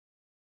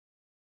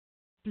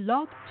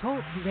Blog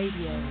Talk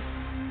Radio.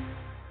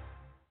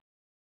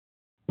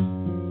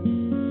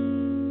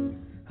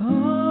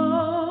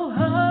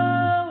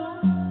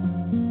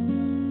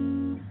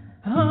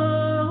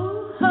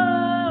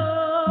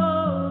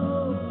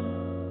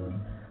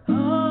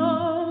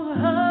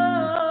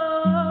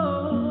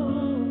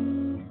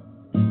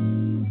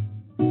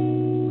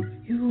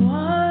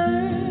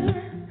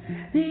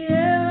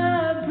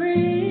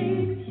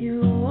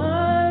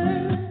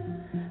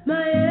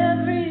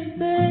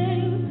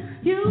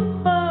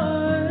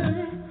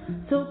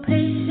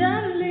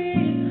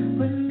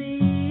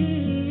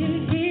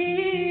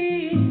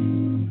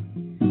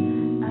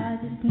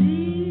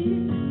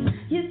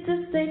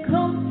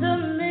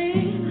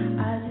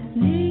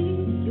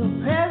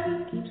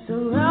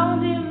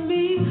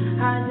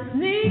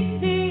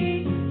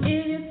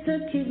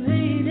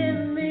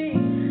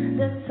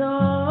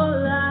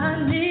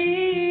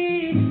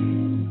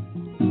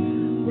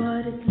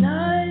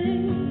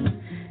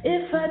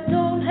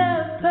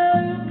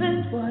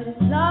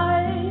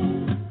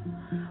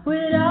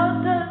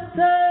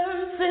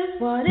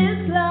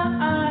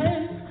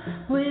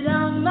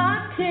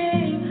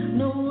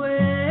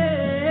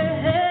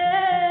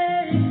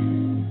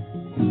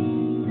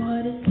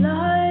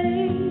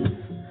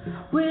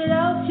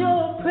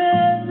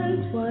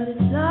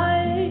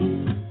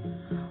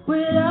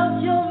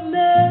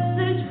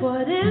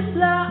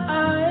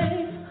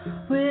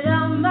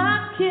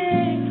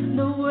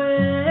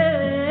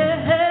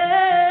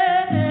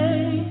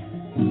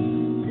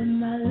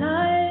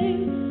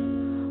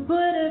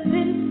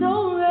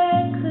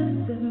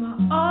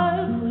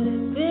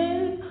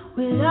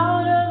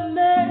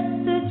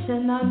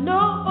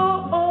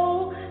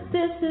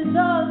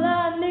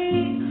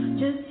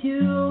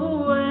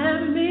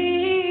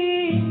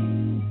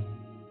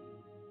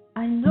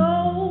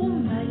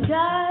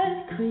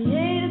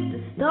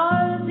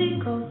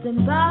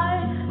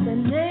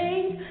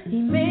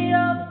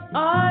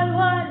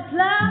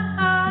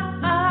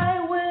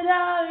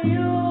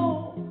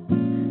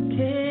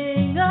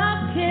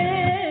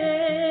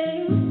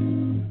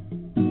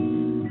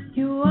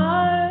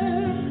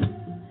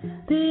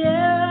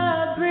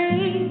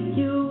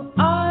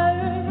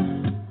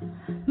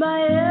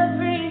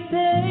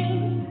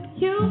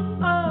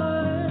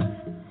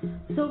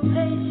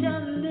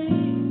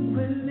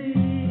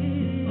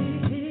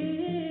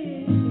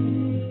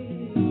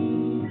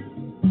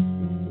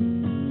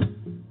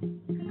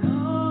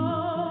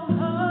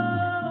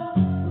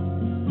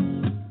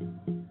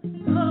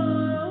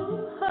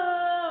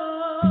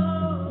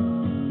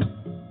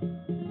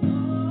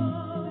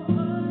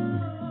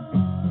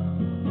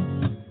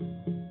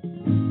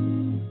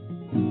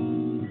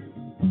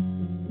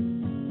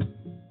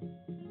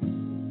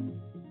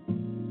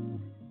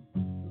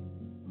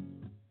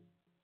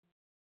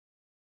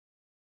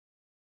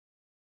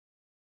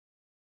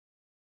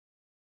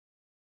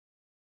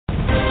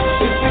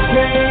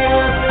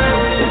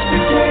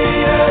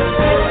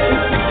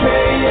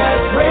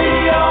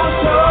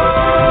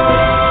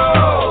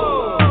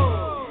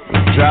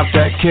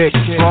 Kick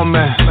for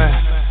me.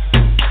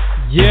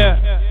 Yeah.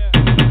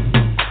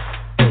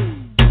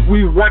 We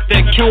rock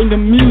that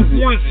kingdom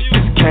music.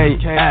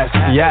 KS,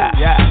 yeah.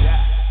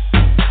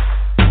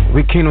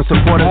 We kingdom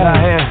supporters out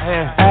here.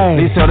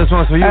 Hey. Lisa, this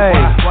one's for you. Hey.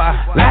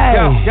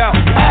 Let's go.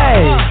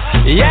 Hey.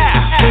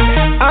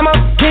 Yeah. I'm a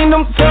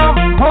kingdom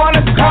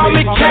supporter. Call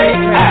me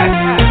KS.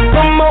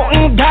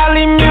 Promoting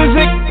godly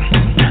music.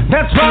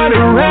 That's why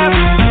the rap.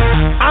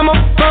 I'm a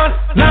front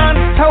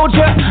line. Told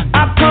ya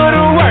I put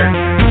in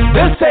work.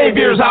 The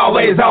Savior's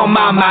always on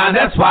my mind,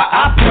 that's why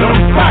I put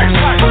him first.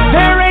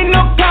 There ain't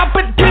no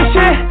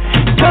competition,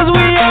 cause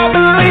we all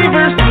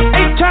believers.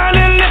 Ain't trying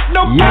to lift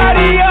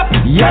nobody up,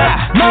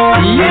 yeah, more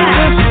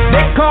leaders.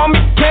 They call me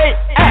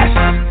KS,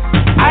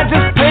 I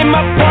just play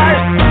my part.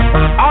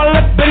 All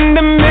up in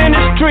the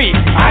ministry,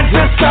 I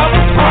just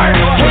support.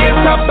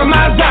 Hands up in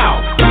my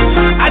zone,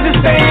 I just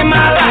stay in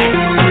my life.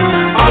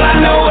 All I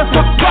know is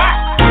support,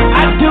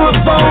 I do it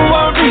for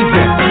one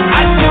reason.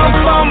 I do it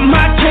for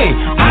my king.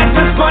 I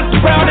just want the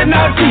world to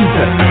know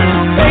Jesus.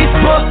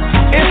 Facebook,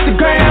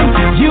 Instagram,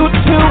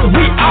 YouTube,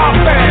 we all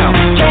fam.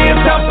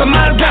 Hands up in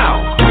my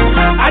zone.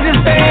 I just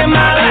stay in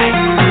my life.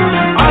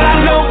 All I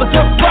know is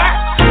support.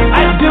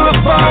 I do it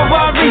for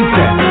one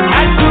reason.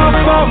 I do it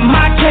for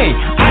my king.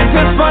 I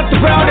just want the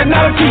world to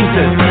know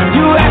Jesus.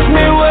 You ask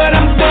me what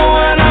I'm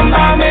doing, I'm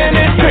on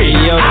ministry.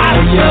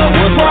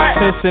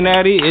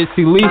 Cincinnati, it's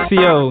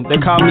Elicio. They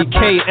call me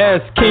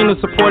KS. Kingdom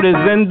support is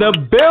in the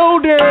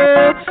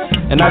building.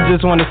 And I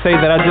just want to say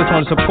that I just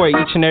want to support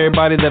each and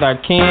everybody that I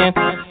can.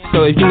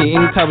 So if you need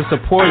any type of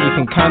support, you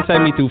can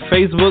contact me through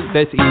Facebook.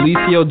 That's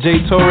Elicio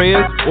J.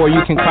 Torres. Or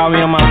you can call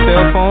me on my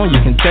cell phone.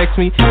 You can text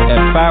me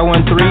at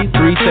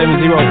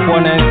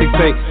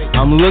 513-370-4968.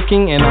 I'm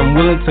looking and I'm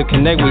willing to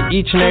connect with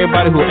each and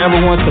everybody who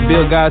ever wants to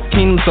build God's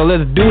kingdom. So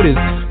let's do this.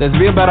 Let's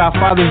be about our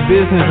Father's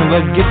business and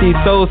let's get these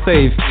souls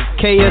saved.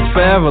 KS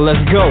forever.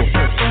 Let's go.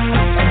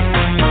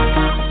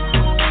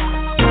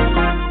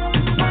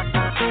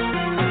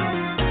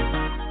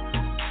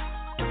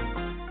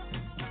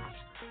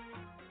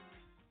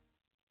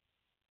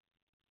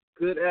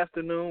 Good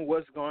afternoon.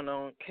 What's going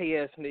on?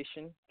 KS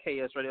Nation,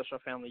 KS Radio Show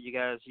family. You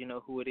guys, you know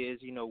who it is.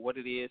 You know what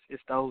it is.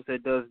 It's the host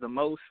that does the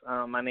most.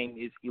 My name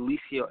is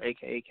Eliseo,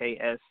 a.k.a.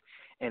 KS,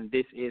 and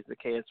this is the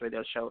KS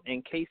Radio Show.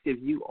 In case if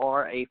you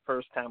are a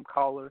first-time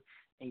caller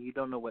and you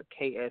don't know what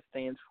KS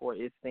stands for,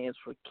 it stands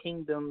for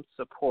Kingdom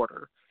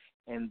Supporter.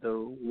 And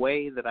the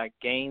way that I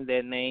gained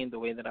that name, the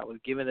way that I was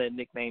given that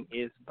nickname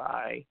is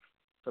by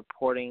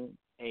supporting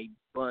a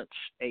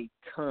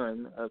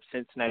ton of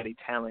Cincinnati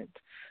talent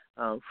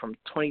from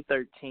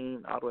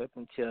 2013 all the way up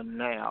until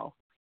now.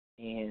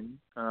 And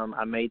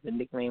I made the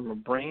nickname a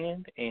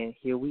brand, and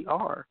here we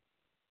are.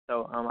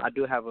 So I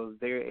do have a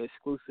very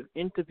exclusive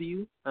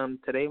interview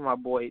today. My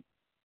boy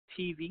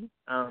TV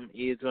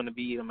is going to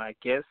be my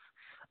guest.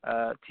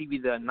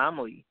 TV the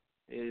Anomalii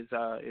is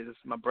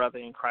my brother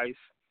in Christ,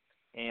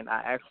 and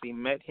I actually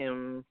met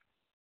him,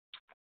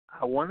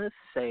 I want to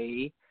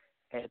say,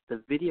 at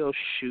the video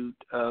shoot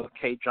of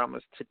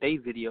K-Drama's Today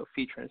video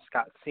featuring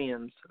Scott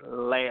Sims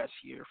last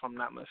year, if I'm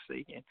not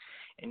mistaken.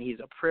 And he's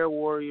a prayer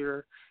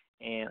warrior,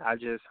 and I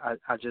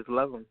just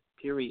love him,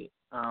 period.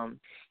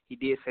 He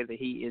did say that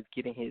he is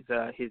getting his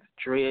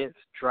dreads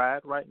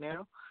dried right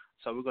now,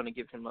 so we're going to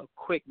give him a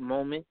quick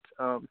moment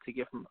to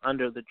get from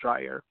under the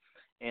dryer.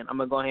 And I'm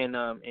going to go ahead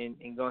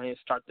and go ahead and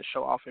start the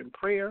show off in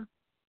prayer.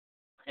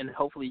 And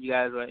hopefully you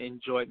guys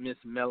enjoyed Miss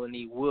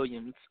Melanie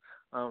Williams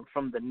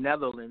from the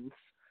Netherlands.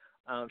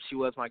 She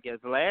was my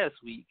guest last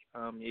week.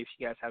 If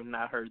you guys have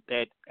not heard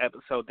that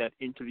episode, that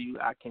interview,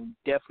 I can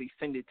definitely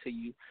send it to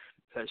you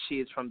because she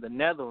is from the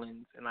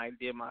Netherlands, and I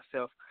did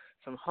myself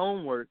some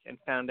homework and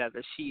found out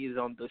that she is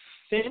on the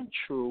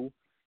Central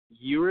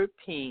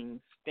European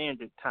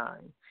Standard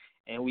Time.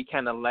 And we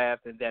kind of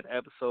laughed at that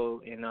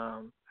episode, and I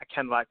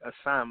kind of like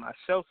assigned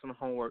myself some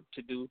homework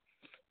to do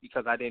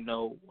because I didn't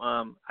know.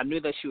 I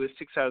knew that she was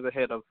 6 hours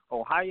ahead of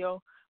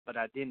Ohio, but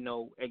I didn't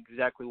know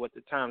exactly what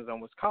the time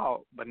zone was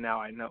called, but now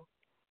I know.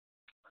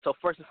 So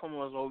first and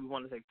foremost, Lord, we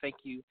want to say thank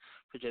you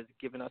for just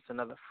giving us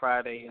another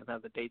Friday,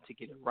 another day to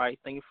get it right.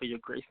 Thank you for your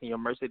grace and your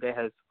mercy that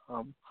has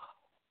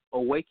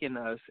awakened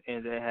us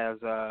and that has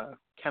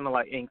kind of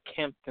like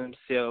encamped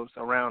themselves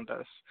around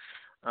us.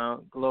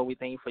 Lord, we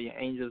thank you for your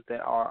angels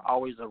that are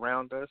always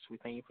around us. We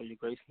thank you for your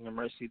grace and your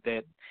mercy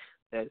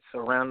that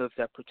surround us,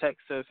 that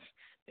protects us,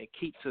 that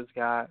keeps us,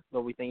 God.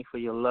 Lord, we thank you for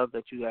your love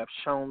that you have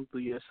shown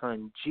through your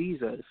son,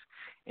 Jesus,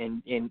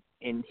 and in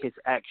his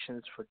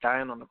actions for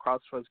dying on the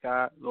cross for us,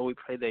 God. Lord, we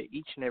pray that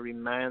each and every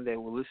man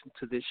that will listen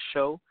to this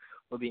show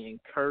will be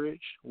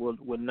encouraged, will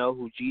know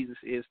who Jesus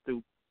is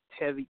through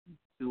Tevi's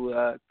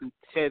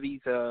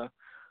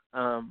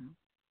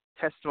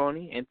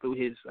testimony and through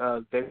his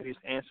various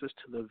answers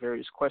to the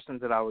various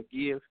questions that I would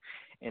give.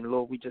 And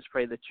Lord, we just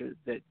pray that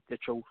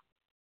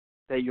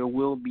your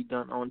will be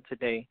done on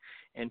today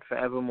and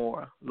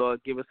forevermore.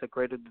 Lord, give us a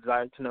greater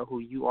desire to know who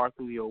you are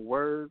through your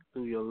word,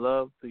 through your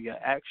love, through your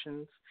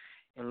actions.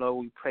 And Lord,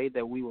 we pray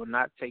that we will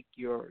not take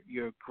your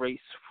grace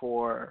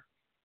for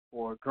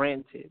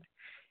granted.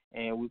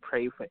 And we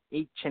pray for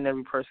each and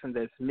every person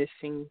that's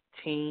missing,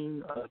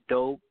 teen,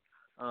 adult,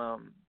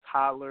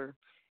 toddler,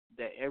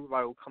 that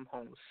everybody will come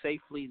home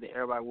safely, that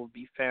everybody will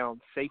be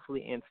found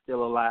safely and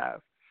still alive.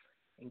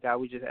 And God,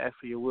 we just ask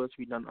for your will to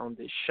be done on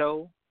this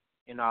show,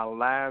 in our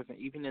lives, and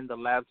even in the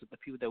lives of the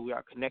people that we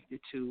are connected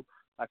to,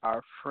 like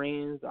our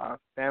friends, our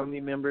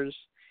family members,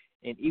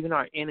 and even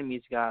our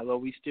enemies, God.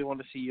 Lord, we still want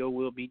to see your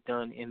will be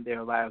done in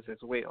their lives as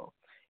well.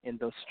 In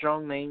the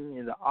strong name,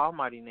 in the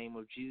almighty name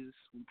of Jesus,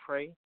 we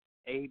pray.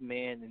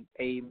 Amen and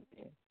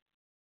amen.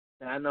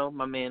 Now, I know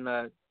my man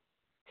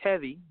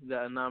Tevi,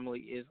 the Anomaly,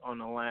 is on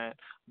the line,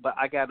 but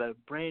I got a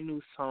brand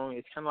new song.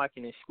 It's kind of like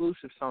an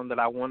exclusive song that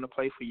I want to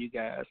play for you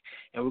guys,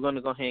 and we're going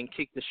to go ahead and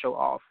kick the show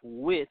off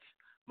with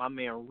my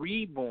man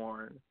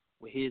Reborn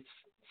with his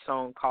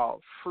song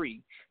called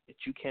Free that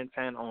you can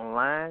find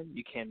online.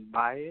 You can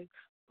buy it,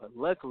 but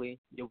luckily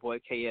your boy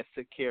KS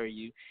took care of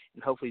you,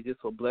 and hopefully this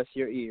will bless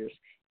your ears.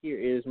 Here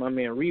is my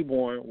man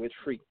Reborn with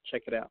Free.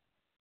 Check it out.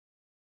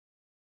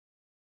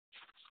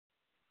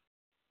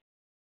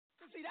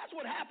 See, that's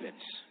what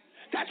happens.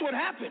 That's what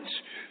happens.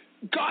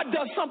 God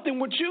does something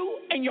with you,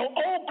 and your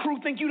old crew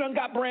think you done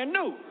got brand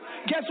new.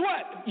 Guess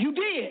what? You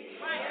did.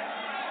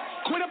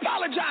 Quit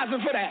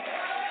apologizing for that.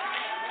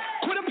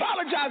 Quit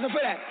apologizing for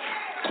that.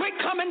 Quit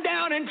coming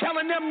down and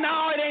telling them,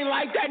 no, it ain't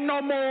like that no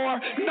more.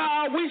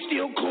 No, we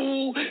still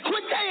cool.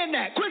 Quit saying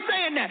that. Quit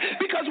saying that.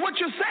 Because what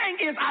you're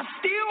saying is, I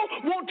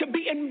still want to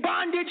be in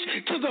bondage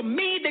to the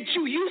me that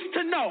you used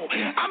to know.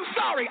 I'm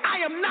sorry,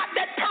 I am not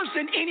that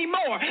person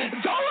anymore.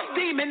 Those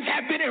demons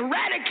have been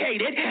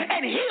eradicated,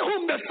 and he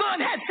whom the Son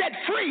has set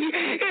free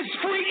is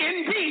free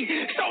indeed.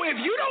 So if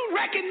you don't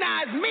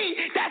recognize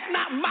me, that's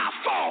not my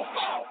fault.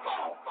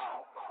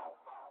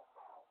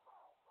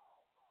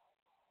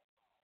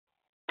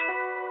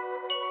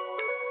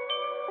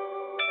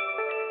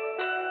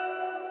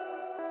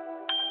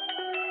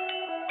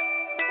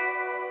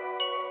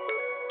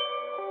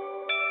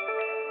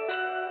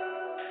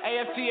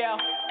 AFTL.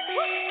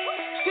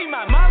 See,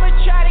 my mama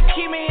tried to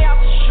keep me out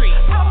the street.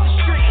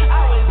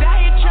 I was out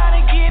here trying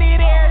to get it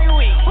every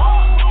week.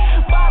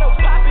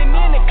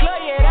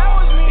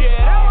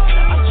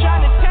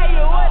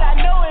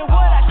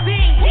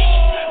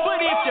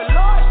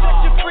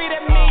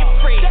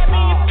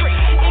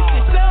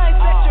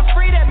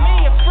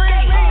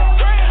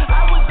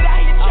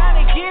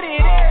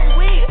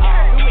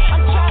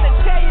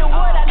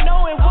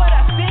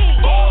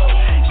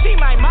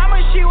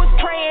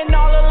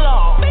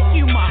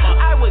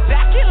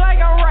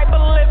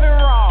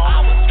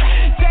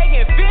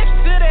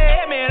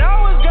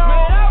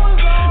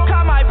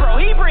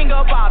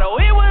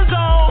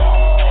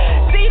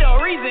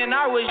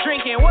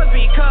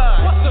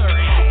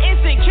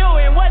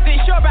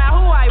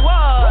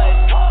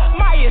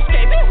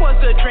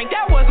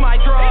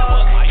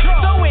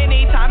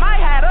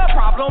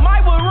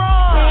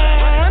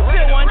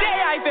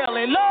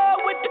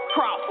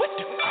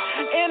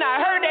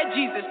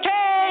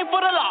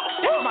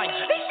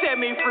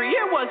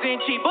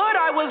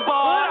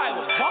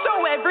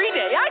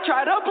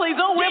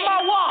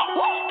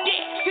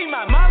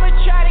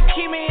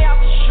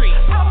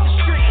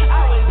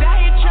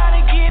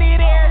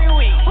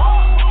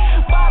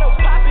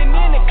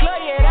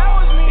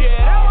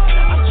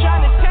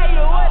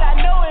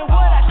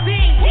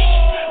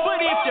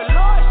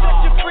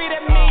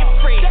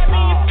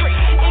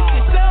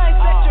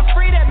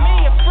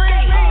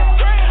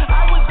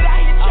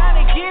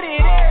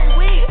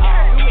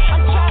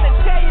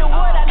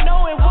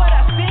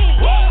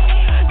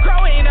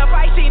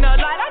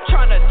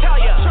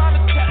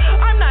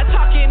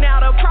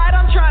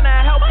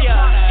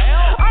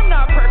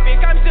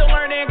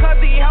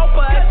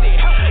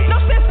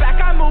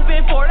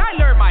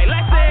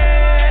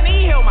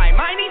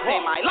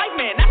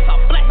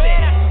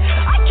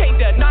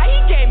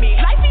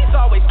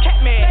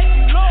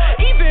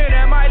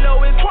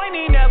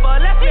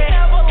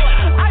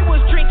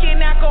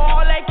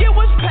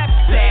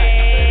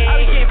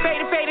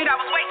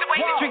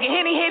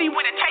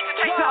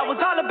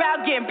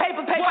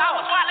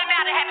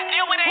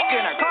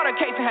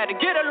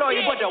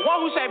 the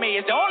one who saved me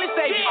is the only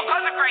savior.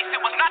 Because of grace, it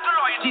was not the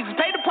lawyer. Jesus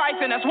paid the price,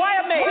 and that's why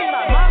I made it.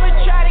 My mama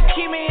tried to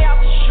keep me out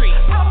the street.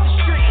 I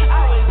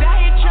was out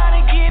here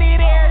trying to get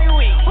it every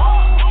week.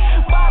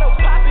 Bottle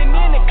popping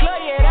in the club,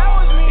 yeah, that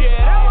was me.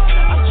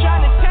 I'm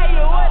trying to tell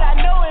you what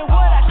I know and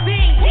what I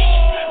see.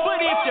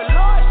 But if the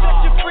Lord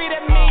set you free,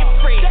 that mean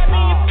you're free.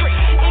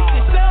 If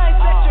the Son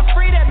set you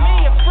free, that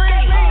mean you're free.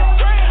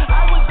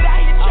 I was out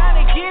here trying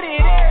to get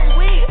it every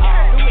week.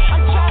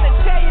 I'm trying to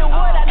tell you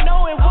what I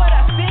know and what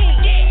I see.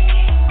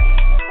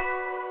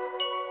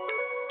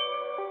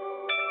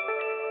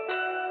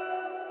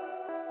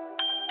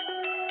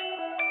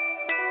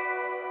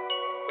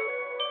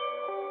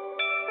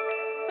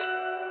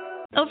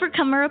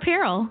 Overcomer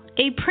Apparel,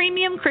 a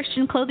premium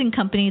Christian clothing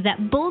company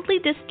that boldly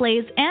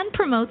displays and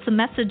promotes a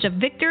message of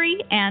victory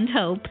and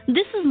hope.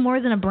 This is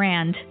more than a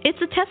brand,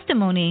 it's a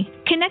testimony.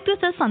 Connect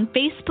with us on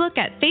Facebook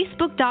at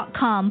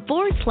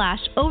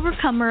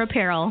facebook.com/Overcomer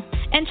Apparel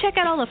and check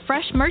out all the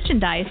fresh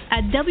merchandise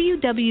at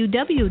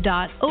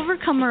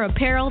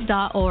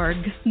www.overcomerapparel.org.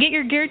 Get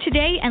your gear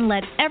today and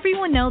let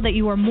everyone know that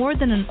you are more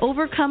than an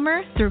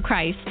overcomer through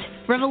Christ.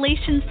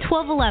 Revelations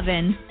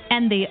 12:11,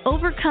 and they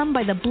overcome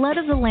by the blood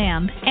of the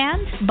Lamb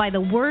and by the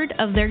word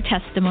of their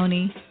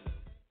testimony.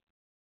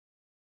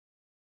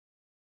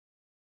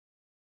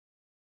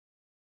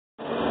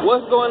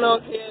 What's going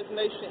on, KS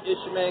Nation?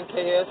 It's your man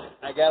KS.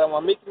 I got on my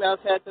Mickey Mouse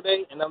hat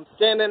today, and I'm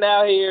standing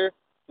out here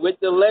with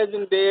the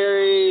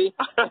legendary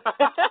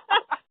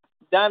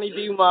Donnie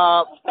D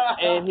Mob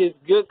and his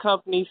Good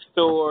Company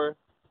store.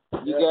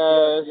 You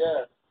guys,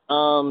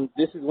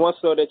 this is one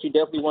store that you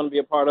definitely want to be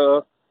a part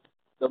of.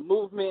 The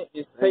movement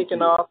is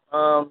taking off,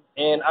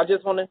 and I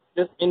just want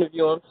to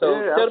interview him. So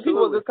tell the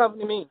people what Good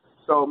Company means.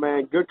 So,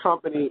 man, Good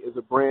Company is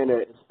a brand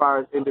that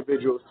inspires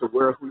individuals to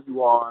wear who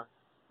you are,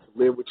 to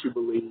live what you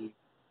believe.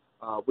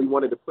 We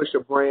wanted to push a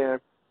brand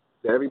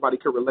that everybody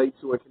could relate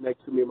to and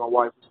connect to. Me and my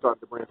wife, we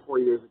started the brand 4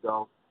 years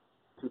ago,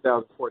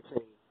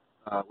 2014.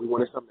 We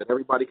wanted something that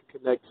everybody could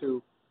connect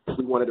to.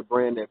 We wanted a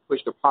brand that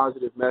pushed a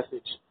positive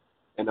message,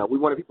 and we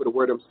wanted people to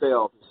wear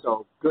themselves.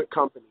 So Good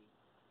Company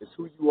is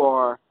who you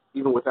are.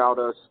 Even without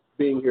us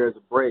being here as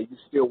a brand, you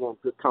still want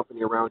good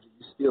company around you.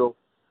 You still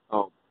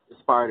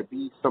aspire to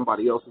be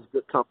somebody else's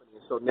good company.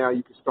 And so now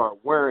you can start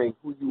wearing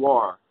who you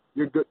are.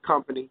 You're Good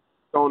Company,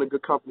 throwing a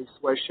Good Company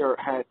sweatshirt,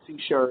 hat,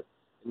 T-shirt,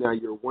 and now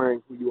you're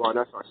wearing who you are.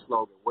 That's our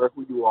slogan. Wear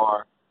who you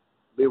are,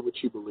 live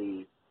what you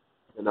believe.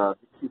 And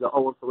see the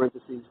O in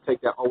parentheses, take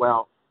that O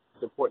out.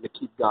 It's important to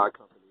keep God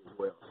company as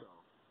well. So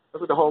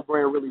that's what the whole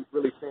brand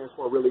really stands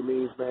for, really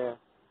means, man.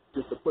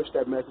 Just to push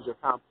that message of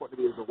how important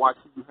it is to watch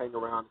who you hang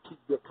around, keep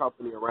good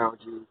company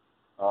around you,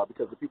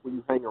 because the people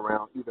you hang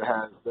around either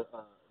has the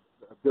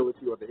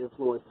ability or the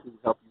influence to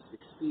help you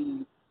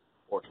succeed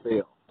or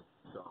fail.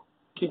 So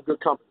keep good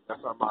company.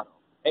 That's our motto.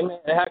 Amen.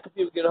 And how can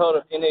people get a hold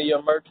of any of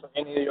your merch or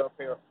any of your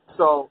apparel?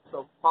 So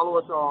follow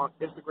us on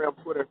Instagram,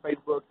 Twitter, and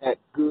Facebook at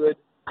Good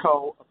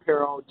Co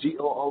Apparel,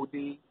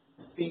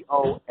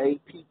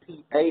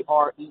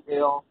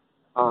 GOODCOAPPAREL.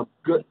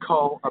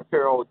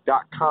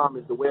 GoodCoApparel.com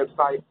is the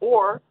website,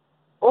 or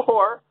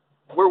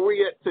where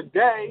we at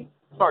today,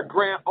 it's our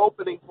grand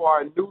opening for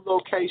our new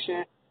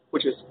location,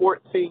 which is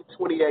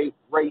 1428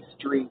 Ray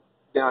Street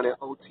down at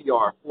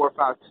OTR,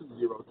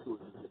 45202 is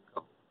the zip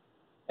code.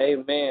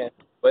 Amen.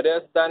 But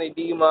that's Donnie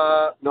D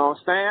Mob. Know what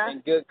I'm saying?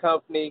 And Good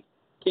Company.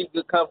 Keep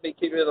Good Company,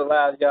 keep it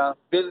alive, y'all.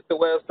 Visit the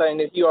website,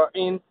 and if you are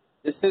in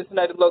the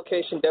Cincinnati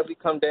location, definitely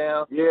come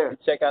down and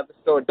check out the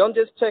store. Don't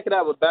just check it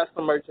out, but buy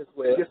some merch as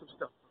well. Get some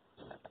stuff.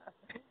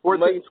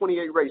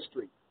 1428 Ray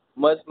Street.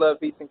 Much love,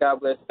 peace, and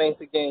God bless.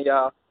 Thanks again,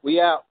 y'all. We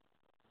out.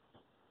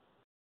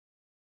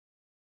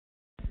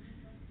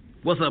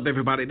 What's up,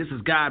 everybody? This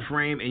is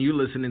Godframe, and you're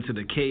listening to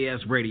the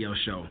KS Radio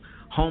Show,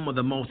 home of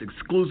the most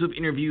exclusive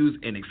interviews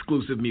and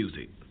exclusive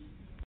music.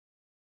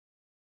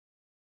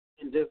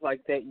 And just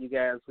like that, you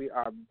guys, we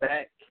are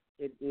back.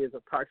 It is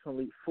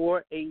approximately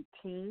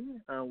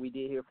 4:18. We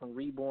did hear from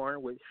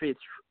Reborn with his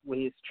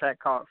track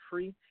called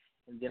Free,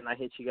 and then I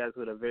hit you guys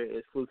with a very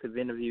exclusive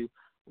interview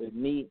with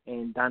me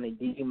and Donnie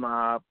D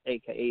Mob,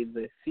 a.k.a.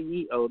 the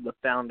CEO, the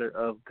founder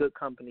of Good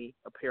Company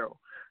Apparel.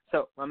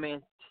 So my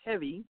man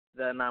Tevy,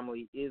 the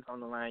Anomalii, is on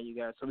the line, you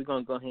guys. So we're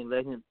going to go ahead and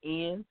let him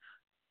in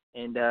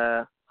and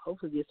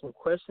hopefully get some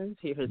questions,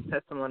 hear his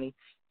testimony,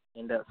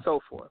 and so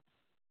forth.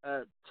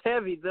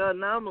 Tevy, the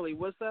Anomalii,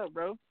 what's up,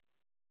 bro?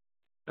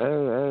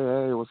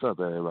 Hey, what's up,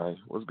 everybody?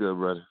 What's good,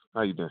 brother?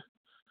 How you doing?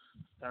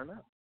 Turn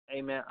up.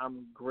 Hey, man,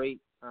 I'm great.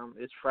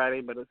 It's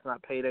Friday, but it's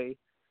not payday,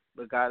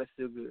 but God is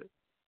still good.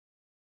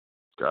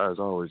 God is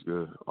always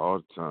good, all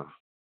the time.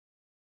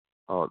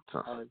 All the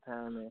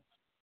time, man.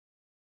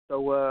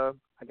 So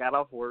I got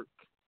off work,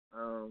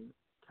 kind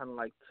of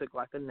like took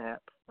like a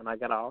nap when I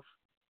got off,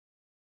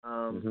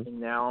 and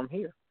now I'm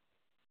here.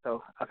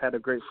 So I've had a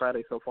great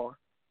Friday so far.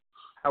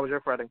 How was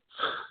your Friday?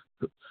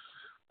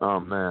 Oh,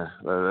 man.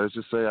 Let's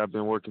just say I've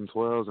been working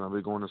 12s and I've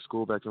been going to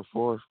school back and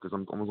forth because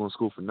I'm going to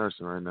school for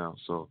nursing right now.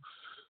 So,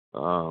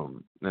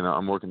 and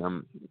I'm working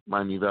in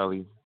Miami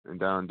Valley and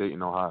down in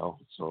Dayton, Ohio.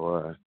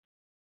 So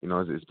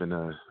it's been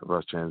a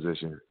rough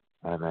transition.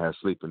 I haven't had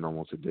sleep in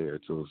almost a day or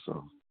two,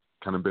 so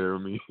kind of bear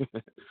with me.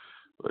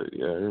 But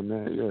yeah,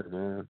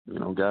 man.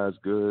 God's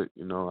good.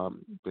 I've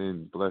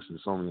been blessed in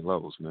so many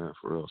levels, man,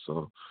 for real.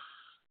 So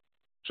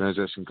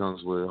transition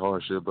comes with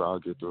hardship, but I'll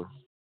get through.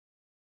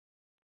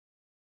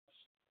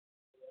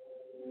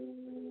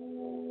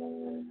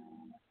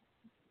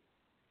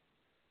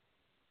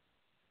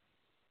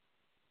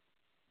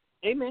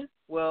 Amen.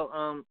 Well,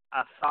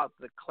 I thought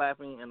the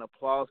clapping and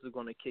applause was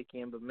going to kick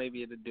in, but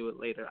maybe it'll do it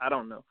later. I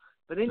don't know.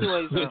 But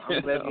anyways,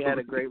 I'm glad you had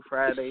a great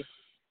Friday.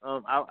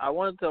 I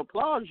wanted to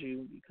applaud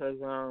you because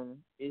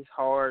it's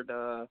hard.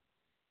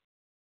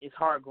 It's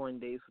hard going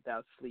days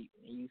without sleep.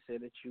 And you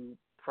said that you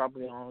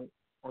probably on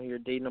your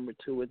day number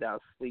 2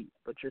 without sleep,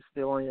 but you're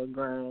still on your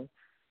grind.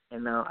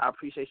 And I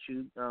appreciate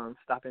you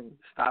stopping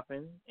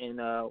and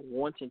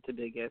wanting to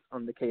be a guest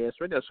on the KS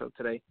Radio Show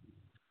today.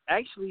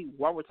 Actually,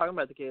 while we're talking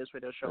about the KS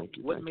Radio Show,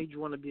 what made you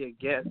want to be a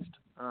guest?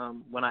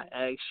 When I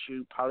asked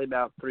you probably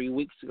about 3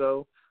 weeks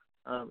ago,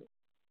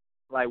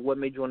 what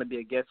made you want to be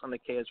a guest on the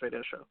KS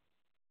Radio Show?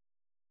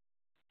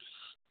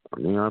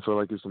 I feel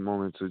like it's a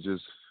moment to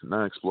just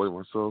not exploit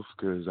myself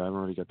because I haven't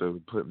really got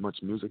to put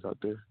much music out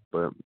there.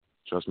 But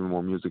trust me,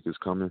 more music is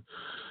coming.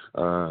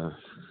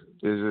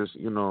 It's just,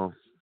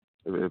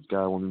 if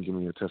God wants me to give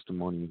me a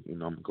testimony, I'm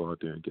going to go out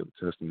there and give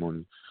a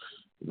testimony.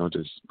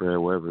 Just spread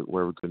wherever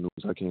good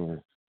news I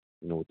can,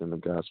 within the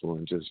gospel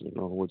and just,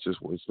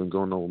 what's been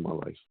going on with my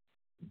life.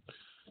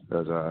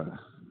 Because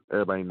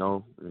everybody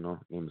know,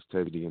 name is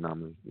Teddy D, and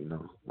I'm,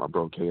 my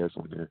bro KS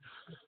on there.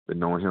 Been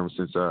knowing him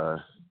since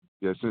that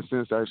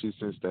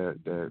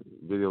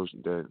video,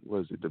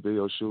 the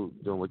video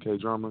shoot doing with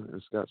K-Drama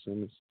and Scott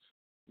Simmons.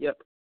 Yep.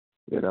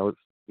 Yeah, that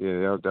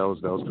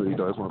was pretty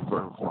dope.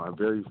 That's my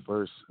very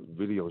first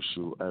video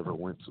shoot I ever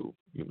went to,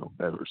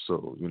 ever.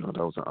 So, that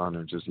was an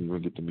honor just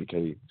even get to meet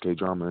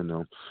K-Drama and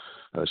them.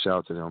 Shout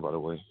out to them, by the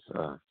way.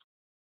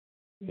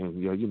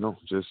 And yeah, I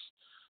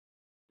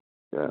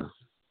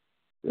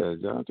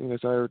think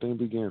that's how everything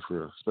began for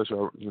real. Especially,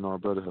 our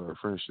brotherhood, our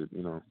friendship,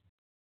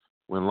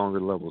 went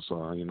longer levels. So,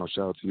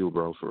 shout out to you,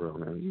 bro, for real,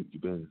 man.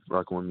 You've been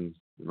rocking with me,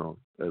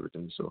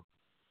 everything. So.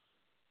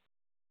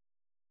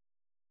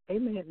 Hey,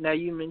 man, now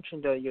you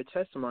mentioned your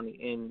testimony,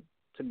 and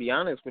to be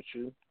honest with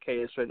you,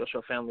 KS Radio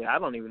Show family, I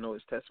don't even know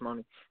his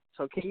testimony.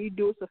 So can you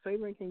do us a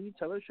favor and can you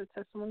tell us your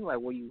testimony?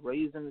 Were you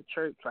raised in the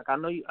church? I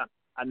know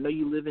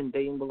you live in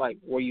Dayton, but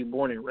were you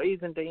born and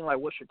raised in Dayton?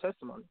 What's your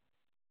testimony?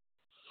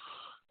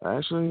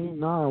 Actually,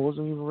 no, I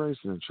wasn't even raised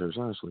in the church,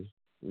 honestly.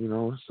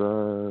 It's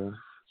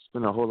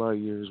been a whole lot of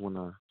years when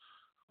I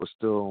was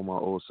still on my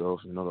old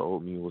self. The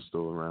old me was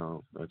still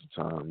around at the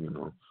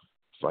time,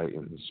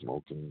 fighting,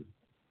 smoking,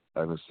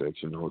 having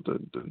sex,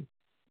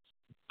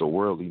 the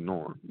worldly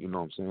norm, you know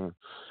what I'm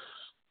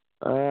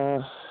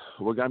saying?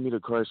 What got me to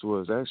Christ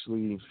was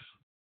actually,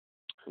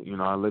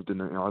 I live in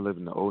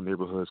the old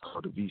neighborhoods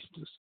called the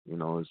Vistas.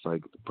 It's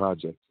like the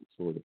projects,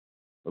 sort of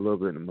a little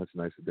bit much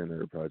nicer than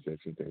the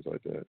projects and things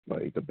like that,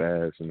 like the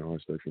baths and all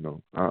that stuff.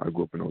 I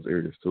grew up in those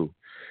areas too.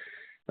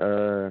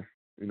 There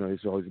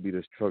used to always be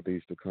this truck. They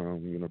used to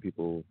come,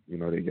 people,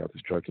 they got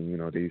this truck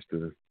and, they used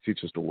to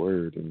teach us the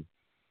word. And,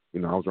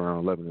 I was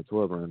around 11 and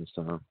 12 around this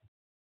time.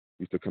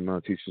 Used to come out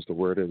and teach us the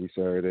word every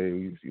Saturday.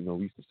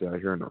 We used to stay out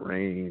here in the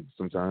rain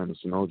sometimes,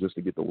 just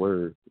to get the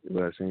word.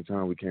 But at the same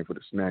time, we came for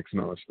the snacks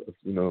and all that stuff.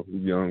 We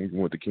young, we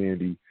want the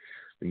candy,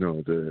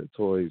 the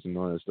toys and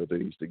all that stuff they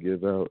used to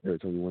give out every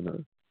time we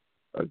went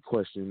a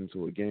question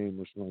to a game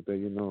or something like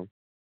that,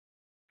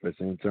 At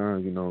the same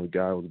time,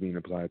 God was being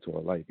applied to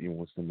our life, even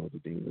when some of us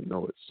didn't even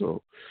know it.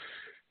 So,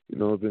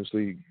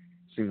 eventually it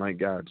seemed like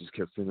God just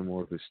kept sending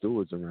more of his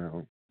stewards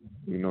around.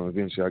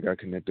 Eventually I got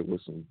connected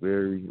with some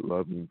very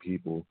loving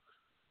people.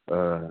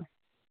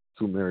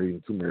 Two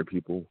married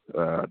people.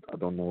 I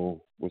don't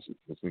know what's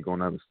been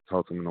going on. I haven't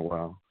talked to them in a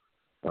while.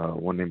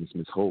 One name is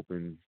Miss Hope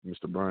and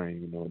Mr.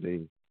 Brian.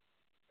 They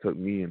took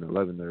me and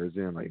 11 others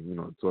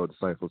in, 12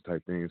 disciples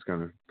type thing. It's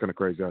kind of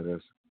crazy how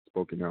that's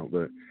spoken out,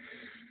 but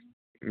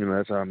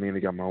that's how I mainly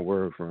got my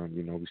word from.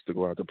 We used to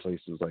go out to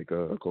places like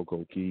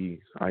Cocoa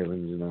Key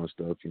Islands and all that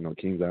stuff.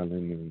 Kings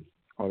Island and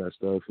all that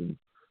stuff, and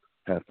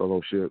have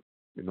fellowship.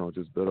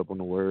 Just build up on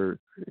the word.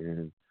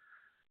 And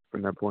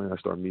from that point, I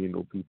started meeting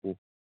new people.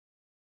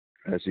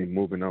 Actually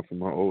moving up from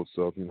my old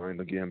self, I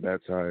ended up getting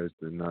baptized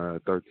in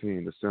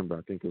December.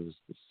 I think it was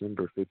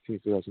December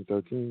 15th,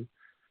 2013.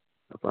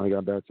 I finally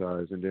got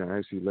baptized, and then I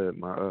actually led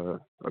my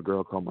a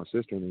girl called my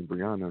sister named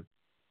Brianna.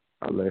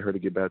 I led her to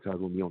get baptized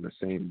with me on the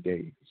same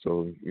day.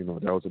 So,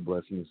 that was a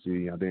blessing to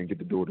see. I didn't get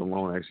to do it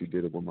alone. I actually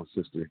did it with my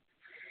sister,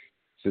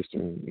 Faith,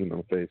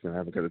 and I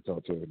haven't got to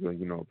talk to her.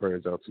 But,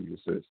 prayers out to you,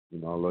 sis.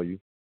 I love you.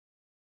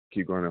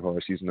 Keep grinding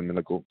hard. She's in the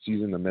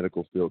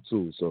medical field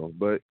too. So,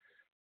 but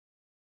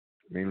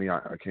mainly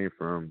I came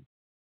from,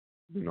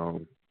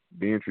 being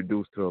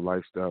introduced to a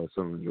lifestyle of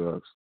selling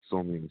drugs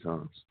so many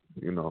times.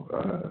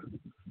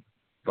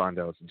 Find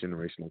out it's a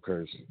generational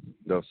curse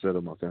that'll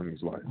settle my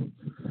family's life.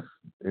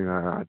 And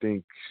I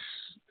think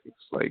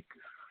it's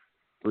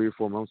 3 or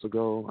 4 months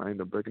ago, I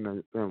ended up breaking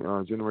that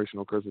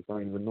generational curse if I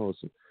didn't even know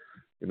it.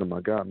 You know,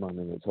 my godmom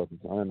ended up talking.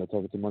 I ended up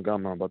talking to my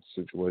godmom about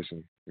the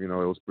situation. You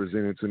know, it was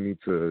presented to me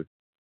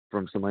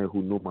from somebody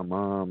who knew my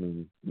mom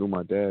and knew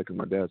my dad, because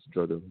my dad's a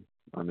drug dealer.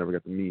 I never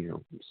got to meet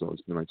him, so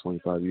it's been like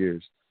 25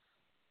 years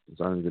since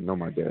I didn't even know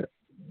my dad.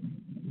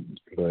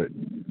 But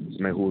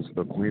somebody who was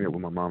acquainted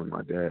with my mom and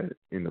my dad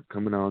ended up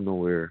coming out of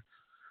nowhere,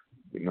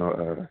 you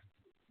know,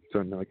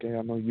 telling me like, hey,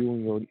 I know you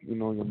and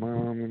your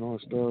mom and all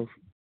that stuff.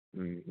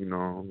 And, you know,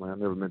 I'm like, I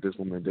never met this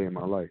woman a day in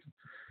my life.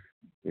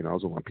 You know, I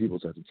was with my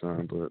peoples at the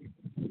time, but,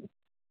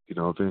 you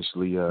know,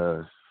 eventually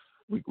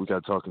we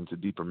got talking to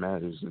deeper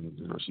matters, and,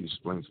 you know, she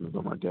explained to me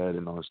about my dad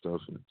and all that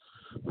stuff. And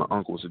my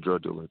uncle was a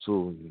drug dealer,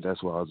 too, and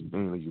that's why I was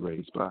mainly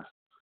raised by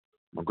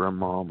my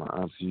grandma, my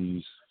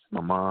aunties,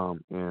 my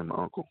mom, and my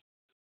uncle.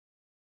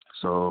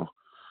 So,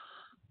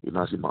 you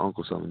know, I see my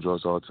uncle selling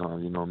drugs all the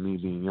time. You know, me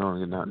being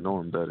young and not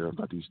knowing better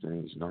about these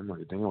things, you know, I'm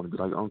like, dang, I want to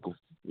be like Uncle.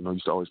 You know, he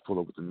used to always pull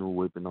up with the new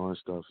whip and all that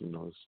stuff, you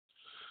know,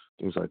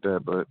 things like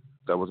that. But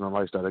that wasn't a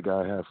lifestyle that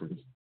God had for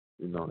me.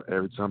 You know,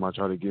 every time I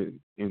try to get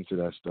into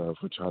that stuff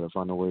or try to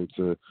find a way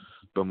to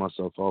build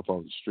myself off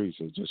the streets,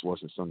 it just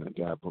wasn't something that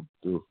God put me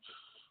through.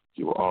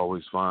 He will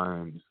always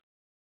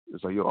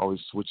it's like he'll always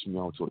switch me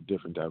on to a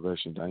different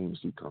direction that I didn't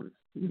see coming,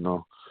 you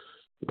know.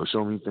 He'll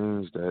show me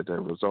things that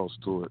results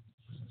to it.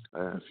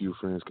 I had a few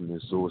friends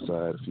commit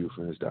suicide, a few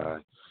friends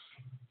died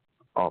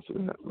off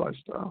of that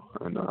lifestyle.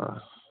 And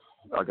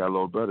I got a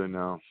little better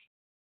now.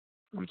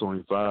 I'm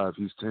 25,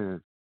 he's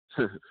 10.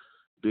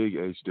 Big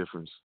age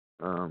difference,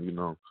 you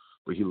know,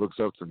 but he looks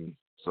up to me.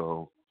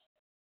 So,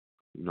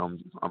 you know,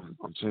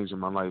 I'm changing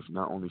my life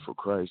not only for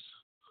Christ,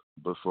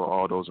 but for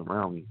all those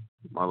around me.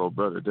 My little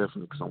brother,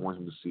 definitely, because I want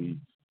him to see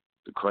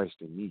the Christ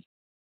in me.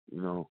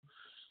 You know,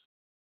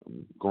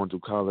 I'm going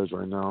through college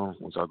right now.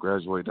 Once I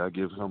graduate, I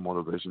give him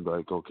motivation,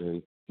 like,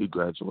 okay, he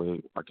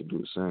graduated, I can do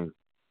the same.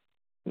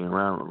 And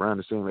around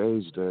the same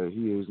age that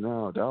he is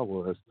now, that I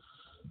was,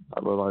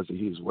 I realized that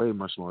he is way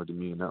much more than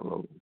me in that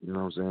level. You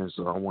know what I'm saying?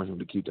 So I want him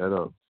to keep that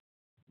up.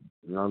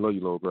 You know, I love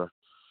you, little bro.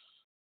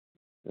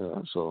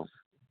 Yeah, so,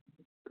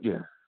 yeah.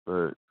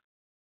 But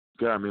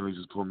God mainly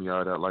just pulled me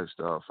out of that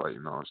lifestyle, fighting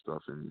and all that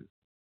stuff, and,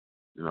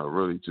 you know,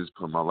 really just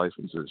put my life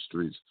into the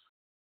streets.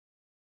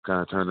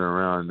 Kind of turned it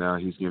around. Now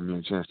he's giving me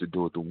a chance to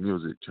do it through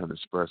music, trying to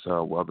express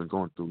what I've been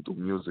going through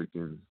music,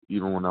 and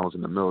even when I was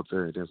in the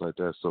military and things like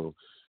that. So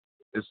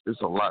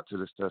it's a lot to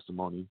this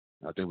testimony.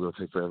 I think we'll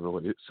take forever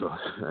with it, so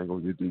I ain't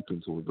gonna get deep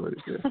into it, but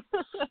yeah.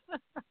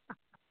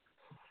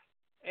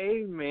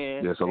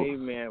 Amen. Yeah, so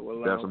amen.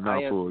 Well, that's a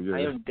mouthful.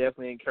 I am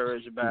definitely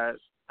encouraged by it.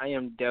 I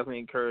am definitely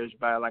encouraged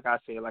by it. Like I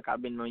said, like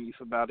I've been knowing you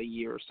for about a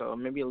year or so,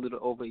 maybe a little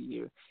over a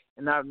year,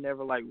 and I've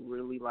never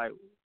really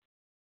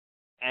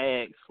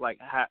asked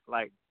how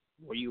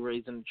were you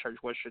raised in the church?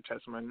 What's your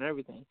testimony and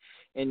everything?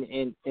 And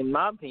in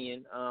my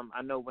opinion,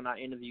 I know when I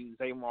interviewed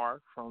Zaymar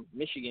from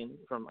Michigan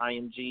from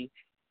IMG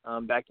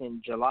back in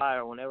July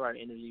or whenever I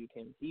interviewed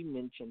him, he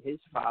mentioned his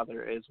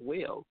father as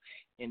well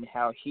and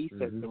how he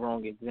set the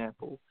wrong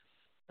example.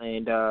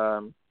 And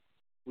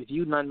with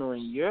you not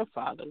knowing your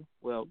father,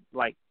 well,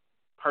 like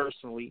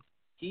personally,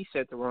 he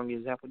set the wrong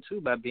example too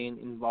by being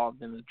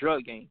involved in the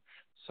drug game.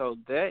 So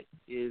that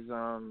is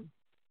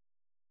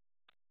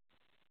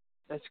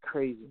that's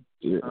crazy.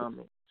 Yeah.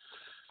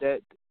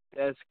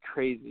 That's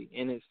crazy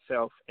in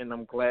itself, and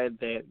I'm glad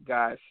that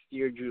God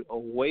steered you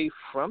away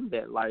from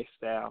that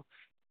lifestyle,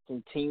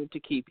 continued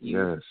to keep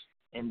you, yes.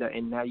 And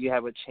now you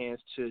have a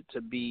chance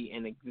to be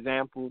an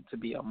example, to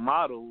be a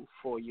model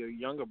for your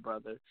younger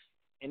brother.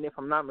 And if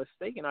I'm not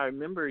mistaken, I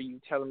remember you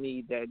telling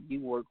me that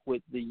you work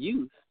with the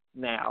youth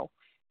now.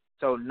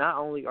 So not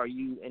only are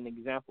you an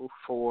example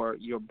for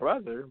your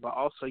brother, but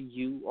also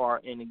you are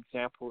an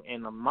example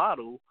and a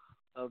model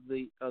of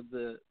the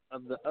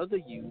other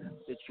youth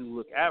that you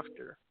look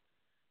after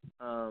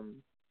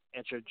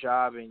at your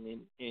job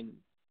and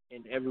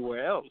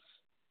everywhere else.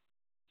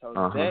 So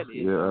that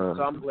is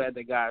so I'm glad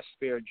that God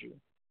spared you.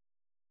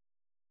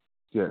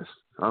 Yes,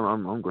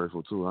 I'm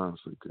grateful too,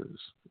 honestly, because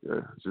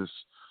just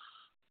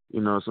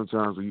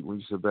sometimes when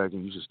you sit back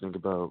and you just think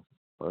about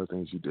other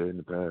things you did in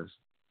the past.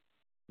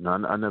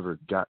 I never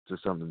got to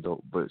something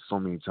dope, but so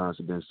many times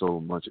it's been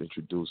so much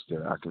introduced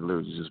that I can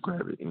literally just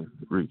grab it and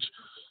reach.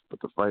 But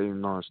the fighting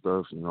and all that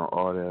stuff,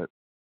 all that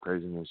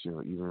craziness,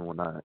 even when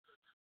I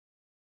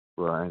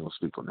ain't gonna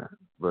speak on that,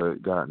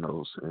 but God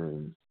knows,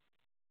 and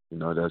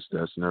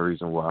that's no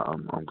reason why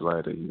I'm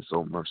glad that He's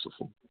so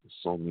merciful, on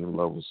so many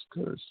levels,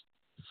 because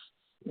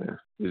it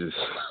just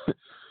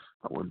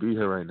I wouldn't be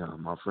here right now.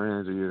 My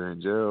friends are either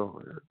in jail,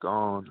 or they're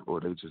gone, or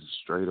they just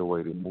straight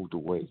away, they moved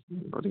away.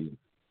 They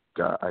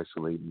got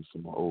isolated me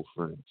from my old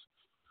friends,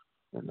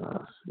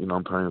 and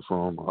I'm praying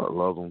for them. I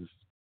love them,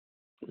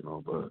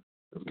 but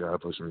if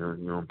God puts me,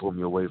 pull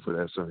me away for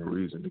that certain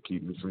reason to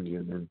keep me from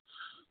getting in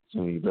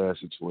any bad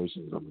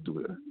situations, I'm gonna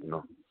do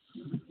that,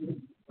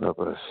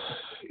 But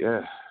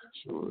yeah,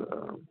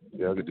 sure.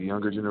 I get the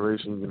younger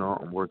generation.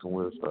 I'm working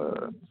with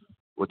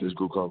this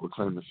group called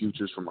Reclaim the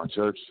Futures from my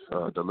church,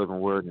 the Living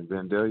Word in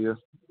Vandalia,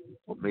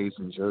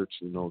 amazing church.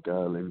 You know,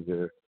 God led me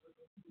there.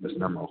 That's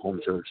not my home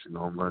church. You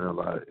know, I'm learning a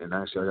lot. And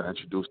actually, I got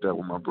introduced that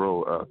with my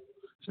bro,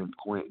 named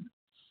Quentin.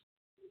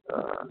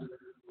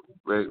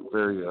 Very,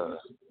 very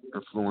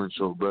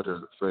influential brother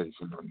of the faith.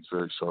 You know, he's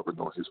very sharp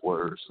on his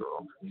word.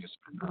 So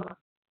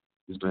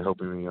he's been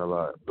helping me a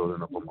lot,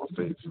 building up on my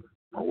faith,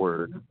 my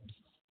word,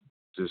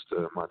 just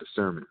my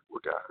discernment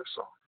with God.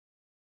 So,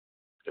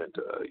 and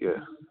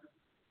yeah,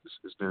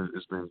 it's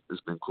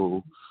been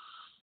cool.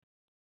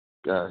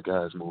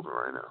 God's moving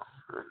right now.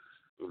 And,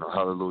 you know,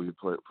 hallelujah,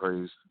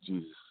 praise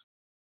Jesus,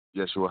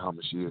 Yeshua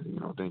HaMashiach. You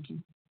know, thank you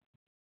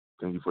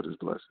for this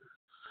blessing.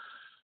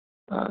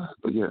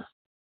 But yeah.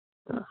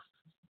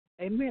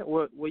 Amen.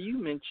 Well, you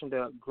mentioned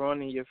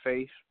growing in your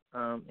faith,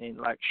 and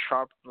like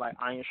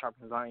iron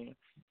sharpens iron.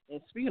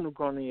 And speaking of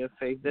growing in your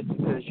faith, that's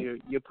because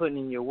you're putting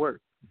in your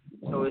work.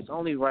 So it's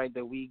only right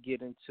that we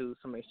get into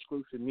some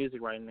exclusive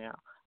music right now.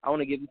 I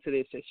want to get into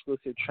this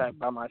exclusive track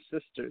by my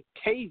sister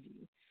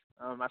Tavy.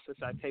 My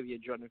sister Octavia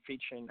Jordan,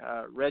 featuring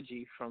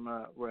Reggie from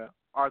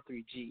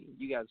R3G.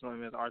 You guys know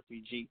him as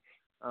R3G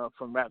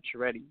from Rapture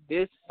Ready.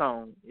 This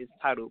song is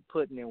titled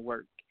 "Putting in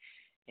Work."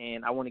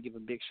 And I want to give a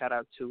big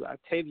shout-out to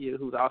Octavia,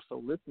 who's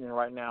also listening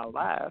right now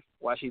live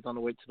while she's on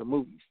the way to the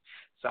movies.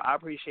 So I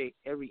appreciate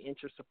every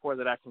inch of support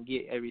that I can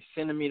get, every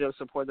centimeter of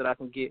support that I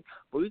can get.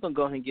 But we're going to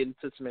go ahead and get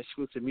into some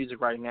exclusive music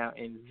right now,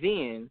 and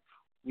then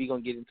we're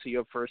going to get into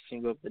your first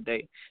single of the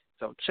day.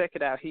 So check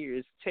it out. Here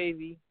is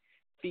Tavy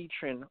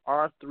featuring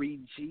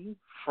R3G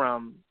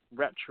from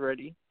Rapture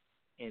Ready,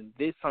 and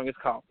this song is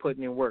called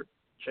 "Putting in Work."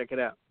 Check it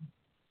out.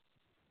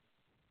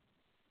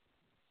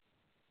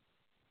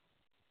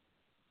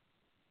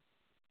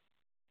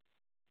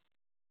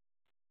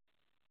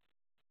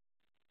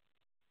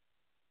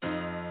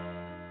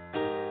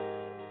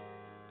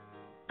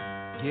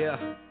 Yeah.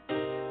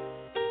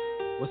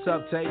 What's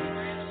up, Tate?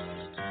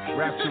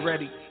 Rapture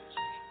Ready.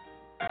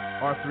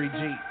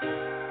 R3G.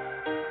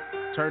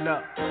 Turn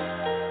up.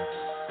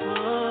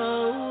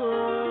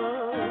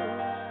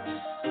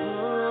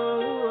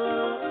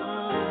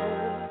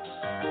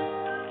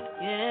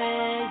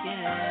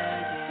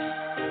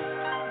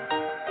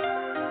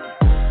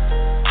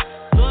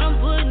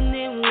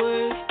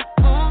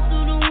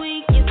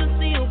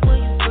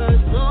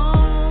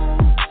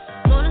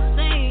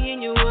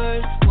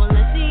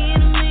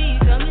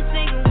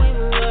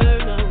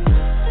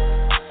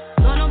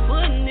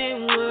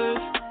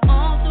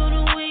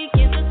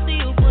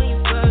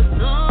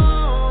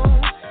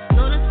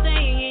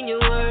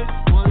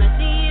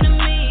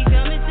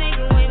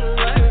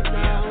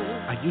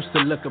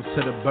 Look up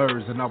to the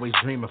birds and always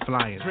dream of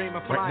flying. Right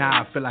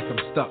now I feel like I'm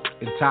stuck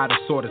and tired of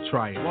sort of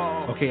trying.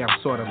 Okay,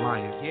 I'm sort of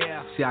lying.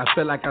 See, I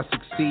feel like I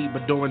succeed,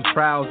 but during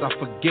trials I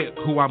forget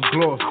who I'm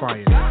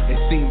glorifying. It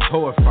seems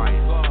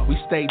horrifying. We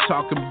stay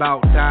talking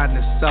about dying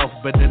to self,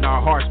 but in our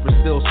hearts we're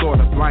still sort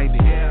of blinded.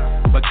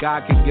 But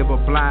God can give a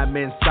blind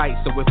man sight,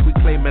 so if we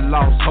claiming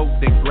lost hope,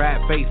 then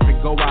grab faith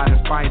and go out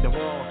and find them.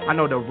 I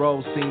know the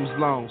road seems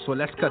long, so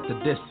let's cut the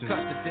distance.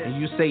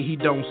 And you say he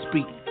don't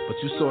speak, but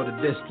you sort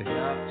of distant.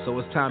 So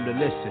it's time to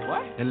listen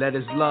and let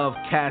his love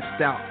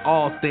cast out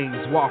all things.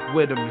 Walk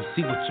with him and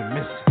see what you're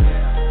missing.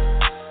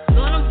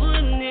 Lord, I'm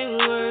putting in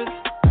work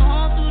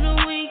all through the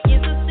week.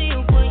 Yes, I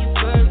still put you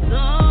first.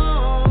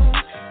 Oh,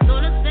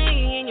 Lord, I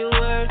stay in your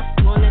word.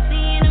 Won't let the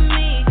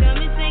enemy come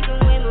and take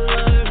away my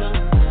word. No.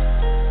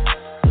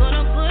 Lord,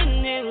 I'm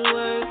putting in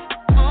work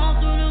all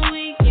through the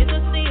week. Yes, I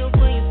still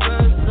put you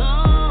first.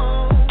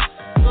 Oh,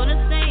 Lord, I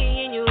stay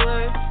in your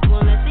word.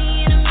 Won't let the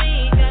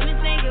enemy come and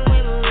take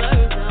away my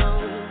word.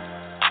 No.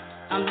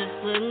 I'm just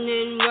putting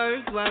in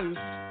work.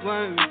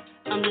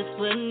 I'm just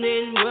putting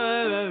in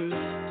work.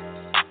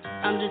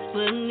 I'm just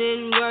putting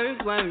in work.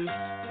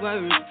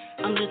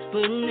 I'm just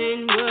putting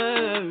in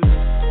work.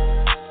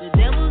 The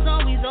devil's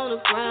always on the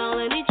prowl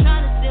and he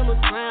trying to steal my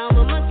crown,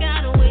 but my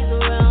God always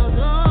around.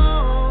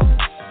 Oh,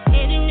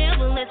 and he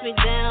never lets me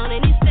down,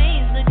 and he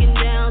stays looking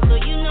down, so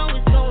you know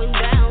it's going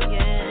down,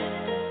 yeah,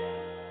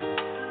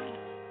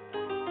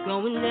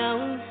 going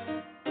down.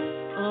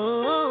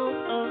 Oh,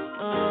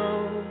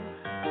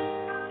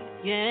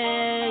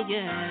 yeah,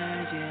 yeah.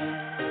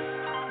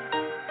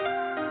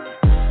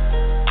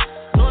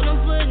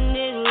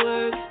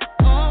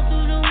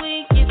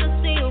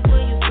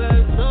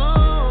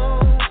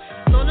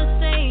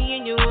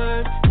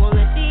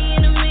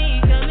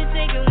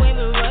 Take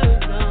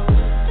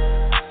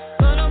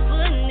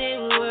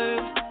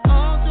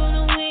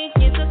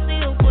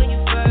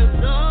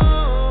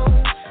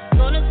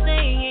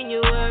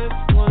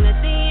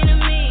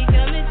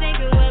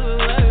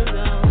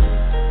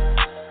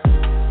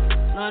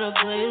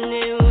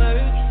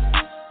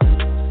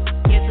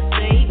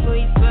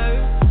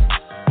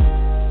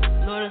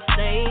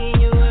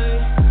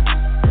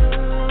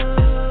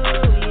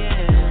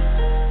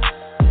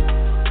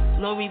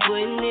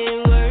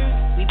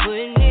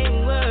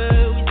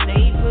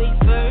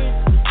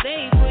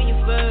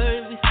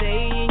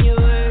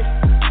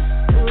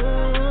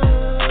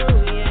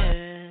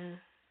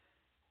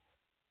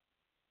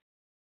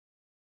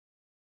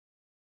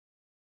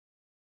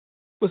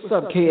What's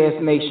up,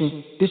 KS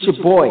Nation? This your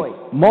boy,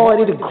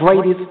 Marty the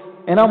Greatest,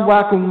 and I'm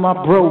rocking with my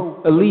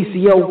bro,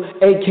 Alicio,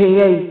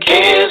 a.k.a.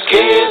 Kiss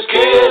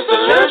the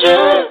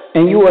legend.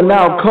 And you are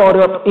now caught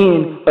up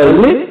in a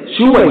lit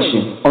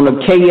situation on the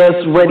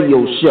KS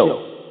Radio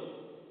Show.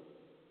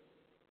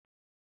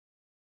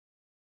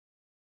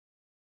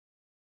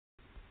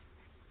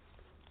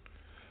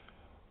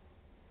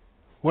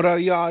 What up,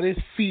 y'all? This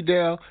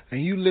Fidel,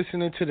 and you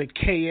listening to the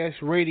KS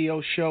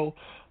Radio Show,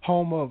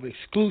 home of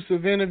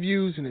exclusive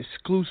interviews and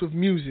exclusive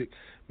music.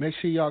 Make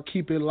sure y'all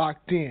keep it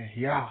locked in,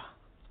 yeah.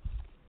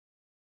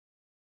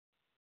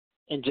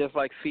 And just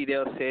like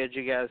Fidel said,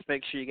 you guys,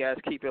 make sure you guys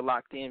keep it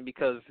locked in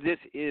because this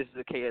is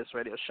the KS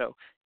Radio Show.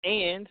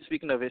 And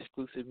speaking of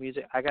exclusive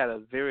music, I got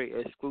a very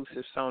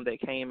exclusive song that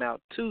came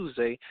out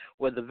Tuesday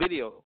where the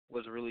video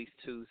was released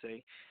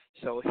Tuesday.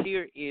 So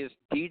here is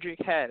Diedrich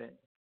Haddon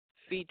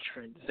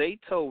featuring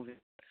Zaytoven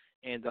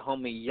and the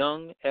homie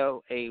Young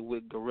L.A.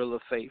 with Gorilla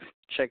Faith.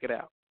 Check it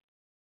out.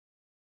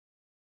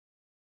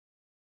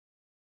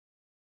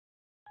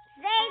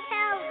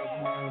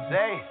 Zaytoven.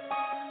 Zay.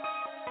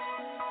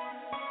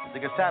 I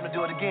think it's time to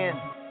do it again.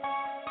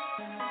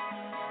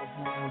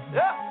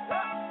 Yeah.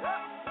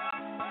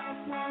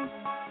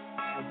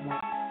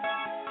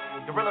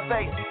 Gorilla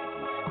Faith.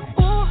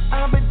 Ooh,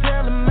 I've been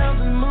telling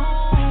mountains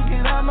move,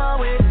 get out my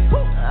way.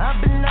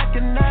 I've been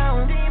knocking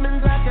down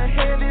demons like a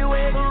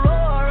heavyweight.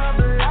 Roar of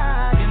the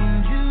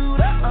lion,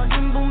 Judah,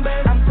 boom,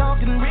 baby. I'm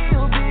talking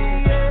real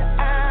big, yeah.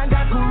 I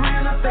got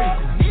gorilla faith.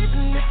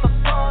 Even if I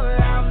fall,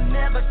 I'll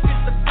never kiss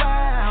the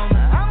ground.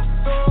 I'm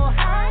so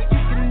high,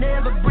 you can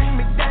never bring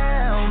me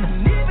down.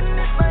 And even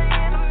if my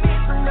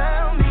enemies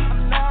surround me,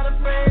 I'm not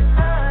afraid.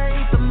 I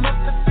ain't the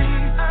mustard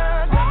seed.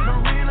 I got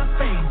gorilla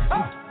faith.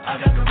 I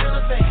got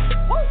gorilla faith.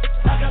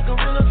 I got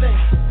gorilla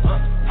faith.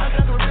 I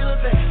got gorilla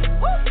faith.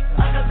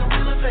 I got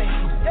gorilla faith.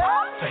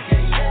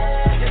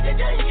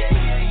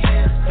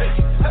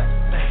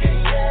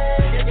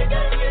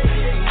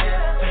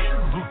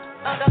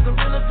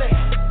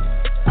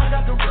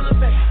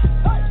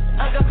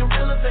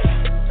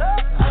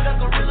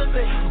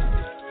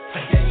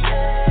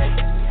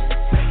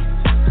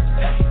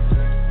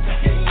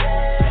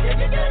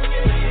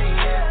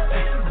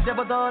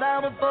 Never thought I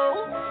would fall.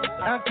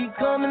 I keep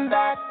coming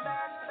back.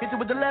 Hit you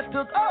with the left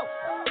hook,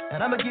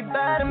 and I'ma keep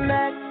fighting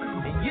back.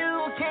 And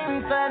you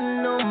can't find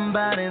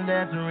nobody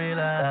that's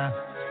realer.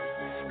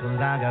 Cause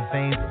I got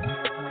faith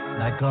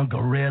like a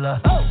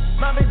gorilla.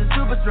 My faith is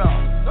super strong,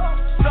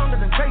 stronger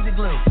than crazy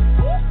glue.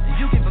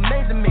 You keep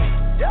amazing me,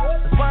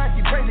 that's why I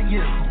keep praising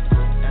you.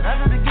 And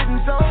I just be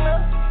getting stronger,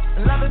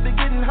 and life has been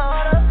getting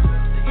harder.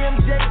 The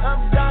MJ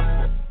of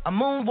gospel, I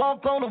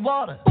moonwalk on the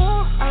water.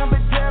 I've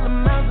been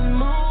telling mountains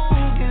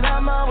move, get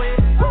out my way.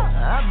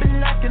 I've been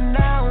knocking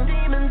down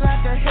demons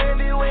like a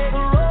heavyweight.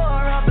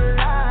 Roar of the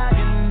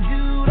lion,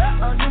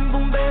 Judah,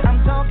 boom, baby.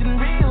 I'm talking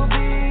real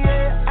big,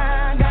 yeah.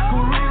 I got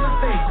gorilla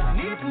faith. And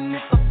even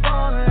if I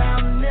fall,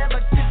 I'll never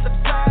kiss the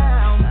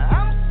ground.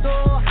 I'm so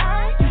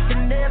high, you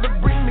can never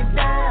bring me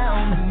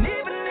down. And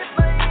even if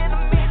my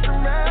enemies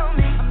surround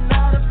me, I'm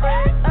not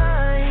afraid.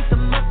 I ain't the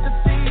mustard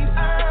seed.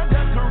 I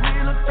got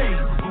gorilla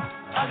faith.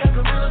 I got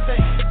gorilla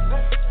faith.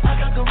 I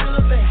got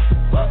gorilla faith.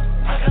 I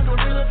got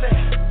gorilla faith.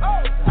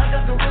 I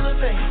got gorilla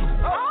faith.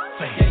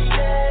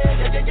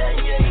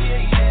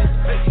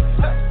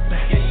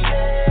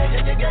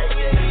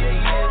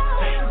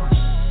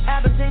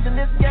 I've been changing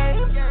this game.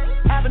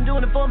 I've been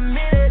doing it for a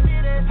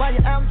minute. While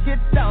you're out here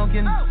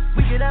talking,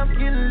 we get out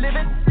here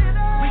living.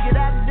 We get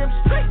out of them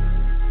streets.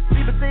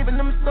 We been saving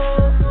them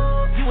souls.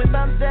 You ain't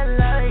about that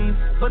life,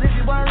 but if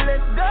you want,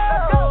 let's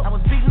go. I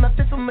was beating my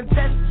fist on my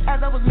chest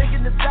as I was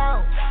making the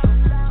sound.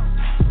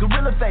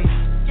 Gorilla face,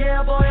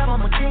 yeah boy, I'm on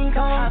my King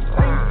Kong. I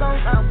sing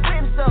songs, I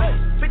win so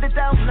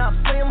 50,000, I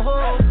play them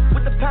whole.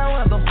 With the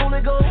power of the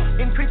Holy Ghost,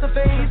 increase the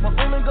faith, my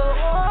only goal.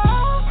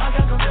 I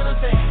got gorilla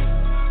face,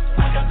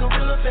 I got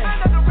gorilla face,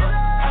 I got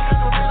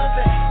gorilla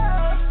face,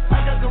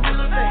 I got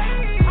gorilla face.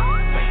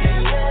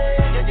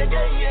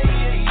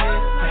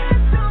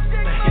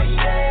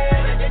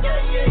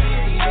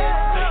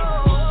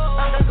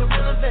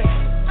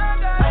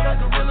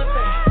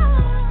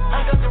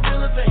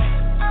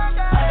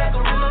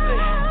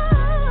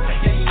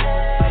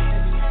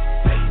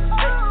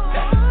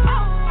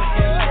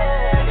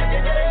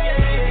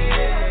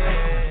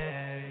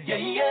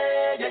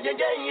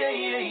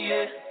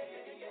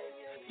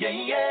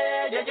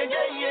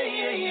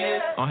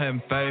 I'm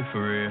having faith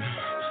for real.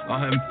 I'm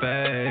having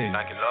faith.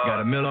 Got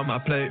a meal on my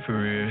plate for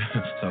real.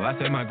 So I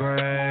say my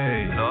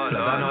grace. Cause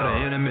I know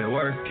the enemy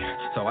working.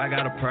 So I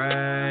gotta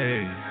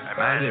pray.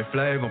 I did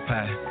flavor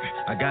pack.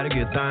 I gotta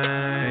get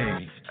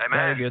thanks.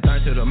 Gotta get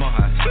thanks to the Most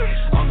High.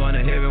 I'm going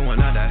to heaven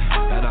when I die.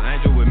 Got an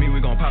angel with me, we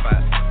gon' pop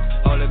out.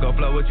 Holy go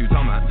flow, what you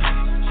talking about?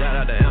 Shout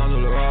out to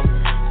Angela Robert.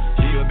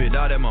 She a big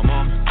dog at my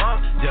mom.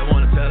 Just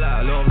wanna tell her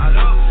I love her.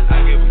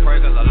 I give her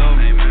praise cause I love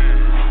her.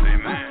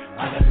 Amen.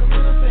 I got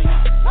gorilla faith.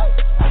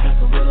 I got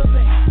gorilla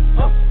faith.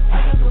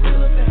 I got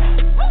gorilla faith.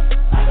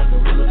 I got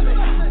gorilla faith.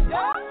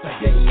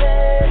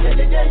 Yeah.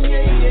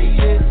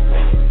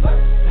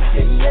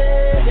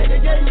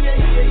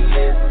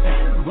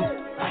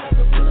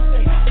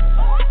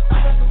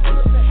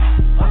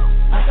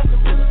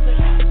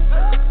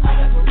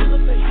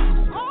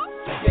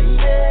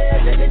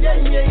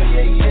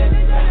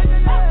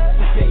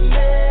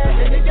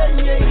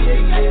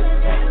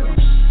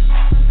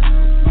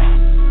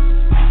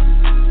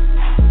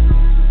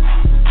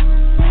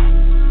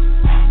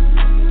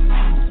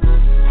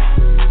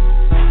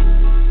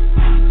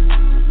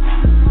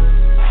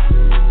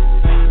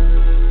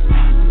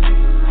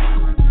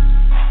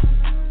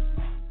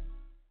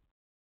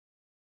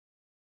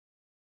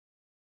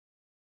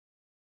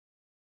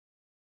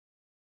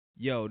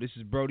 Yo, this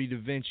is Brody Da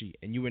Vinci,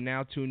 and you are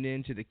now tuned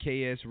in to the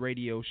KS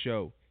Radio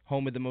Show,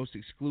 home of the most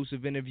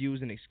exclusive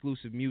interviews and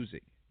exclusive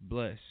music.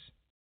 Bless.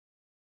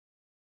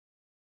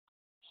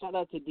 Shout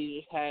out to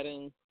DJ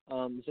Haddon,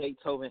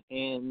 Zaytoven,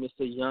 and Mr.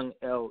 Young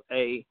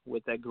L.A.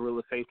 with that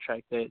Gorilla Faith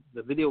track. That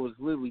the video was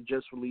literally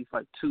just released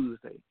like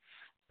Tuesday.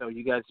 So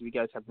you guys, if you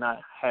guys have not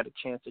had a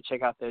chance to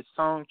check out that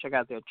song, check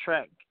out that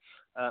track,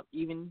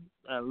 even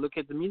look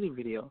at the music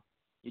video.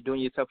 You're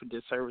doing yourself a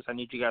disservice. I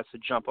need you guys to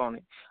jump on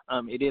it.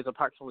 It is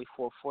approximately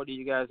 4:40,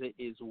 you guys. It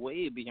is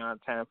way beyond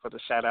time for the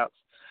shout-outs.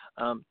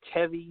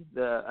 Tevi,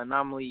 the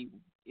Anomalii,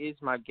 is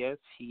my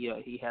guest.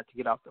 He had to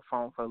get off the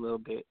phone for a little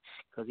bit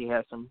because he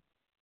had some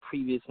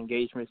previous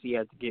engagements he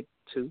had to get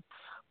to.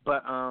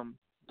 But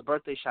the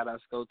birthday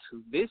shout-outs go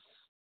to this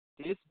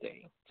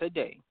day,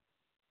 today,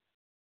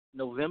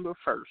 November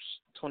 1st,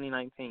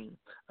 2019.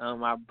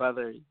 My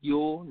brother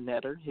Yul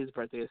Netter, his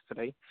birthday is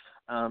today.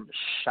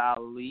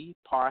 Shali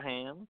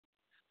Parham,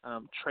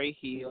 Trey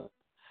Hill,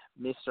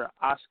 Mr.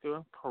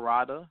 Oscar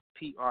Parada,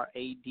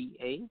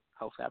 Prada,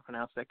 hopefully I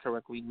pronounced that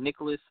correctly,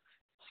 Nicholas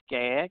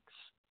Skaggs,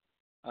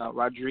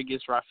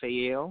 Rodriguez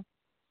Raphael,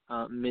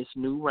 Miss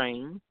New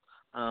Rain,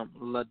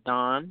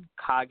 LaDon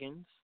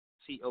Coggins,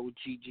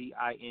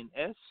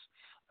 Coggins,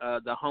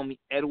 the homie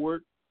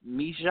Edward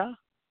Meja,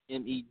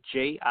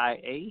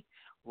 Mejia,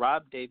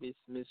 Rob Davis,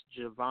 Miss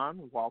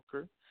Javon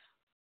Walker,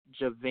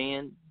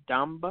 Javan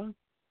Damba,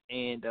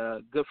 and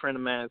a good friend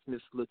of mine is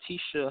Miss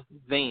Letitia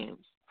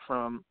Vance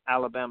from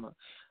Alabama.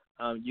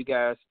 You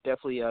guys,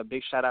 definitely a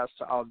big shout-outs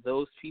to all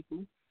those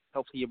people.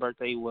 Hopefully your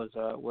birthday was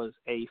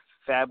a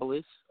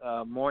fabulous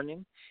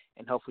morning,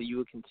 and hopefully you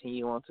will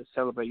continue on to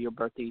celebrate your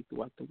birthday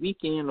throughout the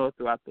weekend or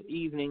throughout the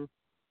evening,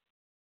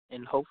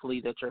 and hopefully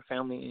that your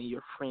family and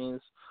your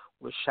friends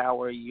will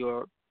shower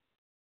your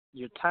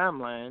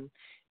timeline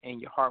and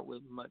your heart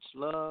with much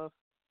love,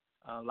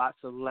 lots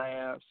of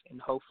laughs,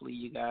 and hopefully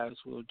you guys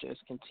will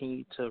just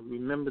continue to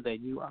remember that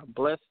you are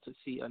blessed to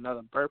see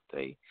another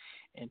birthday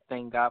and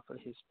thank God for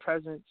his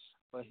presence,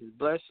 for his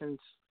blessings,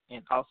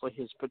 and also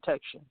his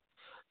protection.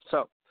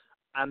 So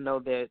I know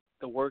that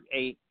the Work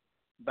 8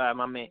 by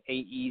my man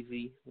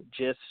A-Easy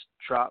just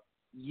dropped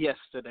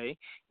yesterday,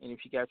 and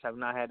if you guys have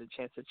not had a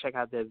chance to check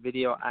out that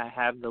video, I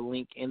have the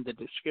link in the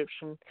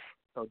description.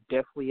 So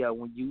definitely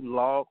when you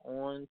log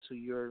on to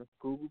your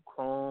Google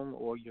Chrome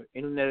or your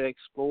Internet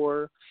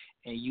Explorer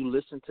and you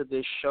listen to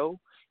this show,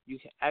 you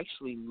can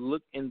actually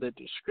look in the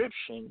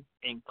description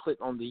and click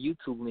on the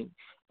YouTube link,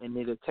 and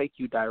it'll take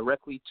you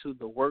directly to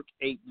the Work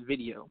 8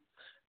 video.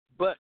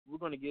 But we're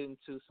going to get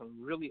into some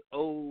really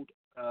old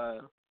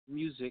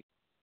music,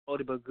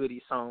 oldie but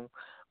goodie song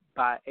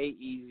by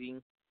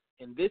A-Easy,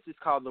 and this is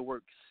called The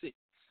Work 6.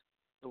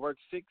 The Work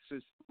 6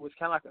 was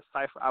kind of like a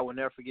cipher. I will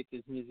never forget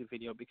this music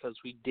video because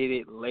we did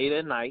it late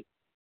at night.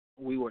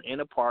 We were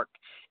in a park,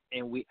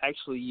 and we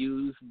actually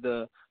used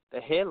the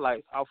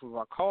headlights off of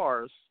our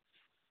cars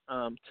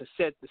to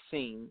set the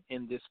scene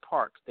in this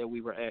park that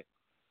we were at.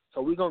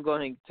 So we're going to go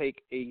ahead and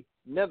take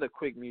another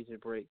quick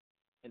music break.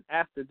 And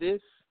after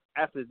this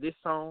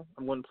song,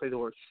 I'm going to play The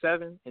Work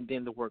 7 and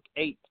then The Work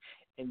 8.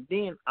 And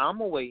then I'm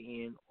going to weigh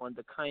in on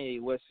the Kanye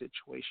West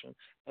situation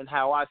and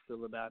how I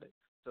feel about it.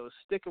 So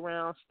stick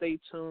around, stay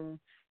tuned,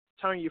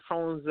 turn your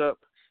phones up,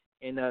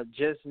 and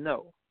just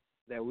know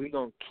that we're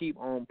going to keep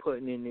on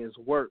putting in this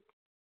work.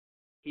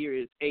 Here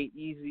is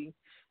A-Easy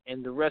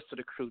and the rest of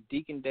the crew,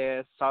 Deacon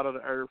Dash, Salt of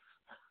the Earth,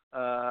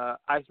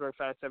 Iceberg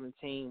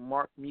 517,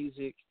 Mark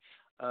Music,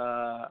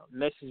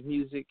 Message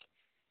Music,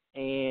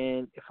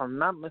 and if I'm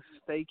not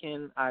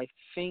mistaken, I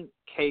think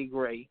K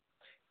Gray.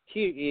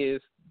 Here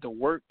is The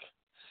Work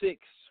 6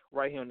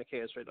 right here on the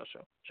KS Radio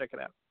Show. Check it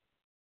out.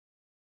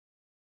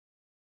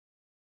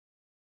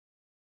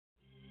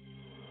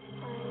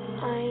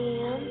 I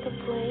am the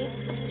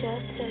place of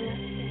justice.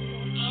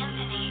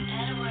 Anthony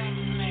Edwards.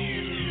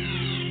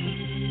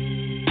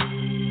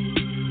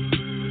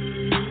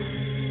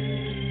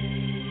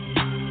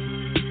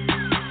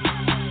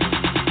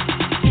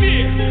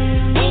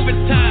 Yeah,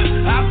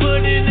 overtime. I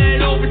put in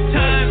that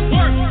overtime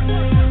work.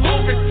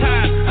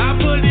 Overtime. I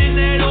put in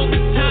that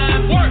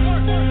overtime work.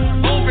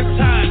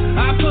 Overtime.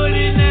 I put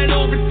in that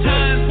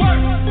overtime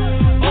work.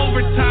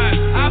 Overtime.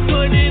 I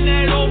put in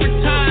that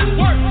overtime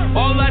work.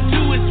 All I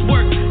do is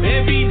work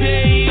every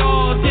day,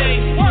 all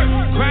day.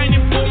 Work. Grind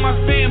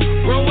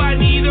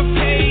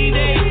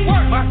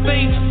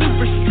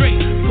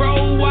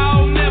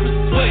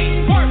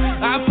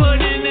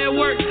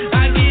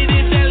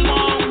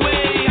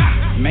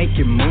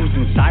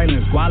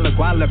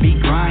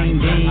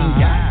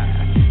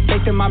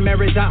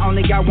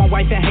only got one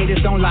wife and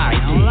haters don't like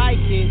it. Don't like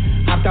it.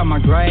 Hopped out my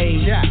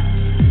grave. Yeah.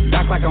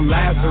 Back like I'm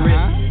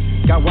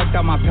Lazarus. Got worked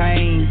out my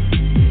pain.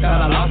 Thought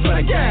I lost for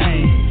the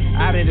game.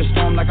 Out of the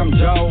storm like I'm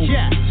Joe.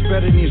 Yeah.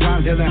 Spreading these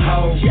rhymes, dealing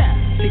hoes. Yeah.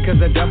 See,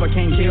 cause the devil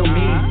can't kill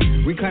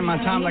me. Reclaim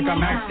my time like I'm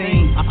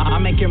Maxine. I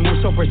make it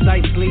move so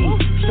precisely.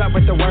 Strapped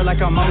with the word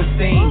like I'm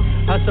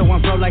Osteen. Hustle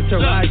and flow like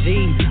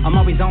Taraji. I'm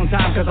always on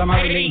time cause I'm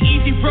early. It ain't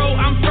easy, bro.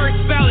 I'm first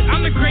ballot.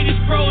 I'm the greatest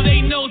pro.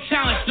 They no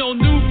challenge. No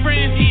new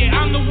friends. Yeah,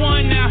 I'm the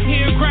one out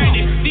here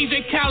grinding.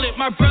 DJ Khaled,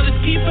 my brother's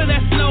keeper.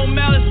 That's no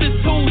malice.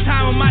 It's tool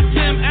time with my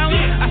Tim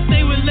Allen. I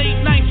stay with late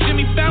night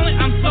Jimmy Fallon.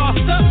 I'm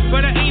sauced up,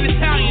 but I ain't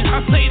Italian.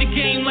 I play the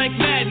game like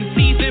Madden.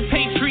 Season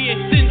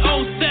Patriots in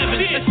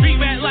 07. A street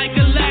rat like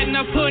Aladdin.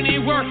 I put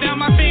in work. Now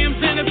my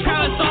fam's in the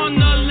palace on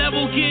the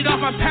level. Get off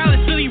my palace.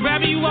 Silly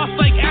rabbit, you off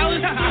like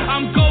Alice.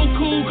 I'm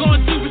Goku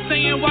going Super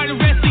Saiyan. Why the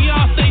rest of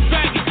y'all say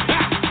dragon?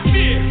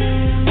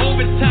 Yeah.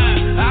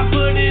 Overtime. I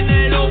put in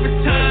that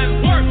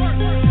overtime work.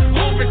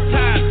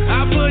 Overtime. I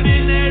put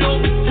in that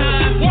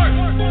overtime work.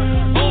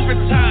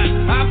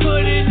 Overtime. I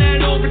put in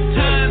that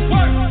overtime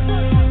work.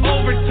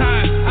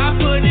 Overtime. I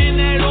put in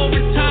that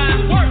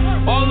overtime work.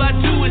 All I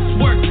do is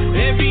work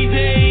every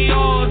day,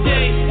 all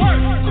day.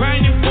 Work.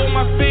 Grinding for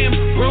my fam,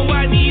 bro.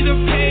 I need a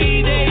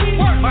payday.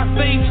 Work. My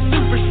faith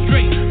super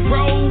straight,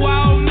 bro.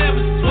 I'll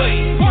never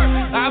sway. Work.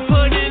 I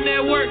put in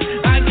that work.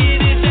 I get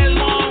it that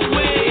long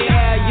way.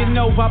 Yeah, you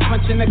know I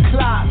punch in the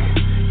clock.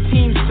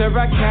 Teamster,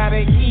 I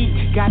gotta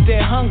eat. Got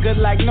that hunger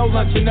like no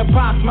lunch in the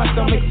box. My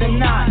stomach's in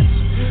knots.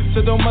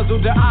 So don't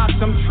muzzle the ox,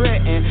 I'm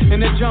treading in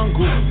the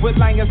jungle with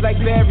lions like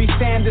Barry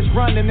Sanders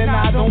running, and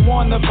I don't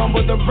wanna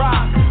fumble the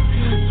rock.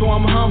 So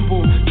I'm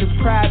humble, cause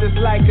pride is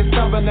like a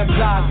stumbling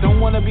block.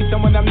 Don't wanna be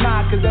someone I'm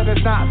not, cause that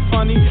is not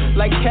funny,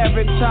 like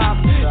Carrot Top.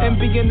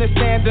 And being the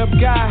stand-up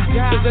guy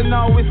doesn't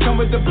always come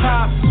with the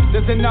props,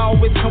 doesn't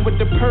always come with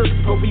the perks,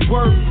 but we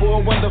work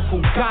for a wonderful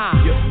God.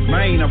 Yeah,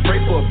 man, I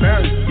pray for a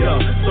balance, yeah,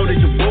 so that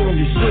your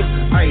boredom you shook,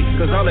 ayy,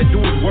 cause all I do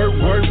is work,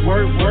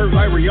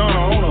 like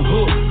Rihanna on a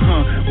hook,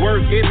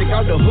 work ethic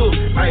out the hook,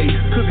 ayy,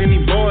 cooking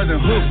these boys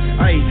and hooks,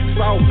 ayy,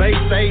 South Bay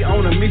stay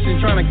on a mission,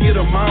 trying to get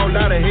them all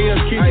out of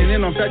Hell's Kitchen,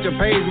 and on such a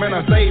page, man,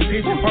 I stay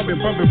pitching, pumping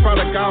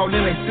product all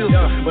in they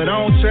system, but I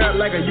don't trap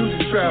like I used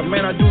to trap,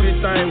 man, I do this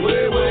thing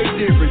way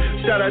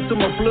different, shout out to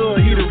my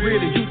plug, he the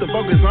realest, used to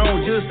focus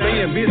on just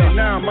staying busy,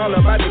 now I'm all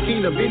about the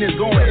kingdom, business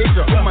going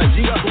extra on my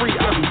G3,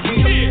 I be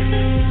kidding.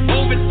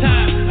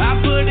 Overtime, I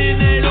put in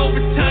that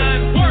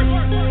overtime work.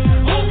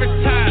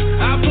 Overtime,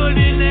 I put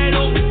in that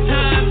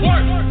overtime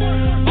work.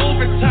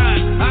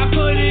 Overtime, I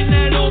put in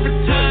that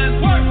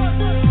overtime work.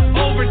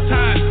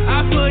 Overtime, I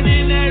put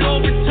in that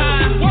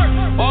overtime work.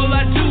 All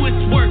I do is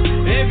work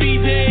every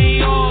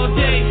day, all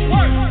day.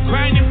 Work,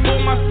 grinding for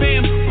my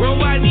fam, bro.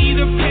 I need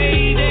a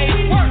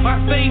payday. Work, my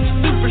faith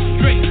super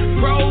straight,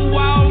 bro.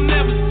 I'll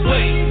never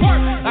sway.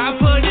 Work, I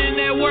put in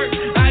that work.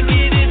 I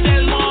get it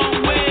that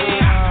long way.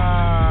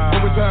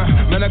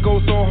 Overtime, man, I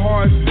go so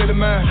hard, state of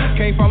mind.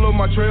 Can't follow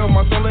my trail,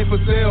 my soul ain't for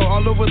sale.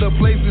 All over the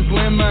place is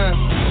landmines.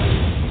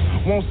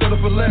 Won't settle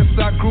for less.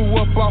 I grew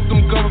up off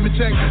them government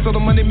checks, so the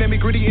money made me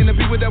greedy. In the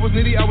beat that was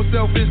needy, I was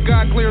selfish.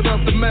 God cleared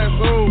up the mess.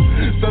 Oh,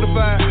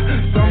 certified,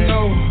 some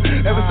know.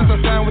 Ever since I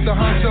signed with the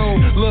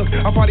honcho, look,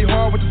 I party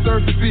hard with the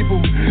surface people.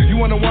 You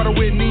on the water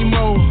with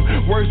Nemo?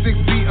 Work 6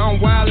 feet,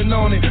 I'm wildin'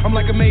 on it. I'm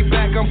like a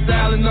Maybach, I'm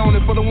styling on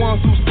it. For the ones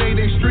who stay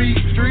they street,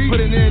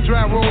 put it in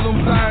dry, roll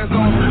them tires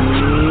on it.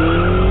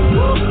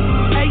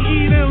 Ain't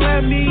even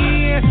let me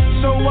in,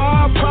 so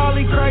I'll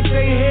probably crack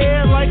their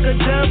head like a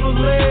devil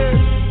is.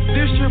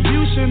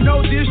 Distribution,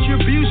 no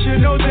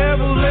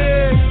devil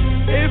is.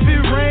 If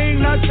it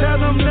rain, I tell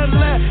them to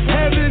let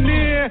heaven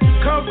in.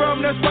 Come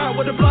from the spot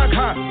with the block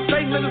hot.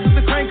 St. Louis is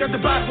the crank at the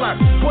block block.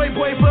 Boy,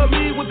 but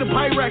me with the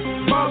Pyrex.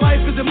 My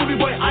life is a movie,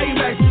 boy,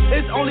 IMAX.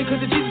 It's only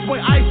cause of Jesus,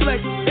 boy, I flex.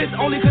 It's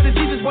only cause of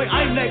Jesus, boy,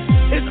 I'm next.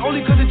 It's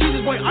only cause of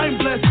Jesus, boy, I'm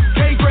blessed.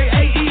 K-grade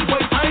AE,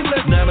 boy, I'm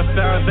blessed. 9 to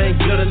 5 ain't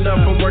good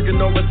enough. I'm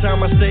working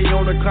overtime. I stay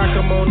on the clock.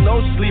 I'm on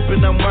no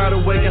sleeping. I'm wide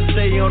awake. I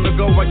stay on the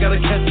go. I gotta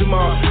catch them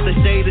all. They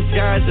say the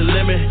sky's the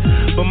limit,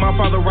 but my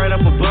father right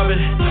up above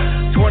it.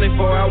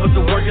 24 hours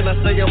of work and I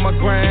stay on my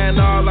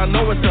grind. All I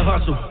know is to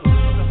hustle.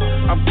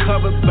 I'm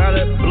covered by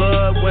that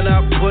blood when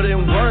I put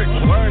in work.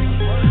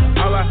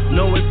 All I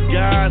know is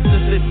God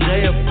since the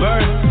day of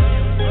birth.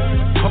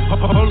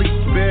 Holy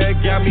Spirit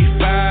got me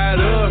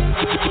fired up.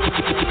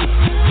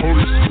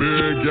 Holy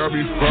Spirit got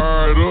me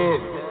fired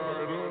up.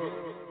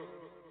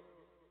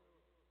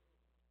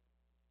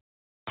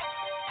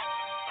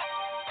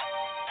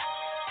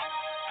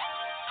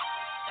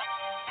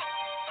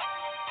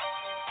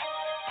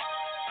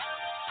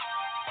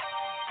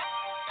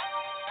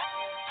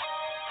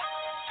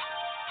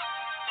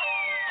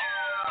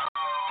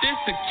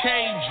 This a K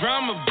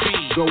drama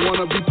beat. Don't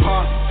wanna be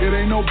pop, it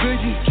ain't no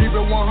biggie. Keep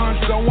it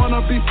 100, don't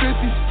wanna be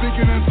 50.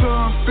 Speaking in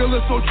tongues, feel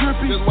it so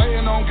drippy. Just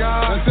waiting on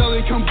God until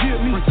he come get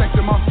me.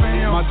 Protecting my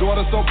fam, my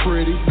daughter so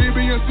pretty. BB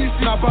and CC,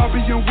 not Bobby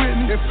and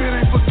Whitney. If it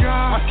ain't for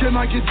God, I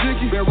cannot get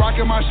jiggy. Been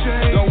rocking my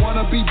shade, don't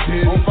wanna be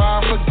dead. On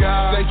fire for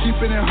God, they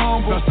keeping it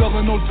humble. Not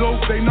selling no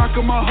dope, they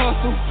knocking my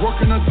hustle.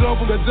 Working a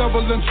double, the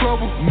devil in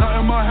trouble.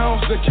 Not in my house,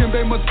 the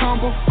Kimbe must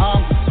tumble.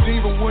 I'm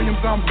Steven Williams,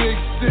 I'm Big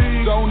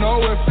Steve. Don't know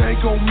if they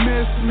gon'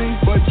 miss me,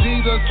 but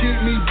Jesus keep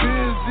me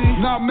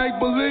busy. Not make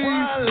believe.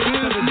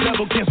 The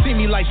devil can't see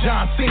me like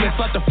John Cena. It's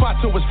like the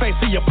fight to his face,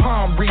 see your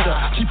palm reader.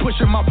 She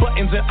pushing my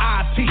buttons and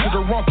I teach her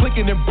the wrong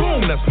clicking and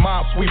boom, that's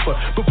my sweeper.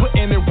 But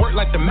putting in work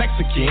like the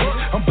Mexican.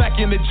 I'm back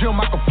in the gym,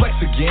 I can flex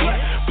again.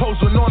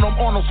 Posing on him,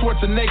 Arnold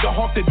Schwarzenegger,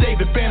 Hawk the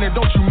David Banner,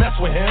 don't you mess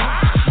with him.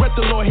 Let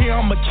the Lord hear,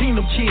 I'm a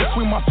kingdom kid.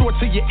 Swing my sword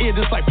to your ear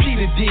just like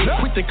Peter did.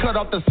 Quick to cut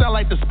off the sound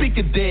like the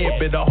speaker did.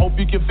 But I hope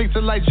you can fix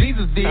it like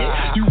Jesus did.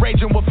 You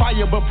raging with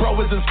fire, but bro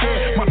isn't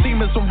scared. My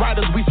team is some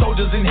riders, we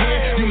soldiers in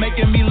here. You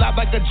making me laugh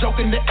like a joke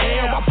in the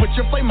air. I put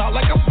your flame out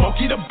like a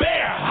Smokey the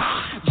Bear.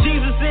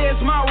 Jesus is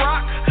my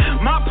rock,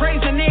 my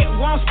praise and it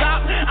won't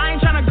stop. I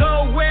ain't tryna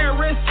go where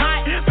it's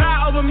tight.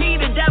 Power over me,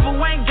 the devil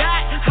ain't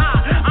got.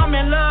 I'm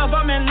in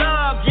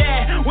love,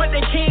 yeah. With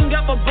the king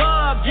up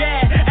above,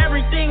 yeah.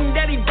 Everything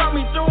that he brought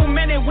me through,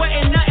 man, it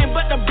wasn't nothing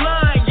but the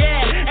blood,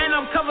 yeah. And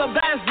I'm covered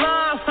by his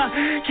love.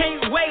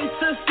 Can't wait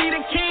to see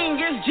the king.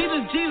 It's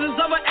Jesus, Jesus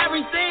over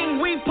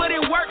everything. We put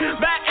it work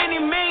by any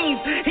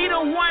means. He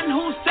the one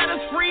who set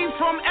us free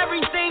from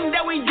everything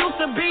that we used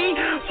to be.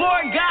 For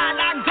God,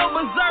 I go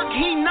berserk.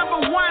 He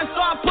number one, so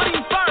I put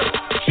him first.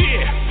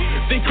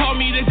 Yeah, they call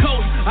me the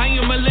GOAT. I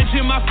am a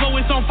legend, my flow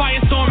is on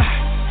firestorm.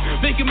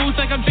 Making moves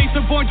like I'm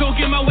Jason Bourne. Don't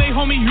get my way,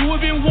 homie, you have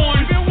been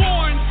warned.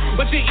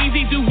 But you're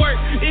easy to work.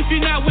 If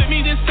you're not with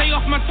me, then stay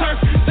off my turf.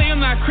 Say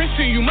I'm not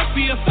Christian, you must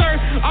be a third.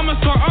 I'ma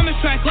start on the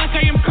track like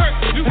I am Kurt.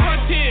 You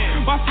can't hear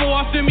my flow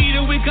off the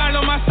meter. We got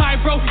on my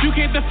side, bro. You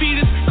can't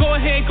defeat us. Go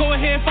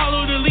ahead,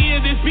 follow the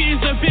leader. This beat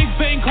is a big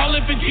bang, call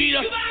it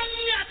Vegeta.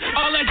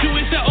 All I do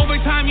is that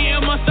overtime,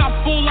 yeah, I must stop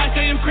full like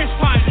I am Chris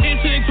Pine.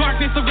 Into the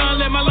darkness, I'm gonna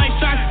let my light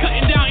shine.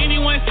 Cutting down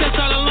anyone steps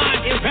out of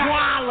line. It's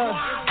Waller.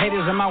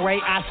 Haters in my way,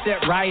 I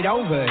step right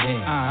over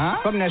them.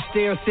 From the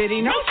Steel City,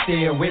 no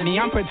steal with me.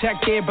 I'm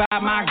protected by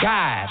my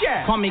guide.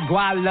 Yeah. Call me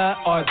Guala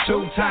or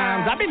 2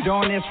 times. I've been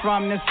doing this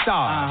from the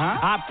start.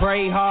 I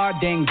pray hard,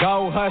 then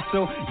go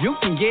hustle. You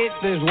can get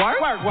this work.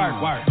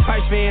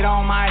 Christ fed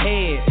on my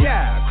head.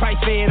 Yeah.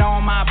 Christ fed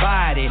on my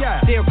body.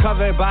 Yeah. Still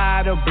covered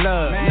by the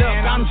blood. Man, look,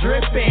 I'm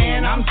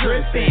dripping.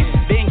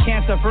 Been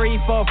cancer free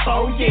for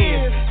 4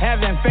 years.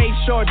 Having faith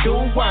sure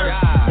do work.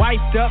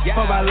 Wiped up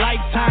for a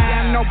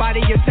lifetime.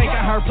 Nobody is taking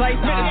her place.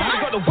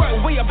 Go to work,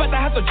 we about to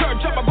have to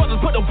church up. My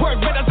brothers put the work,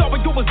 man, that's all we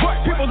do is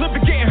work. People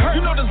living getting hurt,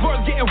 you know this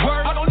world's getting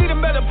worse. I don't need a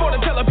metaphor to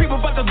tell the people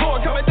about the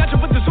Lord. Coming at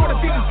you with the sword of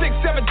Ephesians 6,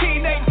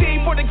 17,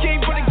 18. For the king,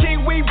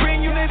 we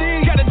bring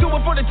unity. Gotta do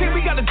it for the team,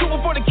 we gotta do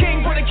it for the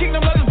king. For the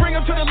kingdom, let us bring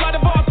him to the light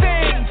of all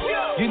things.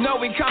 You know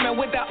we coming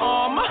with that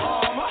armor.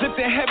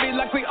 Lifting heavy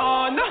like we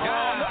on.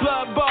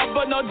 Blood ball,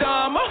 but no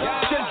dama.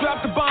 Just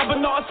drop the bomb,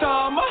 but no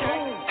summer.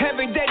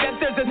 Every day that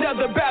there's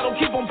another battle,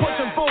 keep on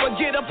pushing forward,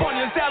 get up on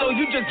your saddle.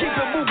 You just keep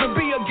it moving,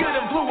 be a good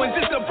influence.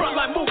 It's the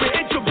frontline movement,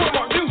 it's your boom,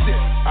 music.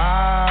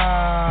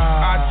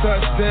 I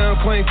touchdown,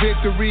 claim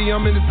victory,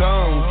 I'm in the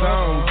zone.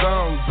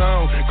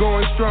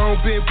 Going strong,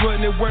 been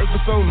putting in work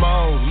for so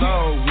long.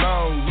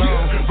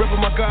 Reppin'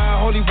 my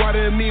God, holy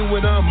water in me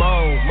when I'm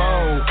on.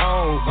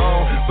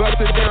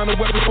 Busted down the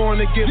weapon for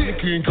to get the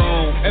King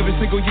Kong. Every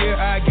single year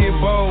I get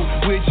bold.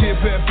 With chip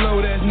and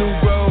flow, that's new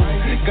road.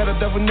 Got a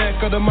double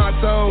neck under my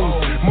toes.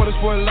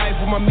 Motorsport life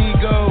with my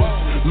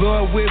amigos.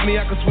 Lord with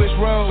me, I can switch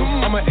roads.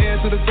 I'm an heir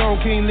to the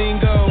throne, King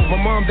Lingo. My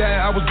mom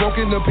died, I was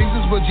broken to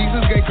pieces, but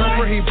Jesus gave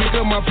comfort. He picked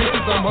up my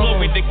pieces, I'm home.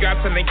 Glory to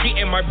God, till they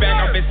get in my bag.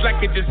 I've been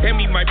slacking, just hand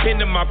me my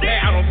pen and my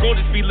pad. I don't go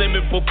to speed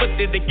limit, but foot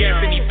to the gas.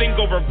 Anything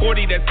over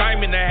 40, that's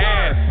time and a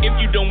half. If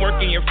you don't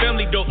work and your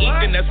family don't eat,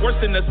 then that's worse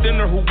than a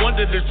sinner who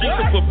wandered the streets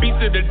and put beats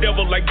to the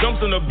devil like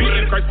jumps on a beat.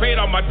 And Christ paid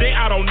all my day,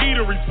 I don't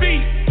need a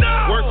receipt.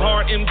 Work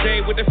hard,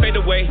 MJ, with the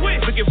fadeaway.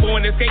 Looking for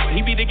an escape,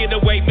 he be the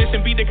getaway.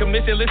 Mission be the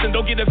commission, listen,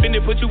 don't get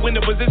offended. Put you in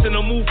the position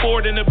to move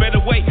forward in a better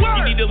way.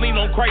 You need to lean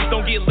on Christ,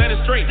 don't get led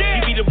astray.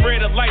 He be the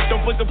bread of life,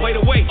 don't put the plate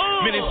away.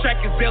 Minutes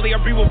track is daily, I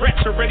breathe with rats.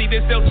 You're ready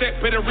to sell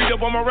check, better read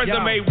up on my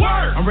resume.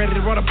 Word! I'm ready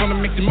to run up on them,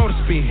 make the motor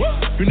speed.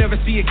 You never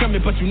see it coming,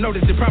 but you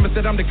notice it. Promise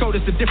that I'm the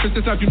coldest. The difference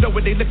is how you know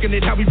what they looking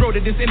at, how we wrote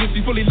it. This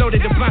industry fully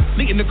loaded and blind.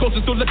 Leading the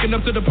culture, still looking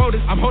up to the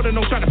POTUS. I'm holding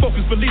on, trying to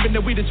focus, believing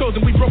that we the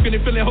chosen. We broken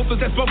and feeling hopeless,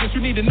 that's bogus. You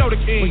need to know the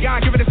king. When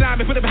God give it a time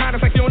and put it behind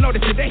us like you don't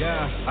notice today.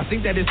 I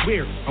think that it's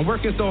weird. I'm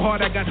working so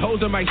hard, I got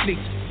holes in my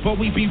sneaks. But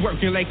we be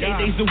working like 8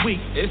 days a week.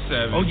 It's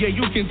 7. Oh yeah,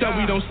 you can tell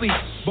we don't sleep.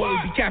 But we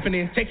be capping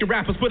in, taking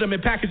rappers, put them in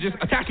packages,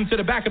 attach them to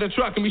the back of the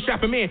truck and we strap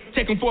them in.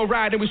 Take them for a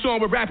ride and we show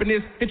them what rapping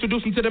is.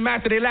 Introduce them to the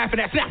master, they laughing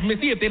at, snap them and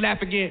see if they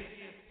laugh again.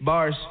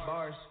 Bars.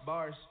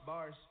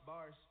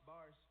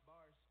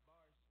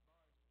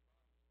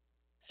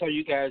 So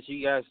you guys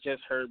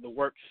just heard the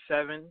work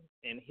 7,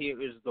 and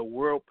here is the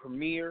world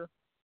premiere,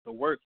 the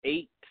work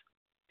 8,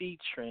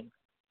 featuring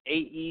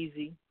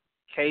A-Easy,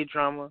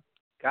 K-Drama,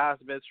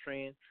 God's Best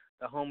Friend,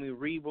 the homie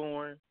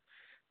Reborn,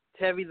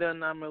 Tevy the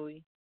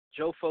Anomalii,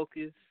 Joe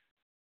Focus,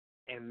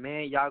 and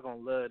man, y'all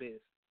gonna love this.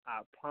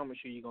 I promise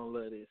you're gonna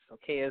love this. So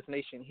KS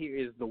Nation, here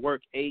is The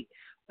Work 8.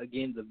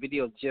 Again, the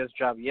video just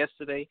dropped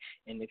yesterday,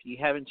 and if you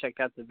haven't checked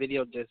out the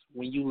video, just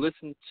when you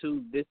listen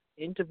to this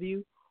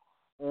interview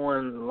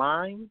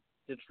online,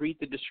 just read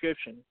the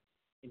description,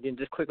 and then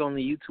just click on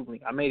the YouTube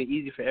link. I made it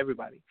easy for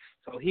everybody.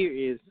 So here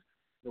is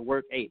The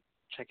Work 8.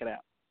 Check it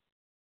out.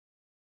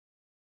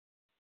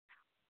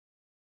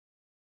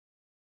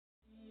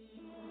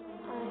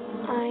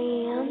 I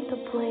am the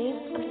blade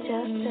of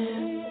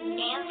justice.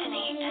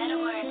 Anthony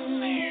Edwards.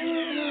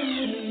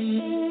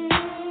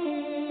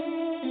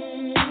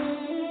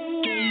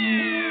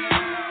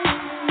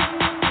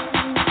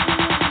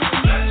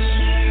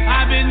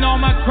 I've been on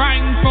my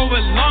grind for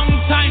a long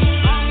time.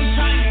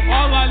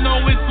 All I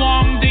know is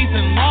long days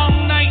and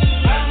long nights.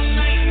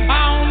 I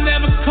don't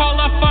never call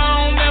off,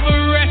 I don't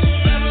never rest.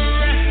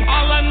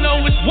 All I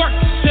know is work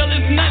till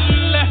there's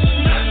nothing left.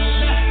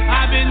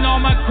 I've been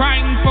on my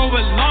grind for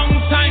a long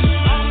time.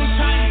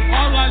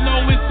 All I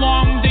know is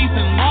long days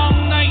and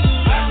long nights.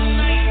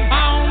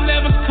 I don't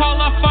never call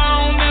off, I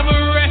don't never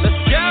rest.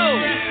 Let's go.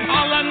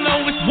 All I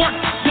know is work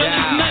till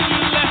there's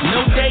nothing left.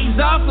 No days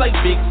off like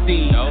Big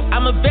Steve.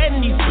 I'm a vet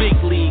in these big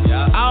leagues.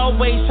 I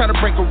always try to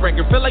break a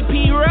record. Feel like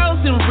P.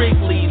 Rose and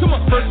Wrigley's.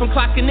 First one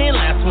clocking in,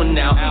 last one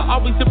out.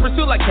 Always in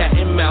pursuit like cat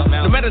and mouse.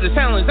 No matter the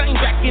challenge, I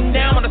ain't backing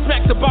down. When I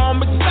smack the ball,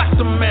 make the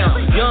stocks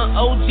amount. Young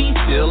OG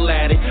still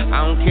at it.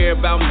 I don't care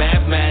about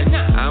mathematics.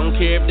 I don't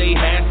care if they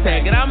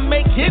hashtag it. I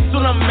make hits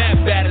when I'm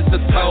at bat. It's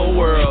the cold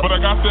world. But I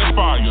got that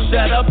fire.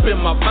 Shut up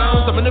in my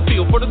bones. I'm in the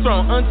field for the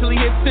throne until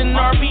he hits an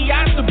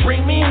RBI to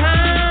bring me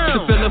home.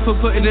 The feeling for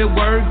putting in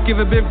work,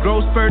 give a big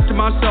growth spurt to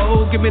my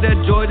soul. Give me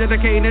that joy that I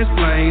can't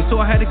explain.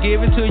 So I had to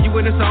give it to you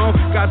in a song.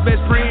 God's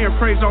best friend,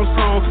 praise on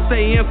strong.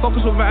 Staying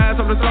focused with my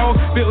eyes on the throne.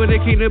 Building the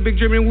kingdom, big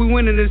dreaming, we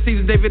winning this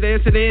season. David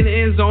dancing in the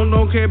end zone.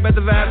 Don't care about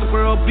the vibes the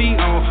world be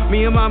on.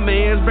 Me and my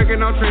mans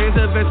breaking our trends,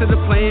 investing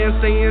the plan.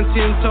 Staying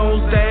 10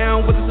 toes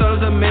down with the sons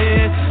of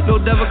man. No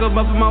devil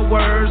come up for my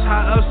words.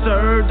 How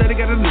absurd that he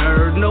got a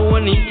nerd. No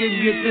one he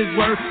can get this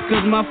work,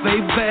 cause my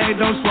faith bag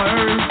don't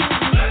swerve.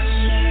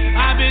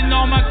 I've been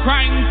on my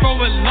grind for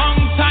a long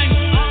time.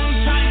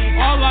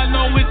 All I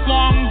know is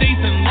long days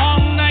and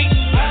long nights.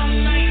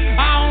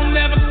 I don't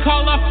never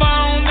call off, I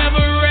don't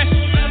never rest.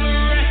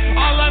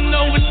 All I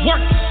know is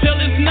work till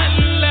there's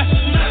nothing left.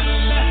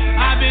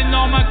 I've been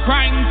on my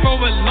grind for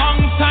a long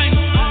time.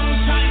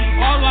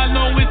 All I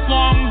know is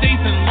long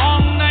days and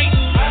long nights.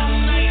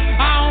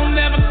 I don't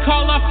never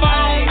call off, I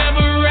don't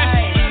never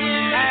rest.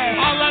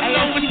 All I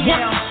know is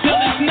work till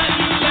there's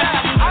nothing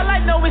left. All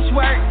I know is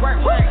work.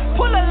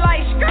 Pull a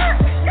light skirt.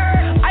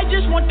 I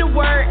just want the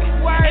work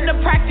and to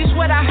practice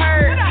what I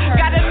heard.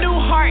 Got a new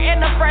heart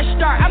and a fresh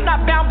start. I'm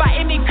not bound by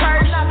any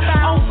curse.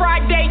 On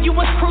Friday you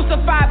was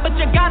crucified, but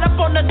you got up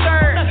on the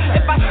third.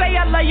 If I say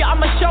I love you,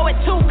 I'ma show it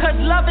too, cause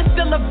love is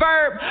still a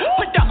verb.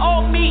 Put the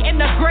old me in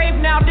the grave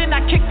now, then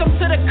I kick them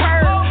to the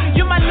curb.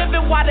 You're my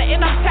living water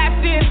and I'm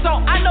tapped in, so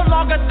I no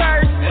longer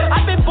thirst.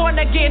 I've been born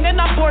again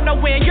and I'm born to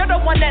win. You're the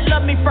one that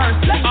loved me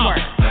first. Let's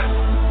work.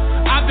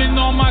 I've been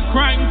on my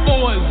grind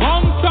for a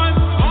long time.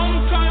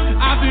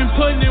 I've been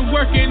putting in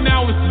work and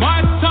now it's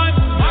my time.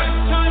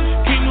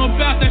 Came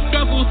about that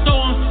struggle, so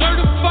I'm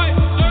certified.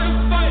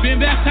 Been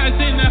baptized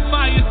in that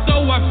fire, so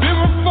I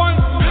verify.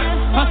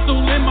 Hustle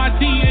in my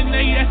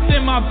DNA, that's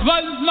in my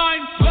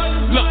bloodline.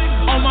 Look,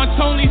 on my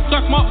Tony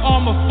suck, my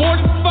armor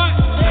fortified.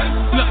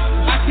 Look,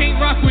 I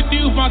can't rock with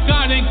you, my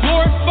God ain't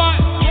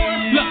glorified.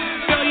 Look,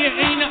 failure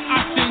ain't an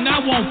option, I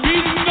won't be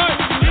tonight.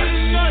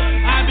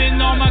 I've been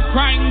on my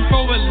grind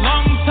for a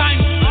long time.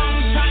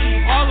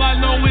 All I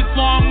know is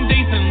long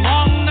days and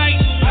long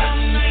nights.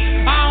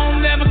 I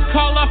don't never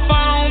call off,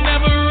 I don't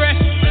never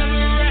rest.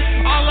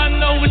 All I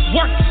know is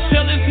work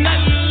till there's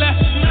nothing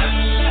left.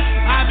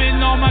 I've been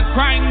on my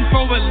grind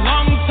for a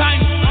long time.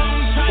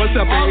 What's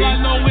up, All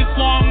I know is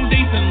long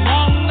days and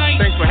long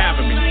nights. Thanks for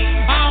having me.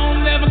 I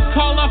don't never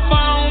call off, I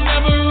don't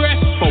never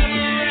rest.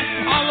 Focus.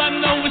 All I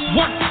know is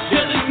work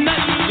till there's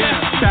nothing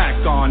left.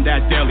 Back on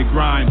that daily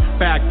grind,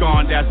 back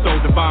on that so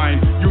divine.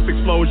 Youth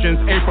explosions,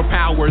 aim for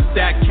powers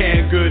that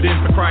can good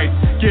into Christ,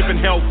 giving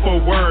helpful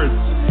words.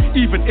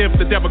 Even if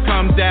the devil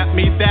comes at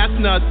me, that's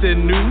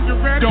nothing new.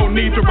 Don't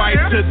need to write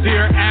to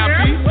Dear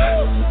Abby.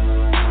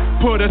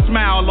 Put a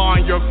smile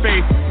on your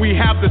face. We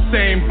have the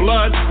same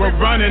blood, we're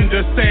running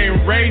the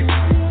same race.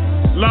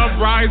 Love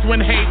rise when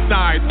hate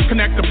dies.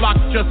 Connect the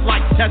blocks just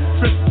like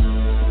Tetris.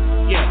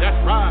 Yeah, that's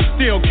right.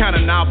 Still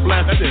kinda not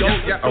blessed.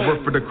 I work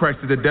for the Christ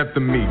to the depth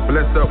of me.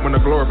 Blessed up when I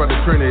glorify the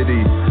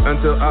Trinity.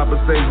 Until Abba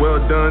say well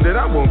done, then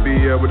I won't be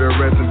able to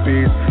rest in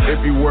peace.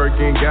 If you work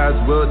in God's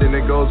will, then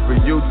it goes for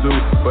you too.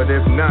 But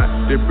if not,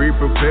 then be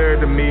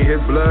prepared to meet his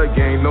blood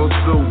gang, no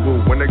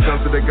suit. When it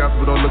comes to the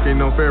gospel, don't look at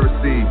no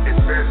Pharisee.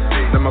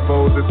 Now my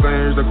foes and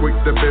flames are quick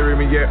to bury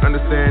me, yet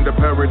understand the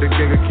power of the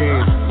King of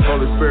Kings.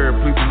 Holy Spirit,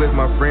 please lift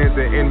my friends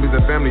and enemies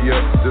and family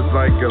up, just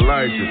like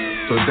Elijah,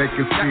 so they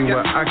can see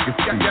what I can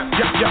see.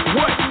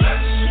 What?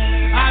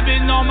 I've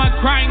been on my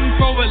grind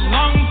for a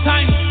long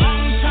time.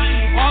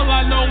 All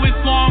I know is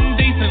long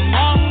days and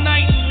long nights.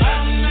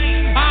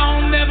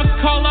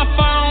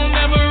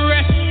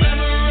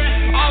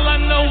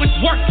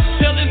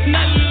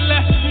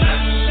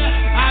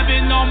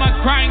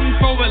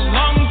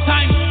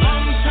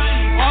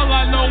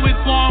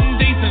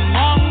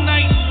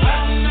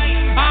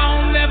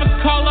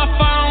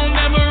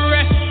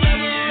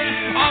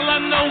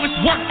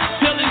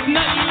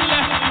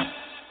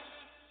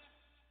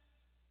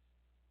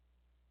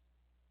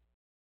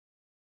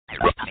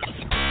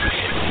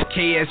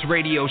 KS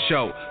Radio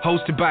Show,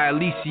 hosted by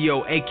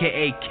Alicio,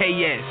 aka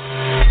KS.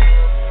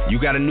 You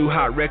got a new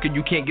hot record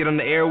you can't get on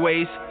the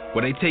airways?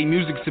 Well, they take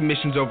music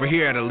submissions over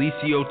here at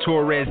Alicio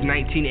Torres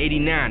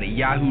 1989 at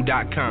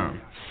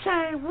yahoo.com.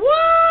 Say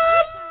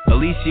what?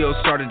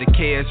 Alicio started the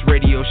KS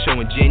Radio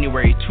Show in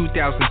January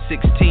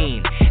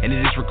 2016, and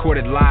it is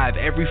recorded live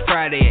every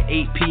Friday at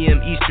 8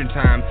 p.m. Eastern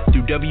Time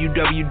through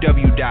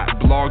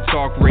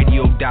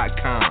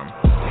www.blogtalkradio.com.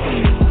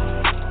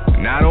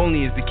 Not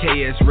only is the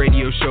KS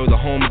Radio Show the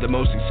home of the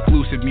most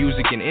exclusive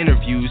music and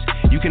interviews,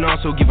 you can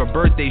also give a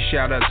birthday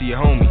shout out to your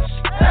homies.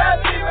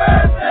 Happy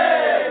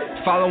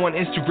birthday! Follow on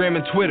Instagram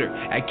and Twitter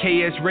at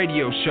KS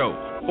Radio Show,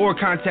 or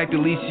contact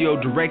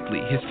Alicio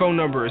directly. His phone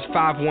number is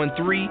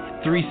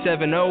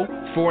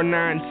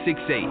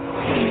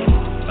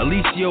 513-370-4968.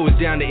 Alicio is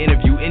down to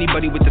interview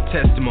anybody with a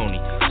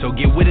testimony, so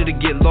get with it or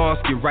get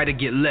lost, get right or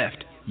get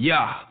left.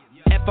 Yeah.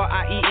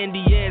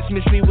 FRIENDS,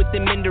 miss me with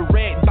them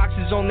indirect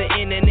boxes on the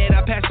internet.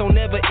 I pass on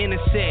never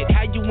intersect.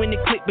 How you in the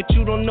clip, but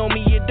you don't know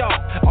me at all.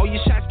 All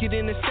your shots get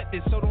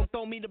intercepted, so don't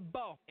throw me the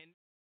ball.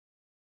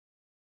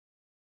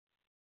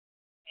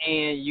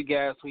 And you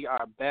guys, we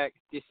are back.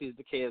 This is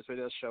the KS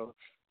Radio Show,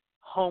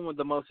 home of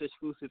the most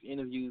exclusive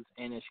interviews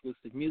and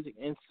exclusive music,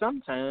 and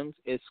sometimes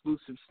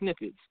exclusive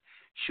snippets.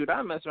 Should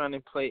I mess around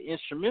and play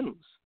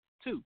instrumentals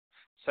too?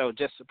 So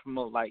just to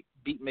promote like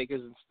beat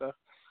makers and stuff.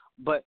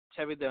 But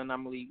Terry the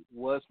Anomalii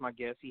was my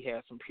guest. He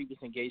had some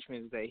previous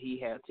engagements that he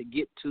had to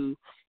get to,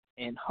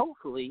 and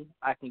hopefully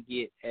I can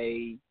get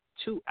a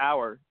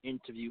 2-hour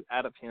interview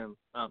out of him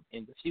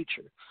in the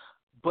future.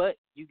 But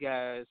you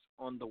guys,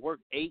 on the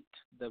work 8,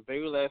 the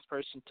very last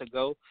person to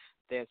go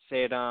that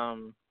said,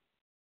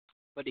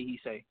 what did he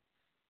say?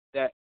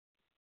 That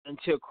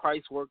until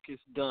Christ's work is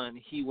done,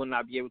 he will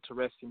not be able to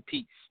rest in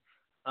peace.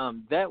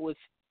 That was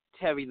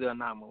Terry the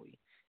Anomalii.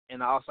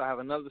 And I also have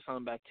another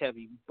song by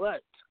Terry,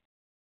 but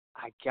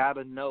I got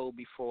to know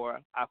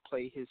before I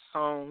play his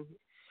song,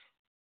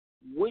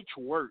 which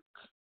work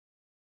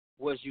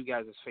was you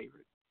guys'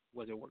 favorite?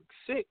 Was it work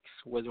 6?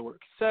 Was it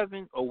work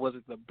 7? Or was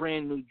it the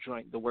brand new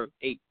joint, the work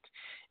 8?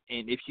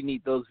 And if you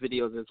need those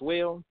videos as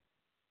well,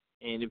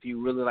 and if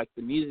you really like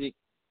the music,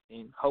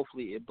 and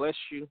hopefully it bless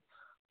you,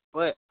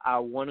 but I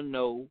want to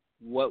know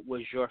what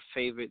was your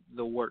favorite,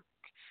 the work.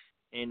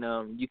 And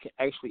you can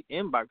actually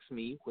inbox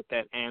me with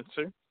that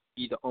answer,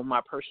 either on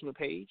my personal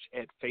page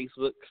at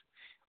Facebook,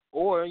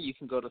 or you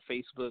can go to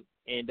Facebook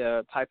and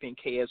type in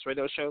KS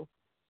Radio Show,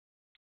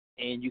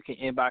 and you can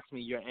inbox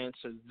me your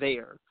answer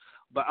there.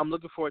 But I'm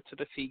looking forward to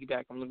the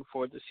feedback. I'm looking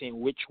forward to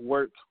seeing which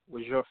work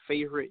was your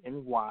favorite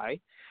and why.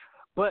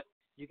 But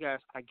you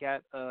guys, I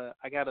got a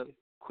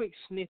quick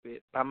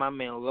snippet by my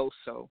man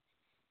Loso,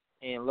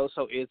 and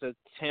Loso is a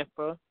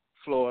Tampa,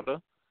 Florida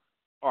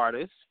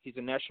artist. He's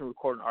a national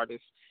recording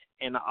artist,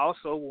 and I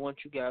also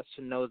want you guys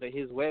to know that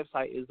his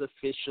website is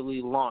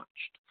officially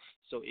launched.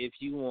 So if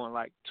you want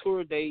like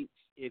tour dates,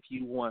 if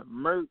you want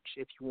merch,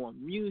 if you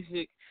want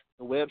music,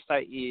 the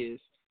website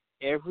is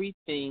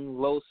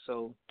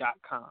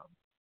everythingloso.com.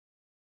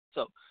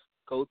 So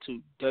go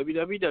to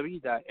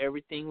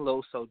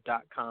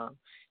www.everythingloso.com.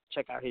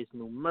 Check out his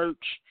new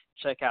merch.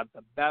 Check out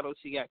the battles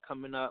he got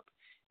coming up.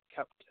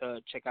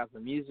 Check out the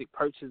music.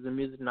 Purchase the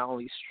music, not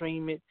only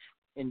stream it,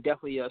 and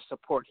definitely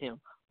support him.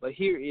 But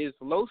here is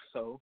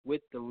Loso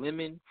with the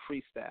Lemon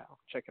Freestyle.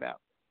 Check it out.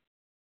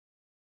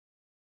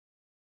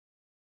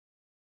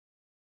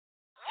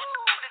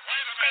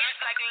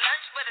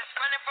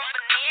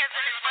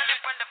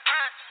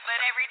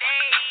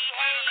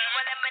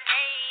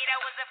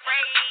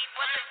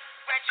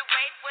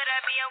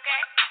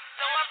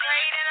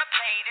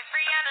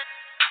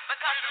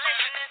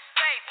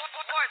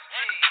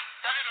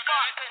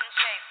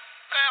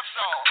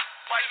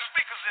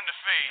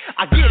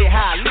 I get it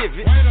how I live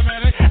it.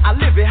 I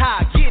live it how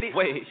I get it.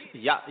 Wait,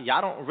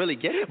 y'all don't really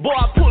get it? Boy,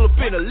 I pull up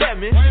in a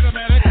lemon.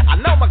 I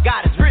know my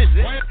God is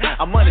risen.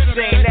 I'm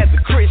understanding as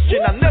a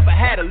Christian. I never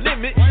had a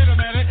limit.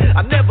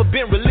 I never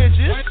been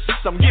religious.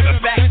 I'm giving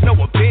facts,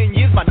 no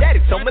opinions. My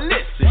daddy told me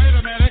listen.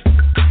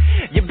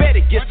 You better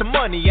get some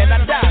money and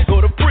I die and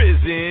go to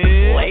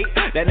prison. Wait,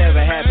 that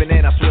never happened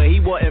and I swear he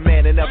wasn't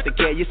man enough to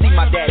care. You see,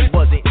 my daddy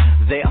wasn't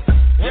there.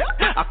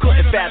 I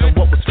couldn't fathom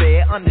what was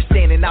fair.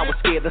 Understanding I was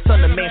scared. The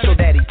son of man showed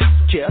that he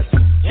cares.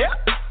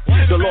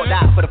 The Lord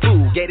died for the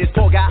fool. Gave this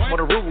poor guy more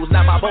the rules.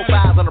 Now my both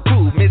eyes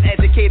unapproved.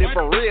 Miseducated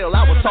for real.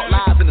 I was taught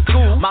lies in the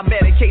school. My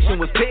medication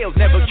was pills.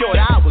 Never cured.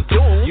 I was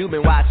doomed. You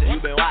been watching.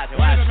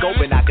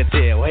 Scoping, I could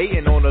tell.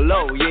 Hating on the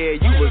low. Yeah,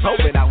 you was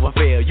hoping I would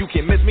fail. You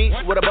can miss me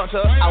with a bunch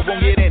of I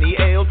won't get any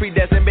L's.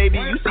 Predestined, baby.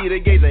 You see the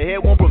gates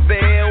ahead won't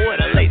prevail. What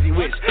a lazy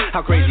witch.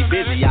 How crazy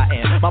busy I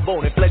am. My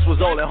bone and flesh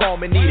was all at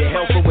home and needed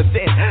help from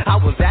within. I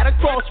was at a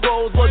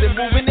crossroads. Wasn't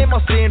moving in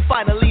my sin.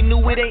 Finally knew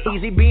it ain't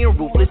easy being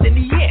ruthless in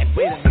the end.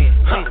 Wait a minute.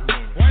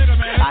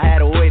 I had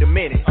to wait a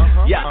minute.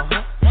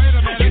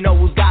 You know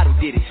who's God who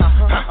did it.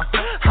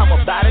 I'm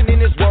about it in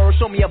this word.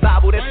 Show me a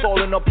Bible that's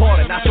falling apart,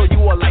 and I show you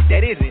all like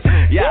that isn't.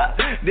 Yeah,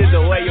 this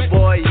the way your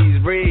boys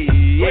breathe.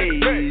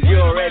 You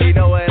already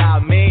know what I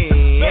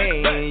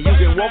mean. You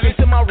can walk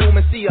into my room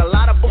and see a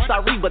lot of books I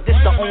read, but this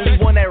the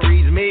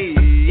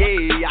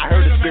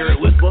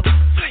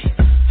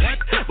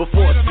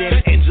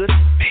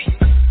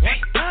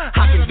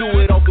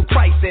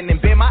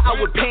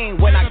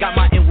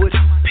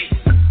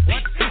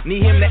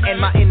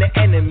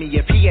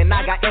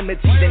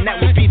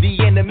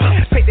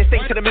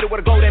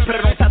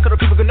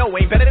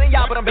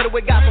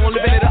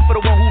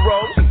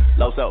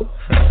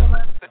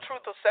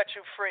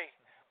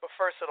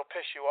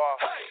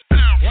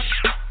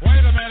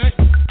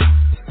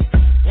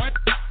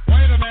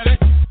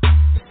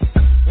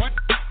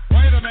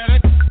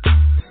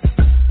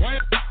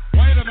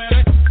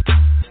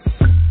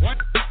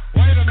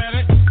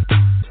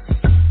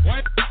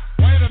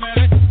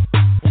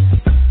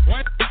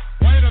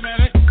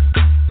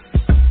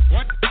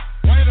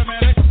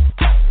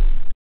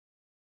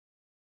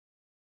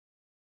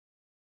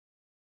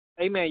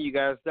Amen, you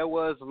guys. That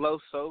was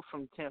Loso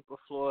from Tampa,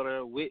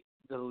 Florida with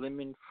the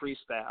Lemon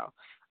Freestyle.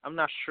 I'm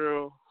not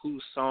sure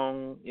whose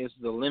song is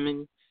the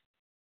Lemon.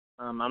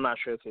 I'm not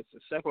sure if it's a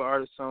secular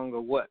artist song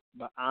or what,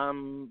 but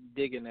I'm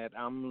digging that.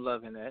 I'm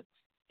loving that.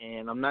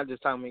 And I'm not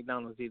just talking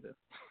McDonald's either.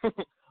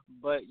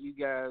 But you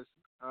guys,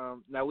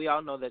 now we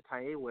all know that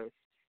Kanye West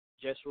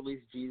just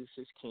released Jesus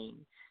is King.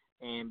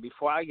 And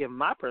before I give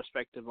my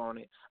perspective on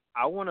it,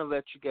 I want to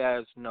let you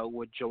guys know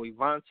what Joey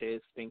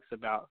Vantes thinks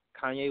about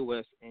Kanye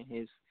West and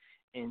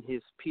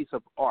his piece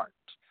of art,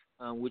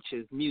 which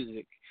is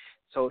music.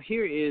 So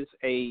here is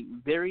a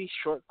very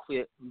short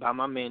clip by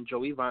my man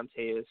Joey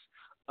Vantes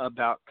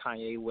about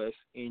Kanye West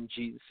and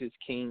Jesus is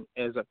King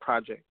as a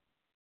project.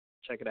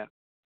 Check it out.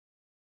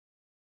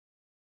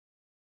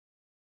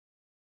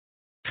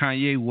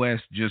 Kanye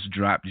West just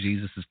dropped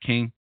Jesus is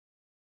King,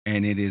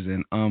 and it is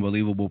an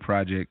unbelievable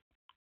project.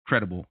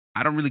 Credible.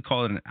 I don't really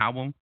call it an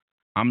album.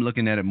 I'm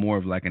looking at it more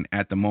of like an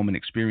at-the-moment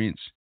experience,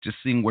 just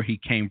seeing where he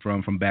came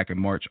from back in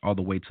March all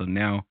the way till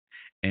now,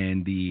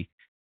 and the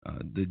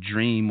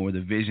dream or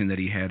the vision that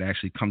he had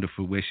actually come to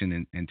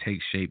fruition and take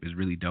shape is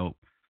really dope.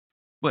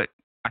 But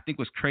I think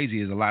what's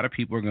crazy is a lot of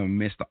people are going to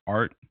miss the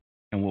art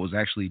and what was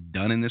actually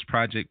done in this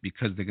project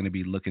because they're going to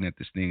be looking at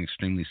this thing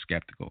extremely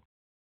skeptical.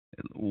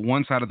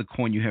 One side of the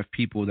coin, you have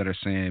people that are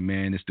saying,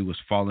 man, this dude was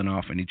falling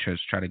off and he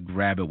just tried to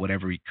grab at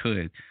whatever he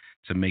could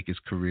to make his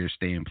career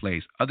stay in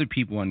place. Other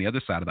people on the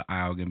other side of the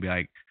aisle are going to be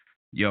like,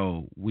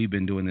 yo, we've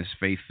been doing this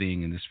faith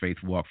thing and this faith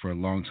walk for a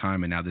long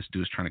time, and now this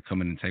dude's trying to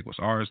come in and take what's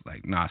ours.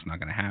 Like, nah, it's not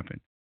going to happen.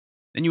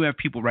 Then you have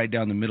people right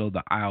down the middle of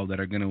the aisle that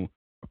are going to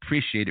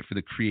appreciate it for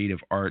the creative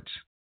arts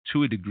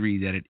to a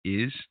degree that it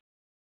is,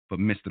 but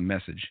miss the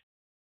message.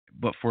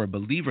 But for a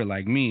believer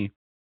like me,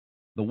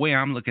 the way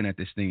I'm looking at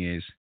this thing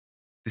is,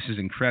 this is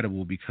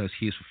incredible because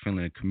he is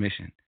fulfilling a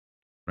commission,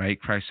 right?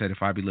 Christ said,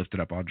 if I be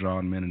lifted up, I'll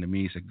draw men unto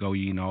me. He said, go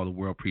ye in all the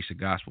world, preach the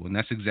gospel. And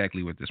that's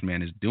exactly what this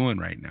man is doing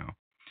right now.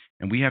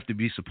 And we have to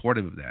be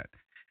supportive of that.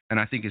 And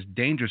I think it's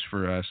dangerous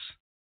for us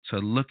to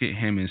look at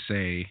him and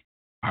say,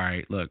 all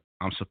right, look,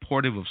 I'm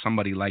supportive of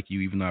somebody like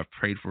you, even though I've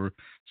prayed for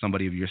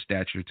somebody of your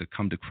stature to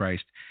come to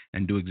Christ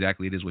and do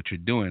exactly it is what you're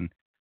doing.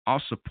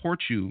 I'll support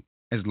you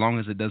as long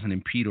as it doesn't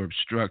impede or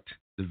obstruct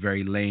the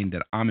very lane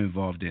that I'm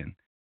involved in.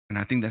 And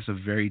I think that's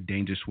a very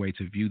dangerous way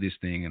to view this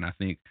thing. And I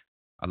think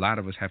a lot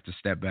of us have to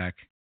step back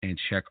and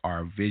check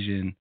our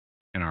vision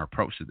and our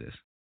approach to this.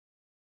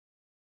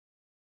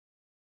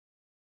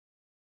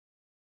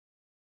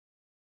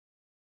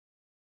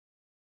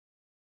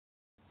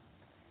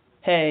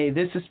 Hey,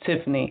 this is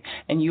Tiffany,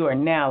 and you are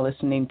now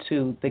listening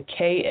to the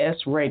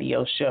KS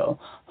Radio Show,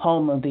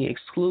 home of the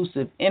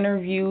exclusive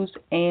interviews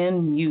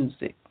and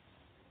music.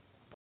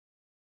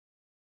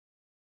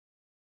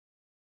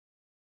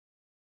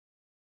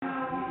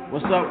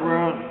 What's up,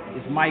 world?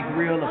 It's Mike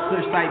Real of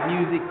Push Type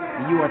Music,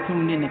 and you are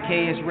tuned in to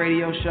KS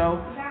Radio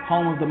Show,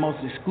 home of the most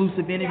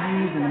exclusive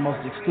interviews and the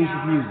most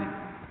exclusive music.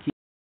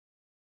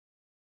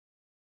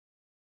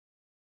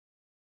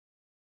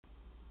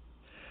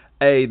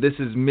 Hey, this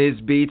is Ms.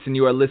 Beats, and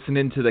you are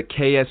listening to the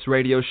KS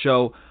Radio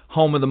Show,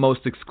 home of the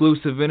most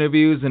exclusive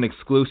interviews and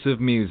exclusive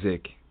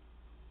music.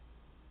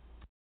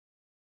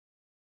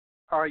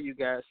 All right, you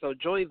guys. So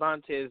Joey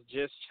Vantes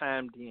just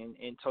chimed in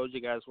and told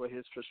you guys what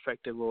his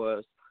perspective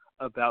was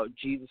about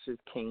Jesus is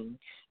King.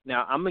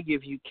 Now, I'm going to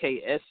give you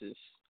KS's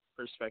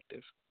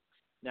perspective.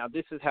 Now,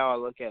 this is how I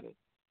look at it.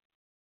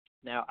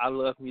 Now, I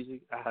love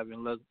music. I have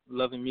been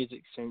loving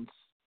music since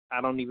I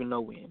don't even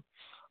know when.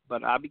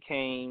 But I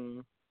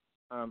became...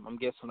 I'm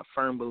guessing a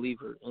firm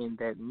believer in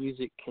that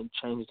music can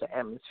change the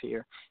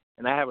atmosphere.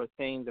 And I have a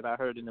thing that I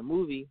heard in a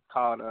movie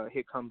called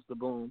Here Comes the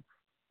Boom,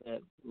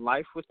 that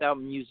life without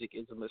music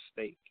is a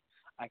mistake.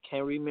 I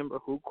can't remember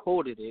who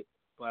quoted it,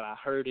 but I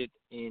heard it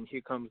in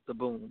Here Comes the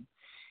Boom.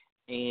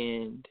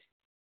 And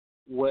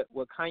what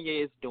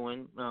Kanye is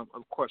doing,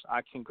 of course,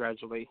 I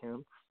congratulate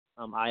him.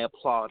 I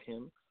applaud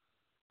him.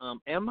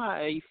 Am I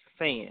a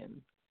fan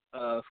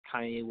of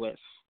Kanye West?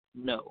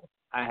 No.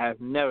 I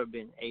have never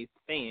been a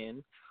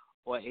fan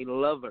or a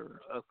lover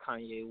of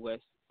Kanye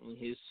West and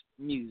his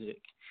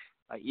music.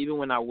 Like, even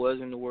when I was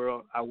in the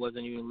world, I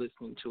wasn't even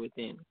listening to it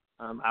then.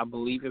 I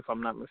believe, if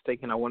I'm not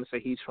mistaken, I want to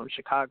say he's from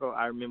Chicago.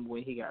 I remember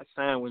when he got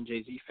signed, when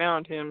Jay-Z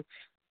found him,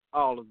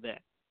 all of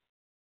that.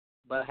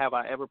 But have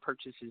I ever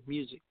purchased his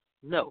music?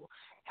 No.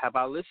 Have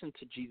I listened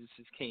to Jesus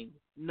is King?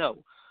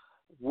 No.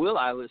 Will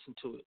I listen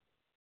to it?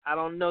 I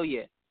don't know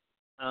yet.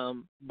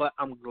 But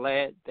I'm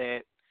glad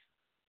that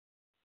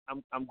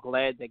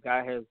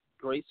God has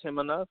graced him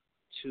enough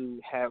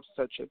to have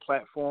such a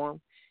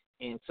platform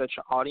and such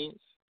an audience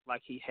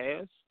like he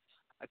has.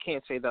 I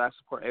can't say that I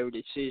support every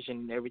decision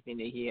and everything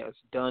that he has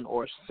done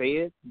or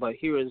said, but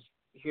here's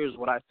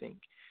what I think.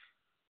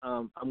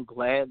 I'm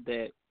glad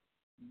that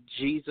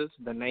Jesus,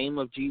 the name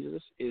of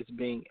Jesus, is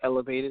being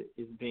elevated,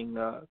 is being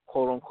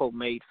quote-unquote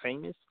made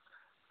famous.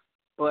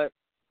 But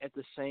at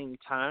the same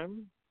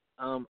time,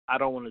 I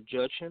don't want to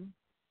judge him.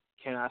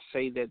 Can I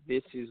say that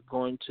this is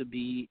going to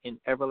be an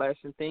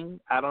everlasting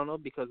thing? I don't know,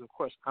 because, of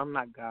course, I'm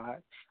not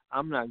God.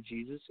 I'm not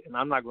Jesus, and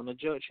I'm not going to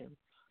judge him.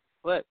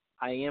 But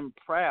I am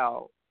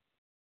proud,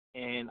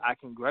 and I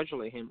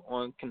congratulate him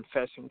on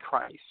confessing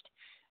Christ,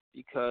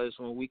 because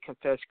when we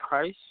confess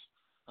Christ,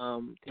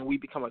 then we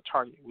become a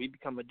target. We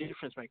become a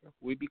difference maker.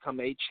 We become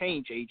a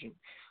change agent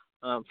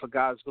for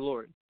God's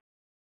glory.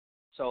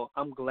 So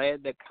I'm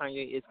glad that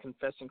Kanye is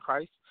confessing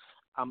Christ.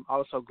 I'm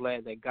also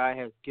glad that God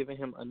has given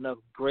him enough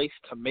grace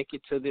to make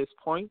it to this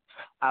point.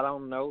 I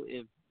don't know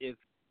if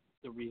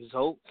the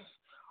results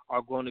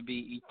are going to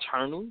be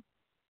eternal.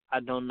 I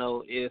don't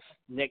know if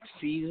next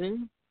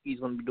season he's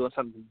going to be doing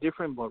something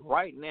different. But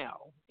right now,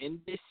 in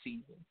this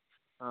season,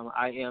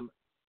 I am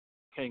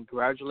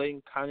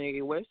congratulating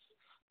Kanye West.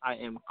 I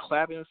am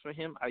clapping for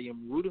him. I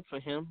am rooting for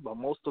him. But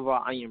most of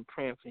all, I am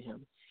praying for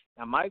him.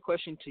 Now, my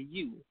question to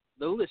you,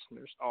 the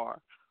listeners,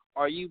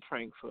 are you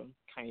praying for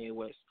Kanye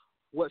West?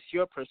 What's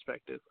your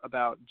perspective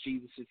about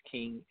Jesus is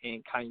King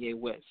and Kanye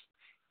West?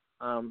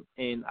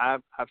 And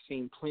I've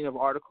seen plenty of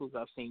articles.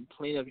 I've seen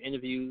plenty of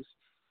interviews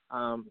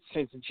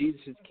since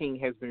Jesus is King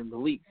has been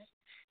released.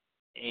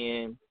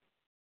 And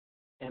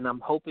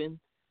I'm hoping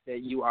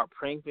that you are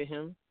praying for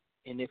him.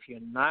 And if you're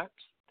not,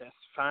 that's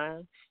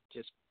fine.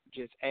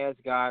 Just ask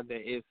God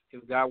that if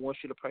God wants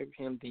you to pray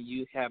for him, then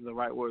you have the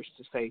right words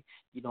to say.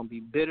 You don't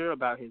be bitter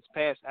about his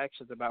past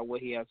actions, about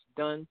what he has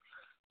done,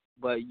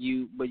 but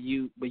you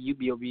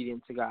be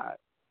obedient to God.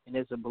 And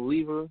as a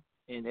believer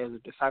and as a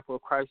disciple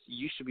of Christ,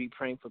 you should be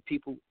praying for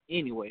people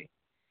anyway.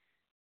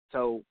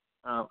 So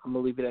I'm gonna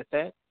leave it at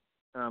that.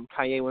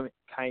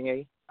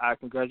 Kanye, I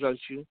congratulate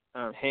you.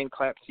 Hand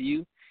clap to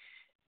you,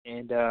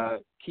 and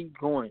keep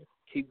going.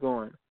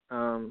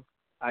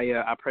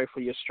 I pray for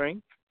your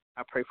strength.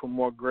 I pray for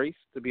more grace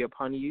to be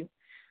upon you,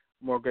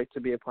 more grace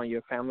to be upon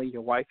your family,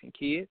 your wife and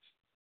kids,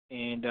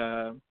 and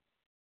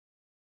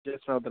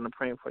just know that I'm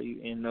praying for you,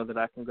 and know that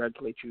I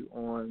congratulate you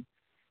on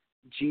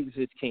Jesus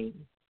is King,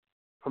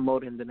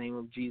 promoting the name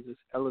of Jesus,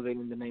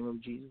 elevating the name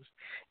of Jesus,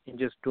 and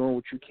just doing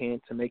what you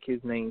can to make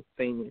his name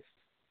famous.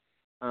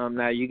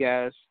 Now, you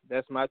guys,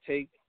 that's my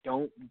take.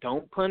 Don't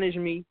punish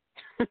me,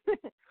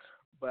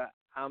 but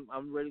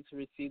I'm ready to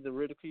receive the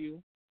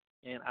ridicule,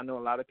 and I know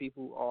a lot of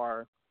people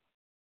are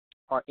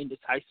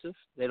indecisive.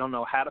 They don't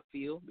know how to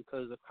feel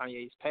because of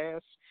Kanye's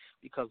past,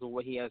 because of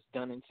what he has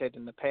done and said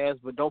in the past.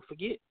 But don't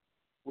forget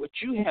what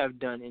you have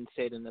done and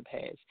said in the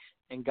past,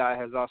 and God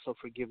has also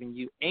forgiven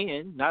you.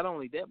 And not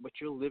only that, but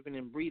you're living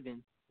and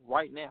breathing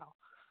right now.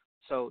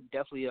 So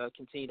definitely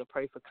continue to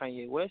pray for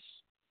Kanye West,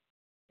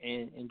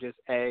 and just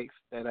ask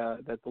that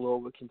the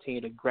Lord will continue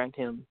to grant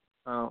him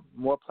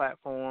more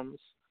platforms,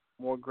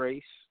 more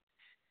grace,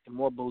 and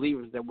more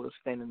believers that will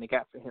stand in the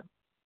gap for him.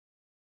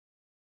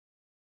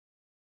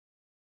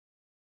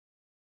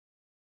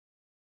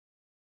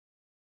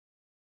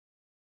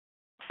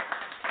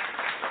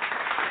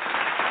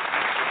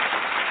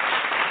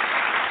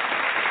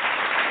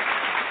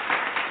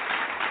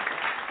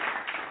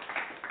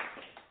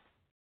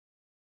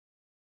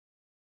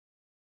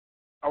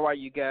 All right,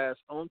 you guys,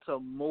 on to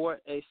more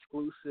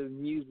exclusive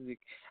music.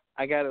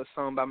 I got a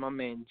song by my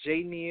man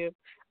J-Nib.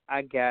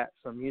 I got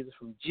some music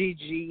from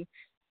Gigi.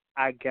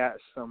 I got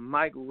some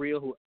Mike Real,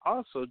 who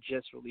also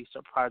just released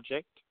a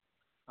project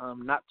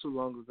not too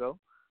long ago.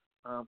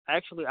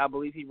 Actually, I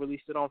believe he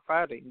released it on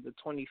Friday, the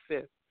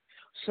 25th.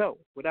 So,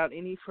 without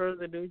any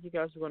further ado, you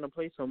guys are going to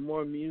play some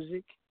more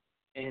music,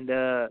 and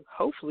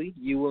hopefully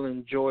you will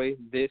enjoy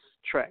this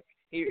track.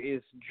 Here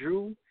is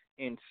Drew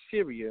and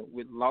Syria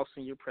with Lost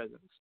in Your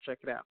Presence. Check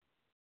it out.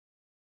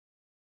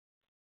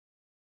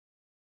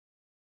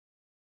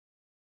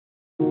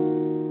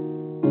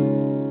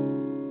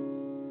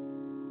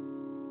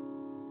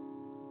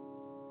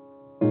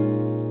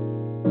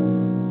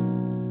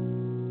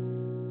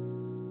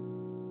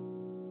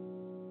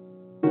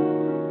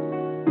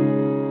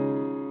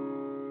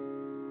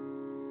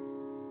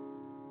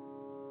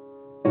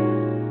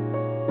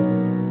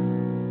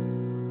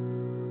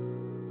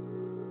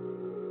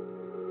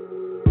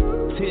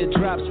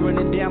 Teardrops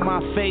running down my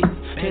face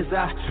as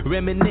I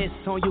reminisce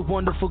on your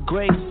wonderful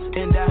grace.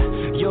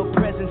 And your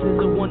presence is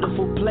a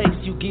wonderful place.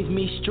 You give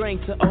me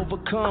strength to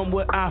overcome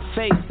what I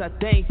face. I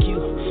thank you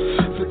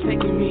for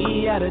taking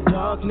me out of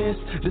darkness.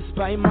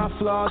 Despite my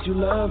flaws, you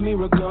love me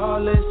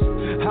regardless.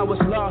 I was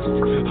lost,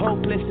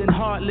 hopeless and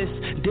heartless,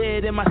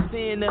 dead in my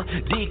sin, a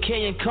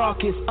decaying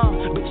carcass.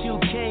 But you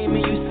came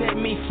and you set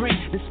me free.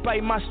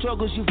 Despite my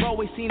struggles, you've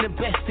always seen the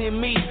best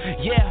in me.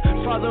 Yeah,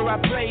 Father, I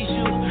praise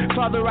you.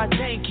 Father, I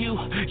thank you.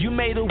 You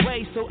made a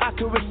way so I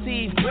could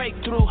receive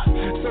breakthrough.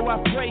 So I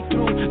pray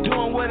through,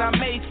 doing what I'm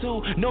made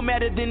to. No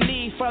matter the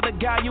need, Father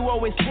God, you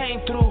always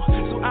came through.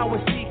 So I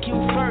will seek you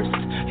first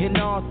in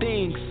all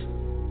things.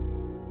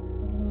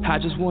 I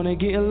just wanna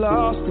get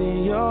lost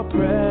in your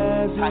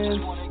presence. I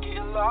just wanna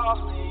get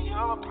lost in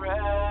your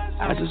presence.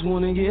 I just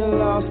wanna get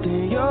lost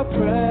in your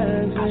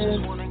presence. I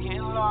just wanna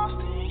get lost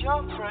in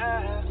your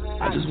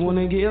presence. I just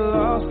wanna get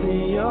lost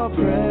in your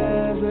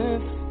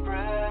presence.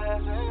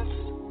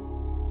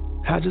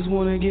 I just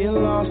wanna get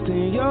lost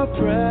in your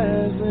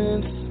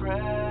presence.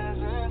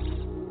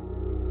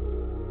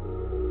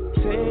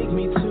 Take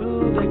me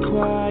to the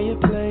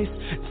quiet place.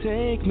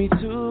 Take me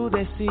to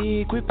that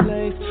secret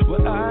place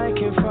where I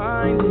can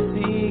find and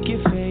seek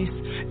your face.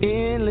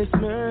 Endless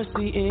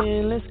mercy,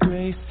 endless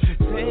grace.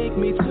 Take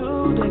me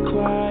to that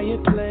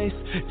quiet place.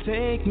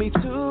 Take me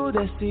to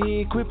that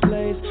secret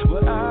place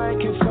where I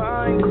can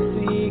find and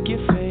seek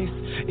your face.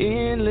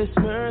 Endless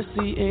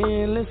mercy,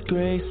 endless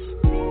grace.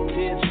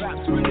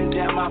 Teardrops running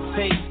down my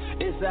face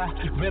as I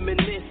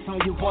reminisce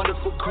on your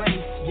wonderful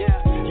grace.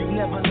 Yeah, you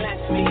never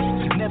left me,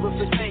 never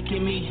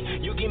forsaken me.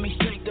 You give me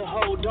strength to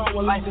hold on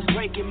when life is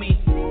breaking me.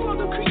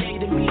 Father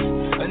created me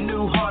a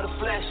new heart of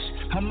flesh.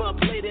 I'm up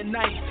late at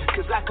night,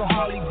 cause I can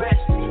hardly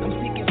rest. I'm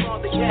seeking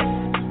Father, yes,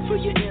 for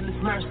your endless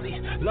mercy,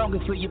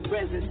 longing for your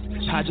presence.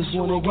 I just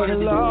wanna get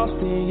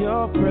lost in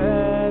your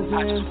presence.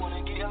 I just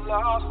wanna get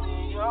lost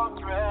in your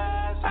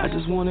presence. I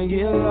just wanna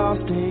get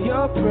lost in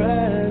your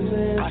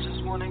presence. I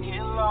just wanna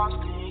get lost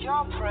in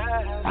your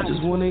presence. I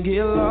just wanna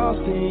get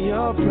lost in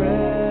your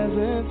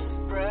presence.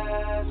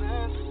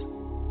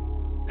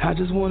 I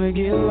just wanna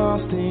get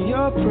lost in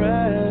your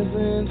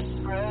presence.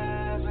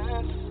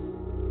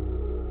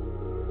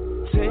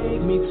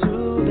 Take me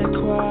to that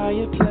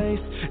quiet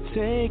place.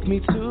 Take me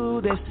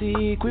to that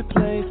secret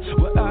place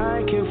where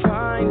I can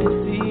find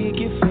and seek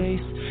your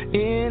face.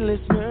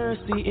 Endless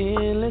mercy,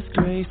 endless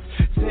grace.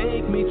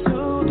 Take me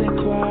to that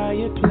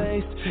quiet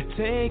place.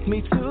 Take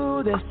me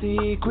to that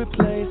secret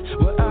place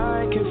where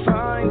I can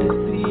find and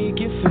seek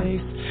your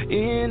face.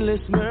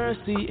 Endless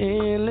mercy,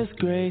 endless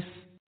grace.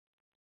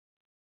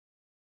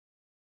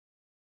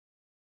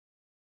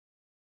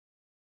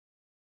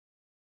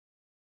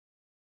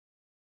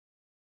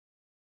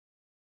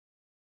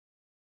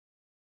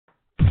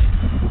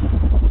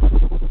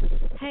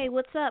 Hey,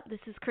 what's up? This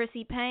is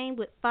Chrissy Payne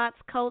with Fox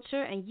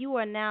Culture, and you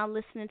are now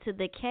listening to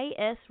the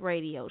KS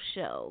Radio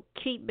Show.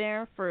 Keep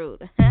bearing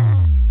fruit.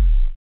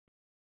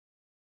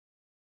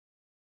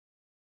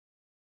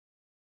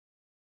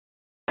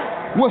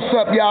 What's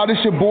up, y'all? This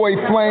your boy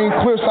Flame,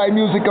 Clearsight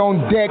Music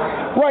on deck.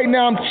 Right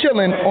now I'm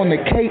chilling on the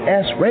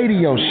KS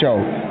Radio Show.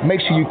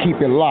 Make sure you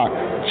keep it locked.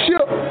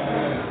 Chill.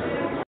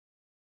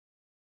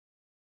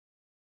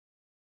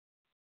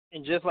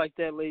 And just like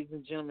that, ladies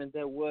and gentlemen,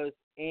 that was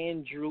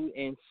Andrew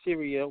and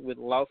Syria with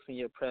Lost in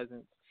Your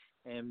Presence.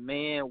 And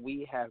man,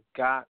 we have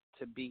got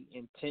to be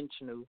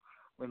intentional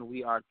when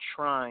we are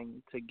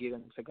trying to get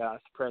into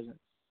God's presence.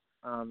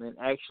 And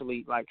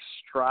actually,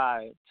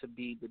 strive to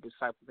be the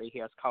disciple that He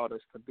has called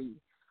us to be.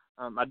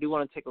 I do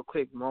want to take a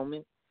quick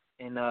moment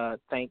and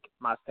thank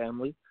my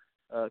family,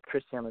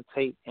 Christiana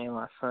Tate, and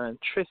my son,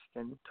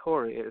 Tristan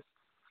Torres,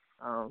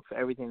 for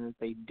everything that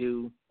they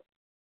do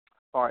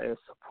as far as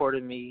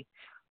supporting me,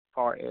 as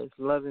far as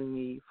loving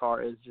me, as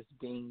far as just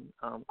being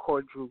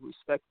cordial,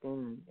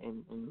 respecting,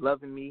 and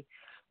loving me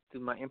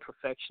through my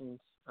imperfections.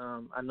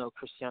 I know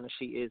Christiana,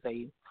 she is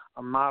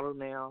a model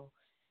now.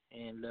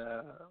 And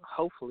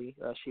hopefully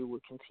she will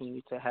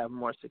continue to have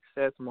more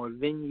success, more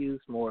venues,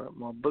 more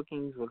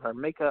bookings with her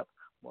makeup,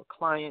 more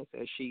clients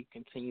as she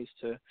continues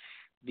to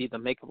be the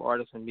makeup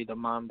artist and be the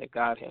mom that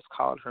God has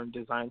called her and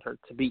designed her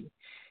to be.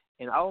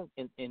 And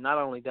not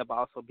only that, but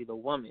also be the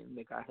woman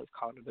that God has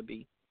called her to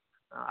be.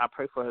 I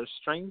pray for her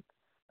strength.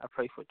 I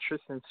pray for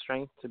Tristan's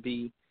strength to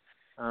be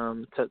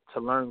to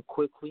learn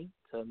quickly,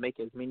 to make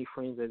as many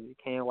friends as he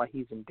can while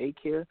he's in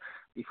daycare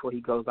before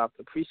he goes out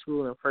to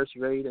preschool and first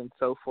grade and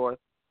so forth.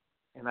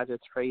 And I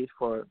just pray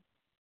for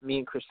me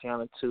and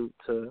Christiana to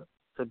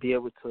be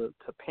able to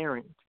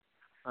parent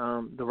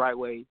the right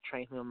way,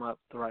 train him up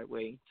the right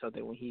way, so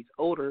that when he's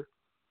older,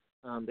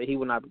 that he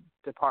will not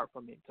depart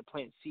from it, to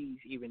plant seeds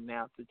even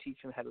now, to teach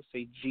him how to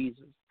say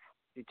Jesus,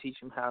 to teach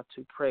him how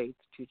to pray, to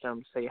teach him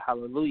to say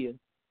hallelujah,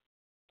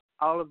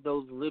 all of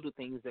those little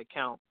things that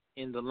count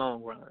in the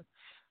long run.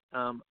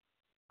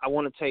 I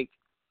want to take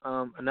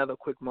another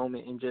quick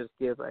moment and just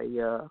give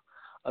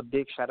a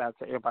big shout out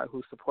to everybody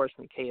who supports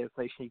me, KS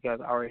Nation. You guys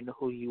already know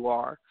who you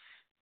are.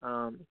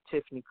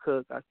 Tiffany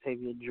Cook,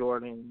 Octavia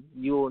Jordan,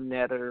 Yule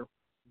Netter,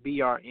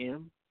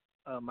 BRM,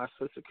 my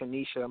sister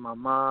Kanisha, my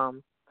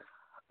mom,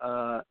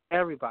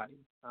 everybody.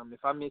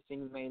 If I miss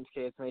any names,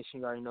 KS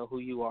Nation, you already know who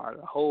you are.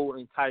 The whole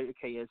entire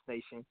KS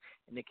Nation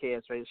and the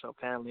KS Radio Show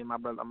family, and my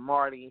brother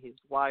Marty, his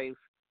wife.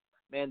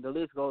 Man, the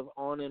list goes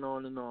on and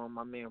on and on.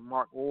 My man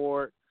Mark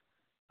Ward,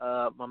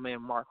 my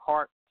man Mark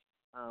Hart,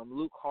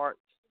 Luke Hart,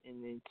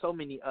 and then so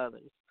many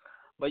others.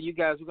 But you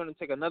guys, we're going to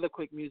take another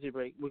quick music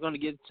break. We're going to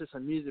get into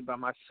some music by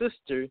my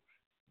sister,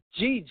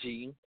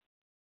 Gigi.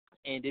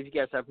 And if you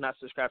guys have not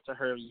subscribed to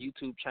her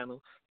YouTube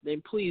channel,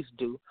 then please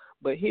do.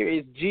 But here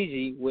is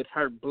Gigi with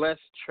her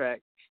Blessed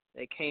track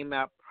that came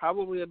out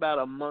probably about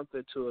a month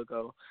or two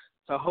ago.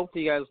 So I hope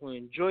you guys will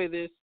enjoy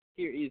this.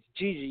 Here is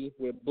Gigi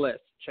with Blessed.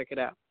 Check it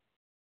out.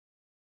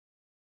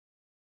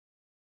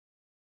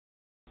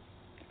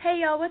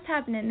 Hey y'all, what's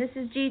happening? This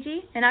is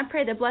Gigi, and I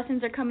pray that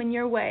blessings are coming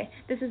your way.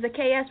 This is the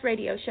KS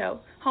Radio Show,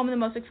 home of the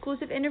most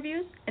exclusive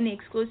interviews and the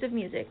exclusive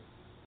music.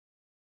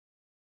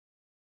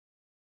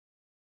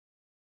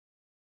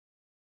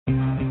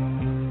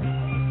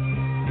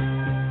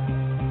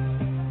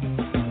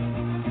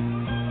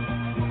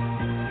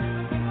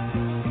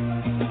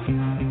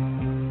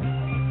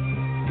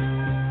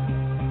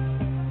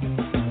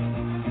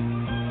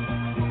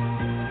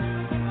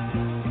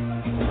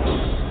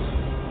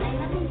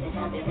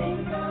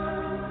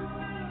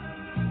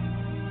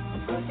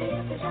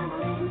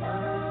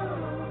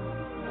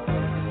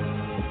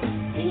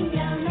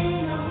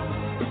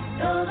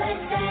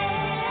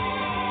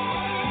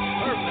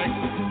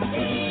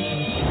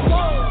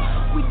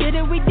 did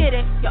it, we did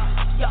it.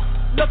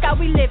 Look how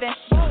we living.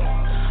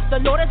 The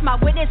Lord is my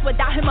witness.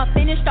 Without him, I'm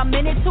finished. I'm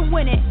in it to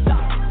win it.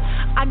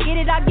 I get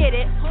it, I get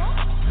it.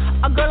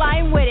 A girl,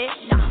 I ain't with it.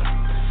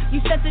 Nah.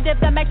 You sensitive,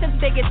 that makes us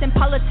bigots. And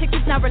politics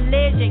is not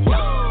religion.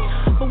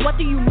 But what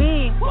do you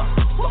mean?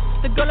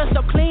 The girl is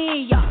so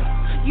clean.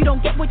 You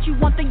don't get what you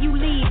want, then you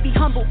leave. Be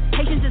humble,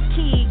 patience is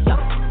key.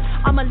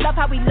 I'ma love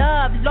how we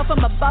love. Love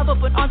from above,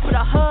 open arms with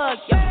a hug.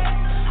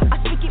 I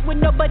speak it when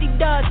nobody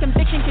does.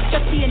 Conviction could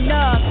just be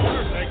enough.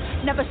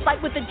 Never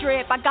slight with the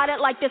drip. I got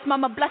it like this,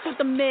 mama blessed with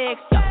the mix.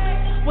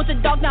 Was a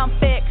dog, now I'm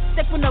fixed.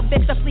 Sick with no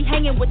Vicks, I flee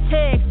hanging with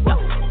ticks.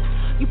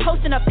 You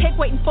posting a pic,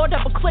 waiting for a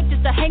double click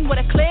just to hang with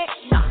a click.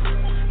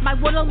 My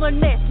one on one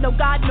miss. No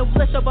God, no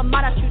bliss over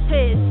mine, I choose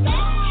his.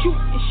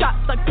 Shooting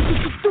shots like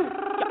do.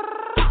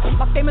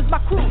 My fame is my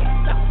crew.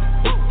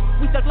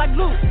 We stuck like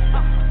glue.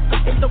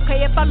 It's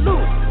okay if I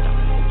lose.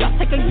 Y'all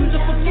take a user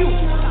for few.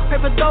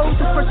 Pray for those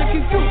who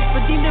persecute you.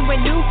 Redeemed and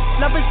renewed.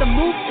 Love is the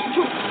move. It's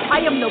true.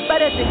 I am no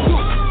better than you.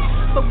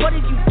 But what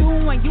did you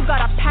do when you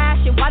got a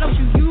passion? Why don't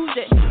you use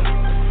it?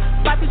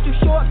 Life is too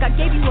short. God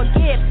gave you a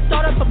gift.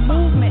 Start up a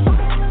movement.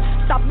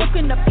 Stop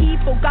looking to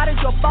people. God is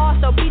your boss.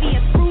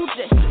 Obedience proves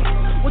it.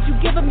 Would you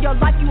give him your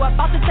life? You are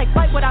about to take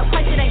flight without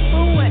Christ. It ain't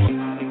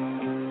fluent.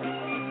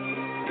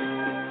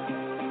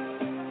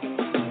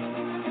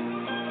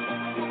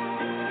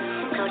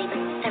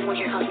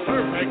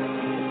 Perfect.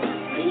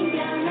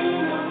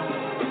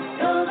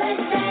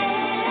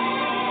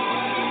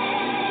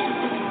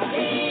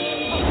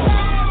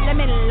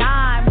 Lemon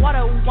lime,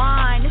 water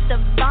wine, it's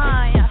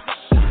divine.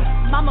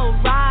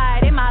 Mama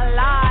ride in my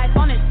life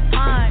on his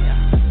time.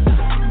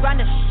 Grind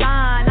to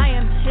shine, I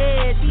am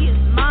his, he is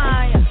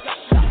mine.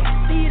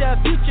 See the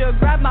future,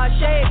 grab my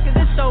shade, cause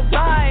it's so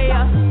bright.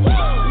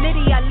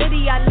 Liddy,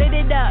 I lit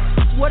it up.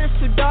 Water's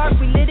too dark,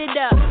 we lit it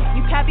up.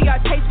 You caviar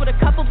taste with a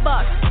couple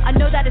bucks. I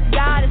know that it's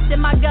God, it's in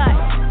my gut.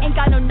 Ain't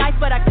got no knife,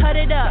 but I cut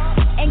it up.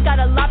 Ain't got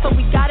a lot, but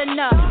we got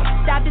enough.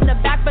 Stabbed in the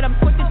back, but I'm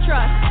quick to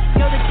trust.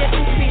 Know the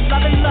difference between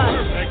love and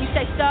lust. You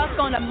say stuck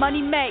on a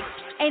money make.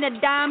 Ain't a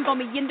dime,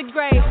 gon' be in the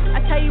grave.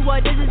 I tell you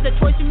what, this is the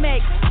choice you make.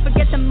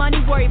 Forget the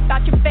money, worry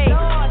about your faith.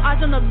 Eyes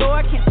on the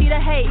Lord, can't see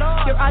the hate.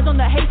 Your eyes on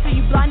the hate, so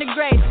you blind to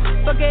grace.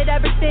 Forget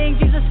everything,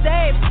 Jesus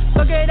saved.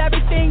 Forget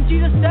everything,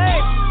 Jesus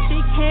saved.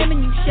 Seek him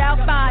and you shall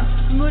find.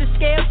 Remove the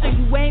scale so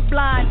you ain't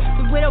blind.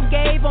 The widow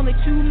gave only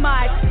 2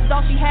 mites. It's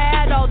all she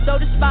had, although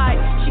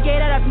despised. She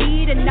gave out of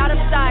need and not of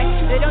sight.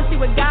 They don't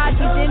see what God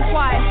sees in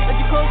quiet. Let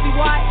your clothes be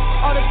white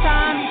all the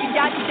time. You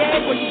got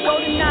today, where you go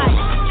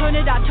tonight. Turn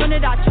it out, turn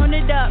it out, turn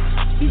it up.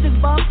 Music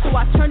bump, so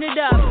I turn it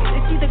up.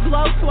 They see the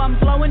glow, so I'm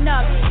blowing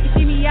up. You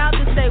see me out,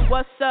 they say,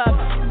 what's up?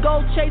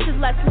 Gold chasers,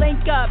 let's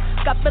link up.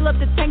 Got fill up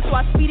the tank, so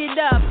I speed it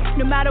up.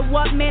 No matter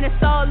what, man,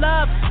 it's all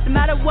love. No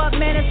matter what,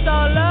 man, it's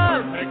all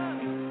love.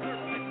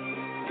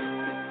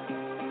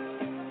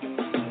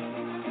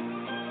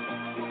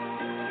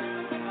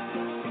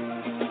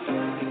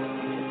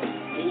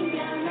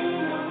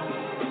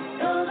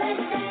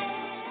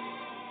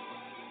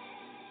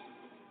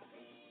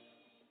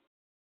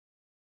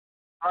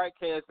 All right,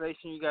 KS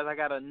Nation, you guys, I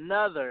got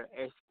another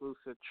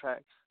exclusive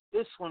track.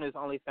 This one is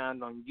only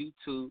found on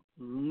YouTube,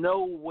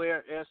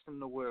 nowhere else in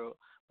the world.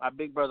 My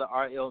big brother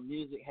RL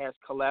Music has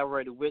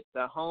collaborated with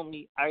the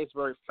homie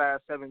Iceberg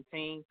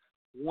 517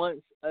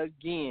 once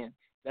again.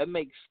 That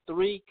makes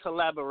 3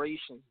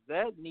 collaborations.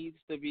 That needs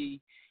to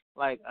be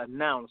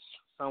announced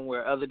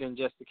somewhere other than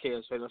just the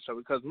KS Radio Show,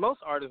 because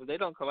most artists, they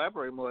don't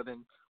collaborate more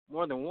than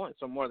once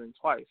or more than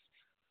twice.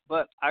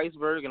 But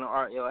Iceberg and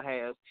RL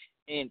has.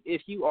 And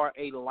if you are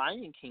a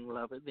Lion King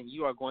lover, then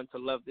you are going to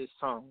love this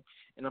song.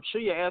 And I'm sure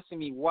you're asking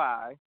me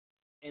why.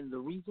 And the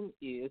reason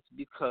is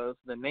because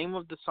the name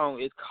of the song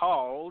is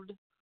called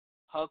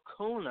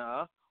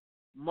Hakuna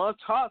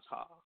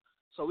Matata.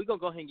 So we're going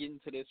to go ahead and get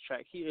into this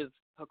track. Here is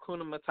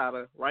Hakuna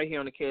Matata right here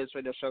on the KS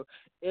Radio Show,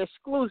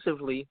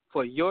 exclusively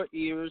for your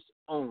ears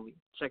only.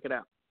 Check it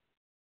out.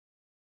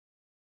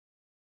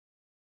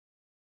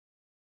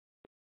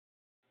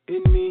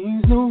 It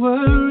means no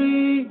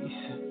worries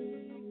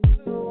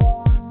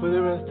for the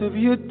rest of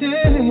your days.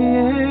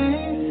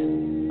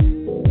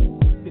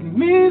 It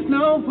means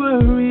no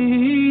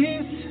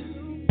worries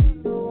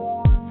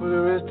for the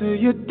rest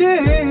of your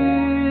days.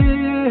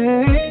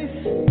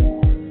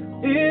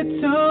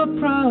 It's a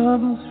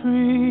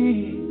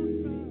problem-free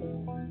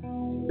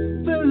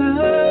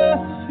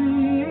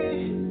philosophy.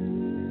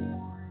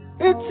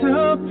 It's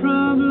a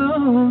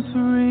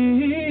problem-free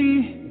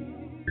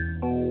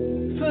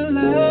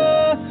philosophy.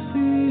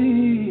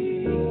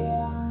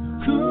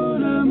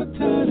 Hakuna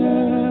Matata.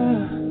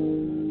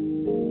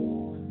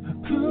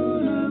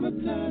 Hakuna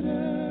Matata.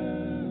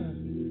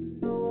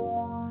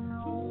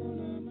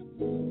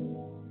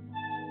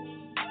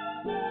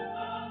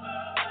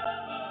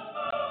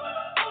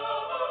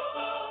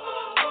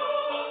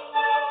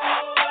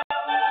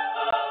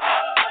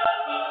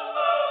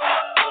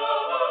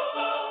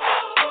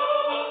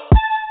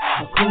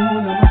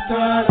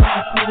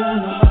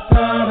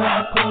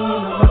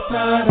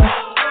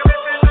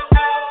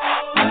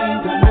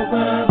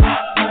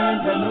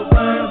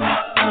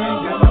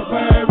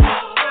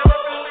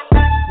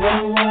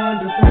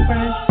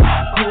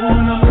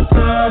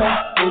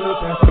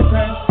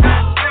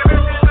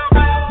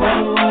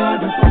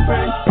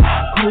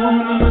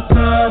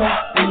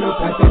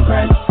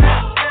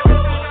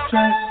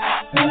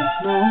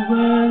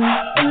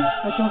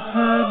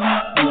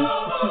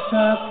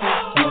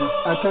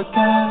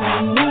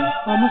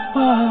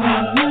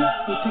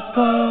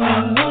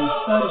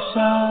 for the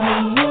show.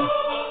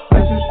 I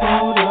just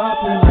rolled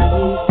up and I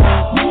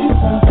need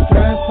some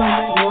dress on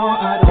me, no,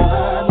 I don't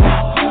hide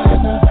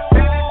no.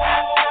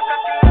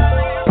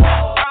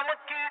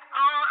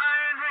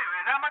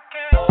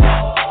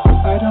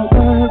 I don't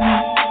worry,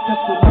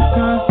 that's what my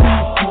God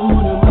said.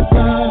 Moon in my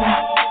body,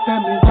 that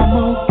means I'm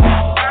okay. I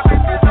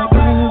don't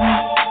worry,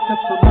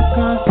 that's what my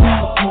God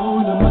said.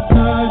 Moon in my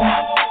body,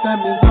 that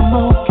means I'm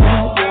okay.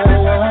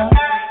 Yeah, yeah.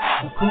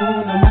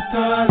 Hakuna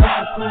Matata,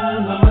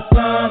 Hakuna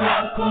Matata,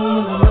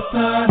 Hakuna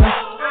Matata.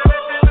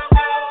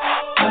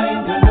 I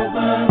ain't got no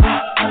worries,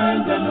 I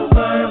ain't got no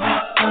worries, I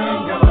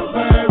ain't got no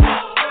worries.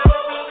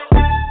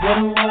 What a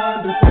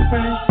wonderful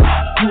face.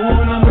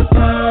 Hakuna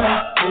Matata,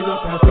 ain't no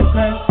perfect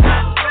place.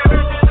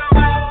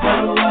 What a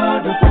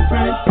wonderful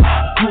face.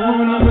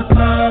 Hakuna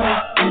Matata,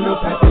 ain't no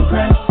perfect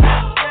place.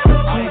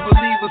 Big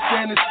believer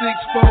standing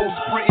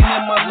 6'4", sprinting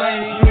in my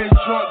lane. Getting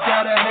drunk,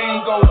 got a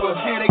hangover,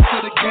 headache to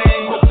the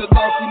game. Hope the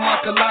lost in my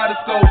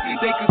kaleidoscope,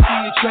 they can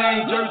see a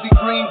change. Jersey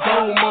green,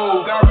 gold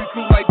mode, got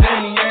recruit like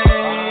Danny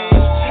Ainge.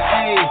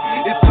 Hey,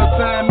 it's my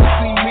time to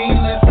see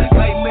meaningless.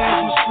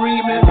 Nightmares were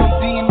screaming from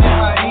demon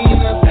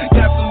hyenas.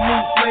 Got some new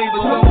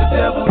flavors of the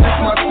devil, this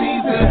my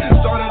season.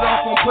 Started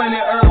off on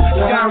planet Earth,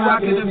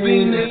 skyrocket to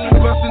Venus.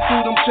 Busting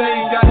through them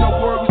chains, got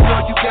no worries, so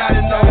you gotta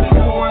know.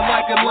 Roaring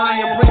like a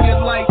lion, bringing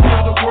light to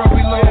the world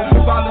below.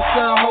 Father,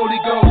 Son, Holy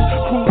Ghost,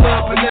 cool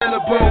up banana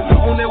boat.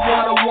 On that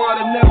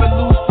water, never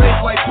lose faith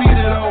like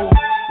Peter though.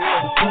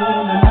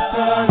 Hakuna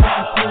Matata,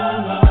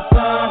 Hakuna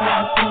Matata,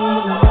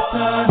 Hakuna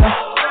Matata.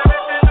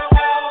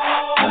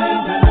 I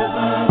ain't got no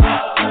worries, I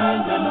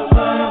ain't got no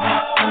worries,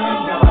 I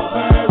ain't got no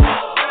worries.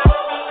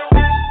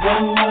 What a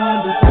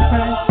wonderful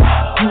face.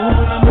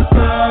 Hakuna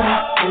Matata,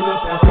 ain't no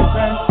perfect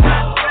place.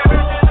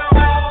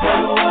 What a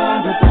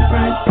wonderful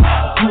face.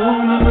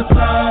 Hakuna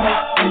Matata,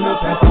 ain't no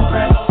perfect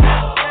place.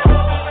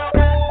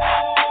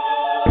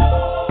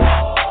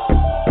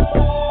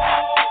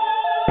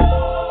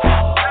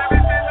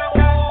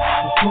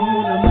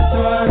 Hakuna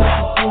Matata,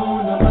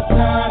 Hakuna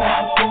Matata,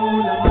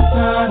 Hakuna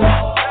Matata.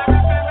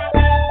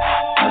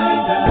 I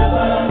ain't got no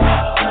worries,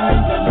 I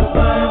ain't got no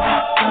worries,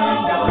 I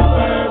ain't got no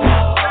worries.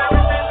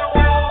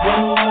 What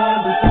a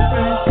wonderful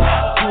face.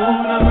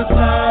 Hakuna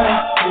Matata,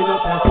 ain't no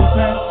perfect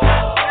place.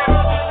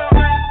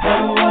 What a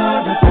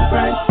wonderful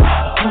face.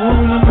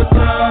 Hakuna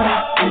Matata,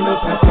 ain't no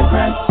perfect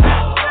place.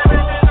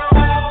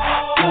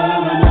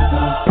 Blood on my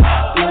tongue,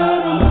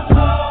 blood on my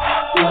tongue,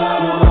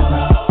 blood on my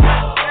tongue.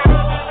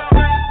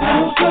 I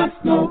don't stress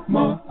no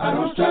more, I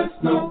don't stress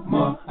no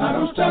more, I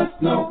don't stress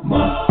no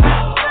more.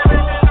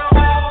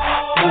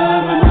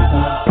 Blood on my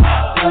tongue,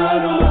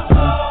 blood on my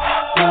tongue,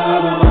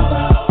 blood on my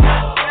tongue.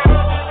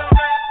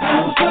 I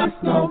don't stress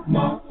no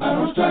more, I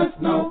don't stress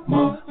no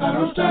more, I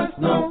don't stress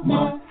no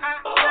more.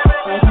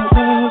 I don't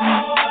worry,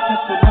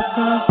 that's what my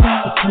God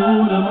said.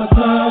 Hakuna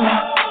Matata,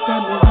 that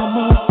means I'm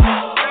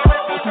okay.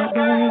 I don't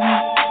worry,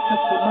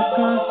 that's what my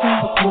God said.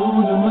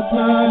 Hakuna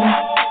Matata,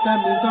 that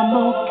means I'm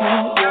okay.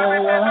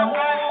 Yeah, yeah.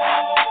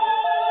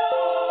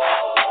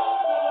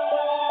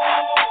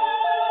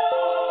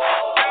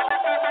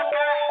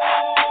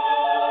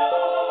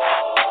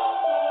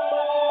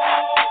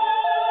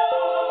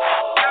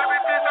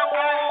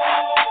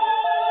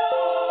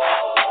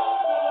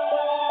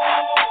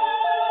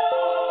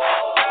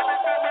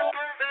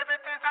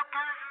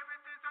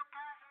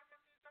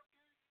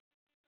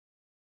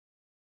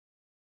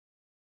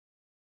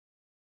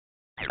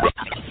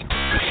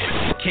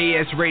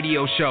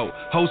 KsRadioShow,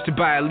 hosted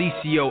by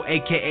Alicio,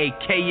 aka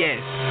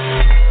KS.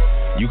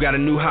 You got a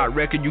new hot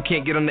record you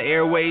can't get on the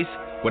airways?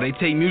 Well, they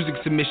take music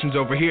submissions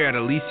over here at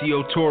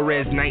Alicio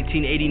Torres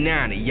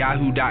 1989 at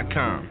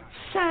yahoo.com.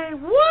 Say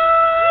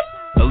what?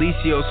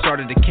 Alicio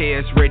started the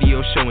KS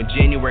Radio Show in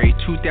January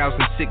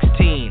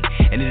 2016,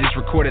 and it is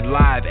recorded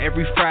live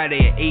every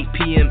Friday at 8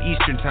 p.m.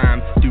 Eastern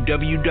Time through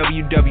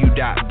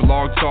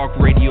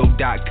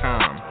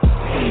www.blogtalkradio.com.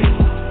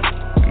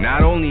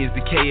 Not only is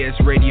the KS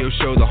Radio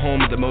Show the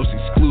home of the most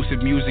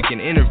exclusive music and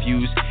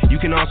interviews, you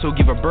can also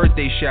give a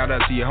birthday shout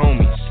out to your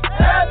homies.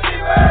 Happy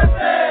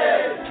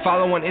birthday!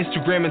 Follow on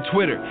Instagram and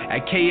Twitter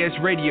at KS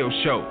Radio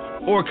Show,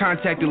 or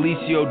contact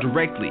Alicio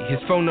directly. His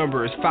phone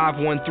number is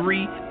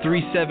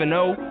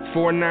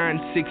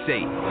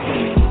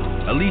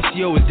 513-370-4968.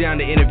 Alicio is down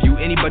to interview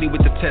anybody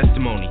with a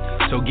testimony,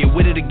 so get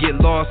with it or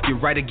get lost, get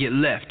right or get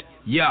left.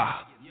 Yeah.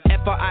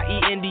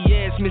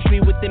 FRIENDS, miss me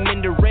with them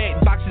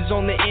indirect boxes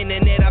on the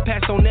internet. I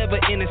pass on never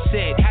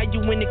intersect. How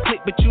you in the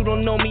click, but you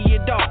don't know me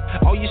at all.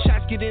 All your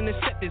shots get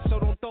intercepted, so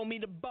don't throw me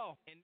the ball.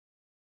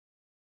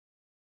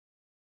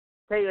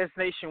 KS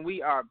Nation,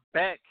 we are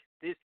back.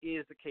 This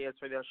is the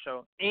KS Radio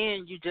Show,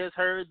 and you just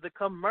heard the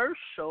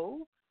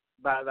commercial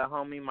by the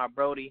homie, my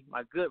Brody,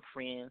 my good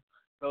friend,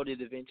 Brody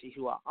Da Vinci,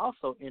 who I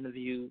also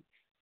interviewed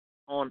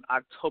on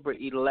October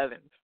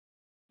 11th.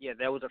 Yeah,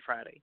 that was a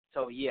Friday.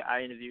 So, yeah,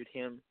 I interviewed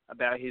him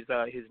about his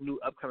new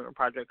upcoming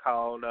project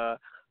called The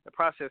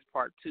Process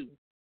Part 2.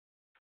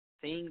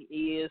 Thing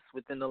is,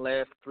 within the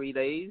last 3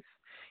 days,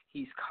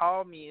 he's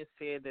called me and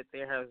said that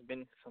there has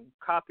been some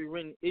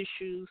copywritten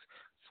issues,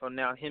 So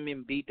now him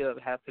and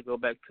B-Dub have to go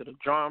back to the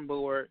drawing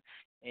board,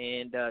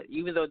 and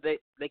even though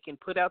they can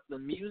put out the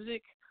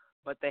music,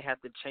 but they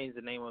have to change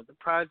the name of the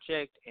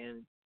project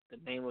and the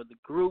name of the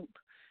group.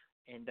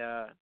 And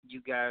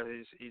you guys,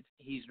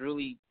 he's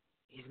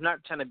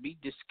not trying to be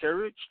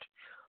discouraged,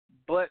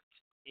 but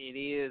it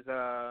is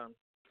the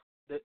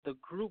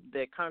group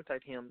that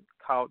contacted him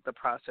called The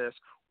Process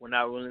were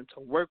not willing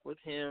to work with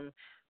him.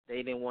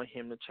 They didn't want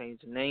him to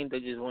change the name. They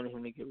just wanted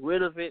him to get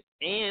rid of it.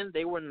 And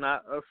they were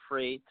not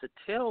afraid to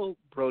tell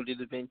Brody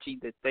Da Vinci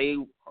that they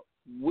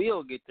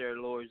will get their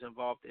lawyers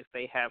involved if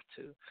they have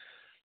to.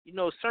 You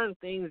know, certain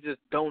things just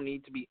don't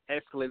need to be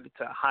escalated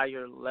to a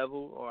higher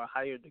level or a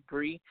higher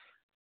degree.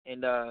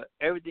 And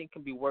everything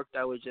can be worked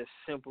out with just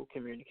simple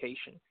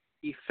communication,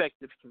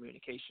 effective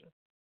communication.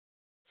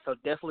 So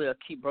definitely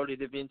keep Brody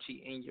Da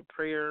Vinci in your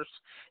prayers,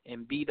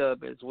 and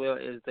B-Dub as well,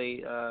 as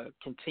they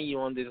continue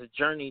on this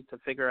journey to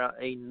figure out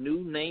a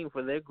new name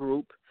for their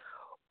group,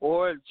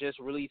 or just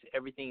release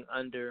everything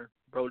under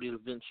Brody Da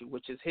Vinci,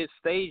 which is his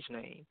stage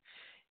name.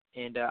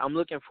 And I'm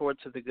looking forward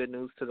to the good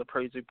news, to the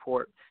praise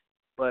report.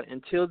 But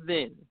until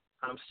then,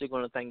 I'm still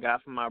going to thank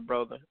God for my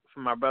brother,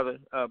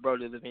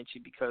 Brody Da Vinci,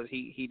 because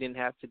he didn't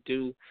have to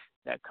do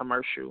that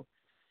commercial.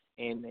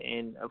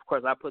 And of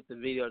course, I put the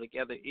video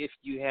together. If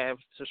you have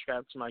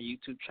subscribed to my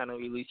YouTube channel,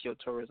 Eliseo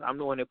Torres, I'm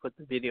the one that put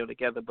the video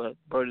together, but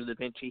Brody Da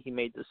Vinci, he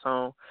made the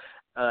song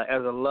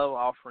as a love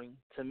offering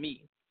to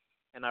me,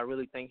 and I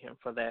really thank him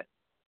for that.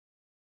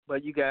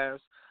 But you guys,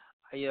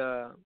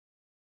 I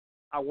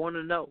want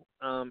to know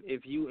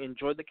if you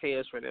enjoyed the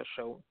KS Radio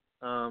Show,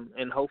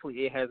 and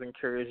hopefully it has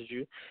encouraged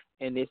you.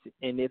 And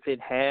if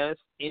it has,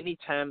 any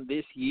time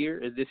this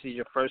year, if this is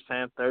your first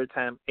time, third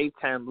time, eighth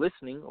time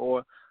listening,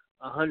 or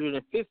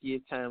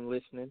 150th time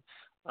listening,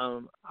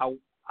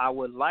 I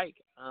would like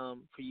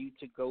for you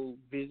to go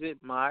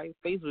visit my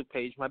Facebook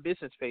page, my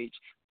business page.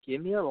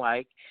 Give me a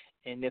like,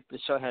 and if the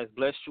show has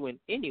blessed you in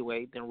any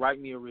way, then write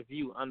me a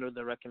review under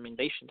the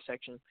recommendation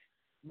section.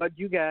 But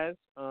you guys,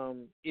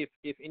 if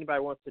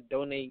anybody wants to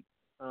donate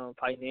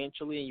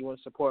financially and you want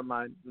to support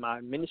my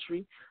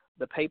ministry,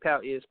 the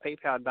PayPal is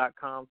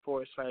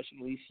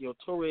paypal.com/Eliseo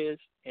Torres,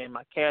 and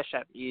my Cash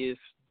App is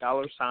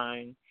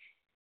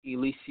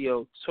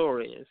 $Eliseo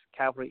Torres,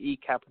 capital E,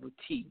 capital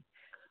T.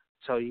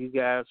 So you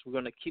guys, we're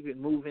going to keep it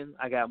moving.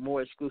 I got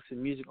more exclusive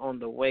music on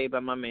the way by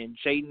my man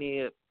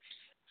J-Nib,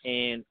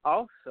 and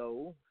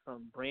also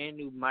some brand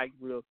new Mike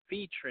Real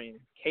featuring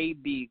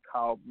KB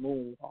called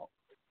Moonwalk.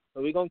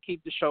 So we're going to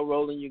keep the show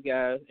rolling, you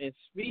guys. And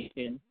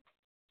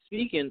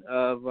speaking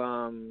of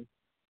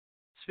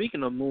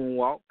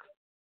Moonwalk,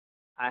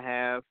 I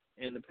have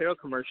an apparel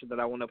commercial that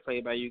I want to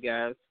play for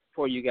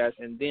you guys,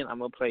 and then I'm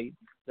going to play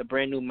the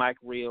brand new Mike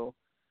Real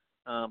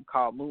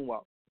called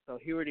Moonwalk. So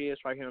here it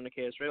is right here on the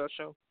KS Radio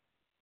Show.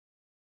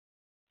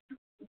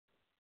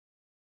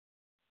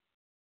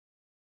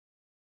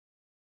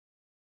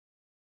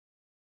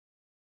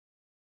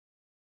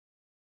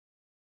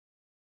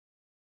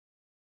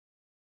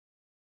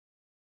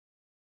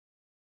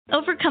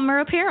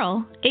 Overcomer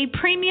Apparel, a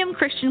premium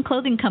Christian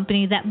clothing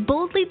company that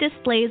boldly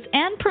displays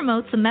and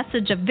promotes a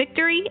message of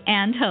victory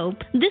and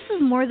hope. This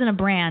is more than a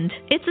brand,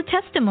 it's a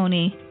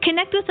testimony.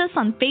 Connect with us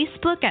on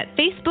Facebook at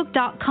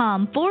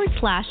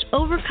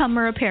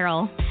facebook.com/Overcomer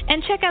Apparel,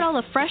 and check out all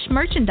the fresh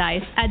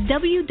merchandise at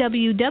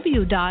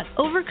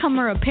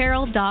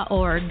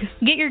www.overcomerapparel.org.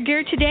 Get your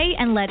gear today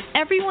and let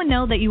everyone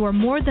know that you are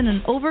more than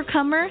an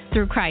overcomer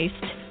through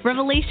Christ.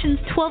 Revelations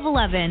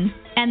 12:11,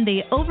 and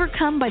they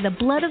overcome by the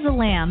blood of the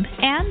Lamb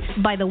and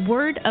by the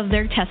word of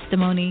their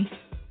testimony.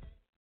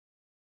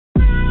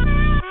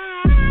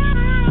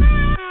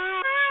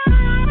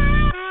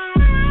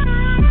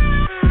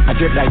 I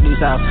drip like blue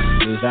sauce.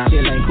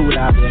 Still ain't cool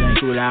out.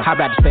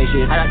 Hop out the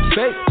spaceship.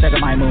 Check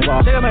out my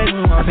moonwalk.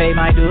 I pay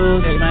my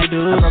dues. I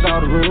broke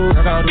all the rules.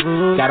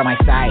 Got on my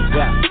side.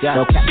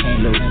 No cap,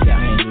 can't lose.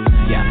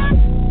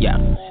 Yeah.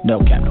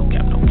 No cap.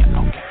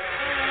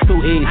 2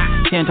 E's,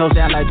 10 toes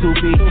down like 2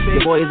 feet.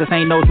 Your boy is the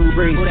same, no Drew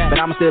Brees, but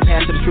I'ma still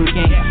pass to the true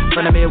king.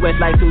 From the Midwest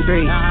like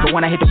 2-3, but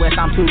when I hit the West,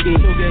 I'm too key.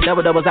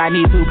 Doubles, I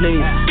need 2,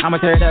 please. I'ma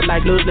tear it up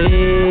like loose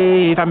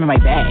leaf. I'm in my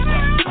bag.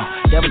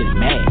 Devil is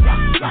mad.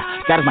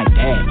 God is my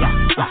dad.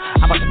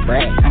 I'm about to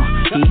brag.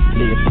 He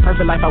lived the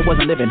perfect life I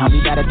wasn't living,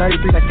 homie. Got a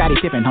 33 like Scottie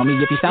Pippen, homie.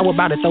 If you sour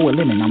about it, throw a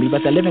lemon on me.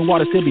 But the living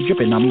water still be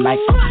dripping on me like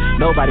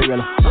nobody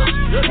realer.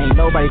 Ain't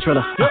nobody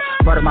triller.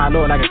 Murder my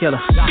Lord like a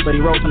killer, but he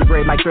rose from the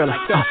grave like Thriller.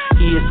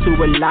 He is too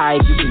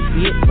alive, you can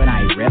see it when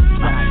I rap.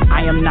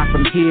 I am not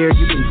from here,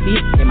 you can see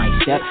it in my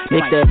step.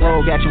 Mix that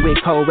rogue action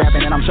with cold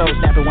rapping, and I'm show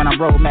snapping when I'm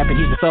road mapping.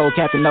 He's the soul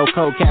captain, no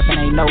code captain,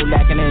 ain't no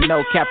lacking and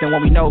no captain.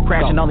 When we know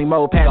crashing, only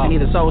mode passing,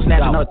 either soul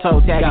snatching or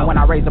toe tagging. When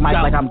I raise the mic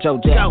like I'm Joe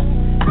Jack.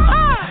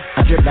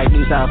 I drip like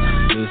blue sauce.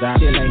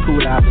 Still ain't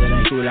cool out.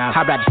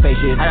 Hop out the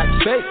spaceship.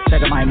 Check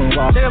out my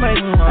moonwalk. I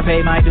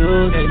pay my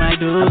dues. I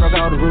broke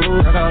all the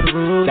rules.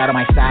 Got on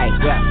my side.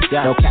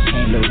 No cap,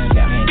 can't lose.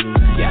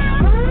 Yeah.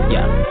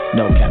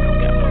 No cap.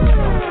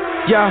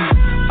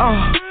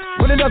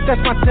 Running up,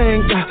 that's my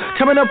thing.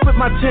 Coming up with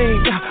my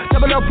team.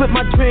 Double up with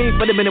my dream.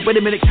 Wait a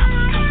minute.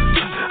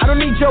 I don't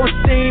need your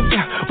esteem.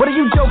 What do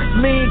you jokers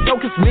mean?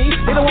 Jokers me?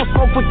 They don't want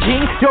smoke with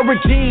King. Your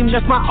regime,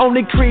 that's my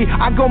only creed.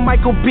 I go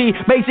Michael B,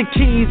 Major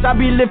Keys. I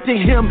be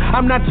lifting him.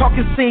 I'm not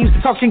talking seams,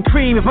 talking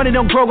cream. If money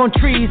don't grow on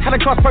trees, how the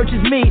cross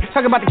purchase me?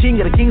 Talking about the king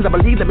of the kings, I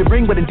believe. Let me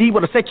bring what indeed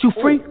will set you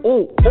free.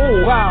 Oh,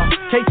 wow.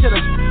 K to the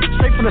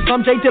straight from the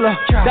slum, J Dilla.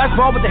 That's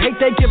ball with the hate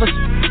they give us.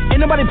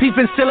 Ain't nobody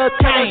peeping still a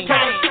straight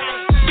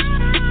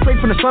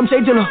from the slum,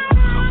 J Dilla.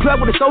 Plug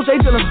with the soul, J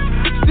Dilla.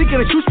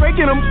 Speaking the truth,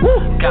 breaking them. Woo.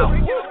 Go.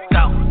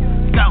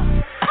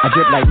 I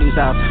drip like new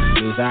south.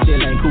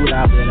 Still ain't cool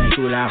out.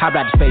 Hop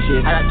out the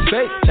spaceship.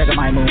 Check out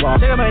my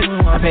moonwalk.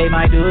 I pay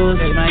my dues.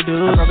 I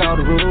broke all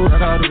the rules.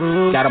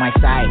 Got on my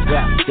side.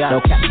 No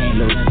cap, can't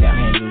lose.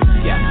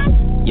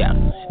 Yeah.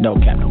 No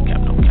cap.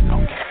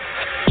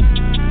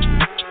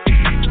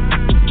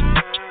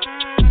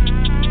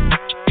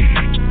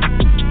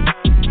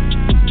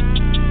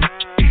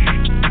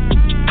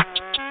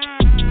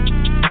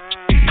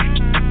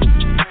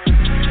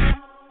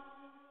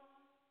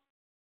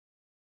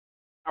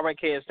 All right,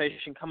 KS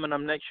Nation, coming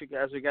up next, you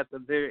guys, we got the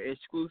very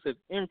exclusive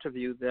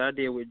interview that I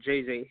did with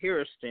J.J.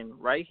 Harrison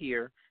right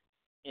here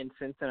in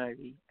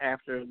Cincinnati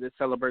after the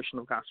celebration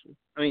of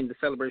the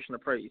celebration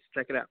of praise.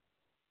 Check it out.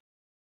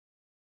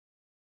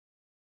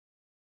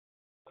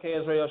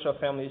 KS Radio Show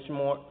family, it's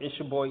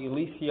your boy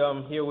Eliseo.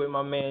 I'm here with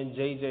my man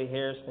J.J.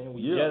 Harrison.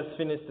 We just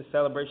finished the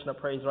celebration of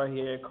praise right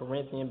here at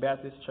Corinthian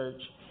Baptist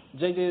Church.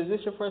 JJ, is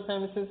this your first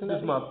time in Cincinnati?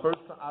 This is my first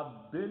time.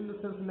 I've been to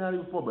Cincinnati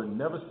before, but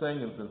never sang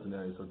in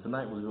Cincinnati. So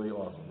tonight was really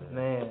awesome,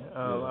 man.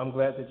 I'm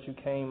glad that you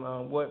came.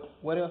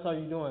 What else are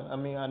you doing? I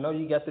mean, I know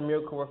you got the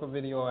Miracle Worker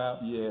video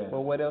out. Yeah.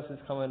 But what else is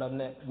coming up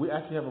next? We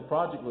actually have a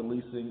project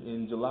releasing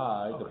in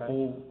July, the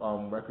full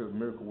record of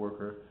Miracle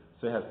Worker.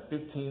 So it has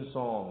 15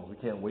 songs. We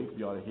can't wait for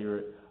y'all to hear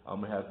it.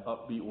 It has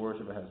upbeat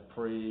worship. It has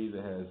praise.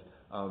 It has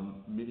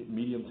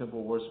medium tempo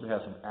worship. It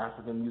has some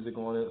African music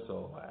on it,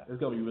 so it's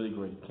gonna be really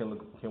great. Can't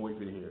wait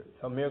for you to hear it.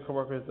 So Miracle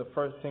Worker is the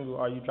first single.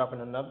 Are you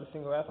dropping another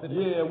single after this?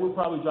 Yeah, we'll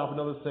probably drop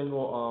another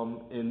single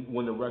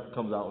when the record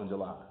comes out in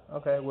July.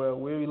 Okay, well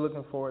we'll be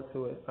looking forward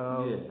to it.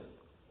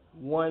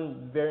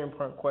 One very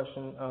important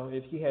question: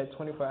 if you had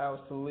 24 hours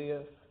to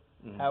live,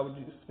 how would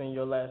you spend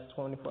your last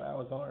 24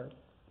 hours on Earth?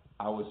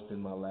 I would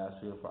spend my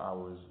last 24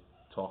 hours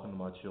talking to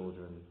my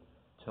children,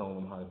 telling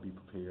them how to be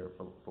prepared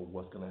for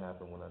what's going to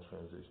happen when I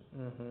transition.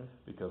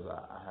 Because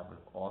I have an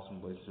awesome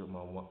relationship with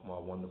my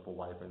wonderful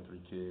wife and 3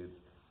 kids,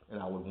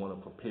 and I would want to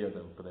prepare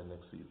them for their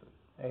next season.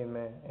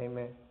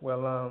 Amen.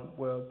 Well,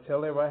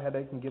 tell everybody how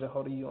they can get a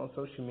hold of you on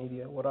social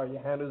media. What are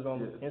your handles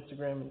on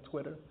Instagram and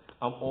Twitter?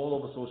 I'm all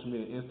over social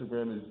media.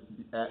 Instagram is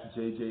at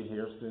JJ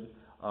Harrison.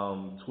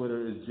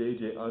 Twitter is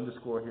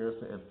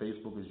JJ_Harrison, and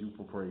Facebook is You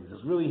for Praise.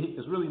 It's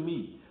really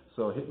me.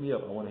 So hit me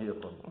up. I want to hear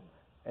from you.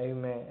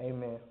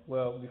 Amen.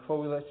 Well, before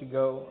we let you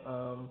go,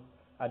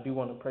 I do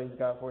want to praise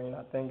God for you, and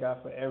I thank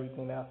God for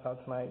everything that I saw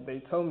tonight. They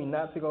told me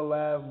not to go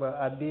live, but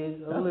I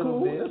did a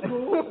little bit. That's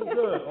cool. It's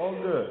good. All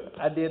good.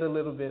 I did a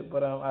little bit,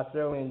 but I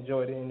thoroughly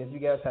enjoyed it. And if you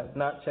guys have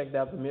not checked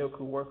out the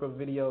Miracle Worker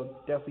video,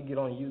 definitely get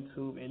on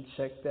YouTube and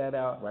check that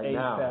out right ASAP.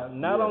 now.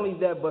 Not only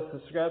that, but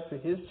subscribe to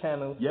his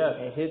channel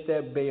and hit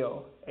that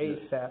bell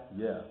ASAP.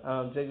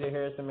 JJ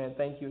Harrison, man,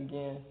 thank you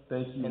again.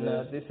 Thank you, and,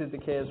 man. This is the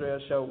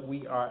KsRadio Show.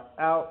 We are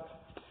out.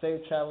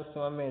 Safe travels to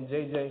my man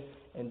JJ,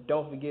 and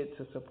don't forget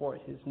to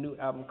support his new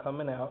album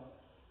coming out.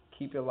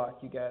 Keep it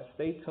locked, you guys.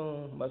 Stay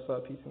tuned. Much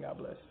love, peace, and God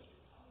bless.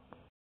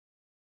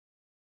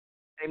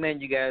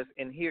 Amen, you guys.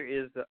 And here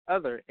is the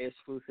other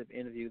exclusive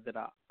interview that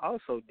I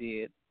also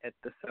did at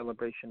the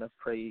Celebration of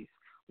Praise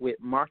with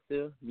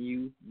Martha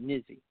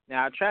Munizzi.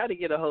 Now, I tried to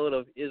get a hold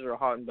of Israel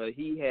Houghton, but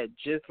he had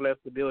just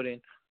left the building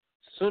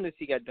as soon as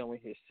he got done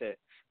with his set.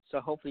 So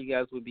hopefully you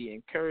guys will be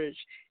encouraged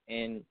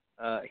and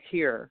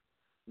hear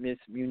Miss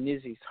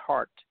Munizzi's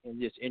heart in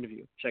this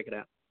interview. Check it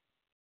out.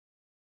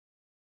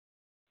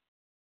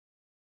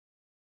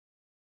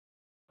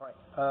 All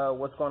right.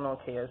 What's going on,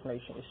 KS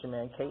Nation? It's your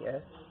man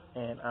KS,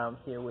 and I'm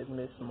here with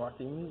Miss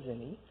Martha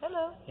Munizzi.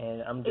 Hello.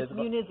 And I'm just it's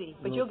Munizzi,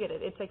 but you'll get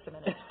it. It takes a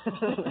minute.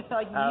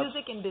 Like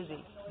music and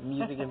busy.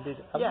 Music and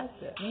busy. Yeah.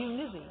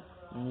 Munizzi.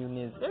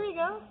 There you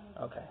go.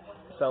 Okay.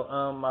 So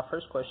my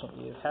first question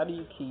is, how do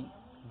you keep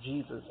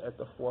Jesus at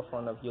the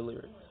forefront of your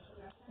lyrics?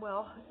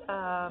 Well,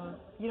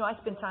 I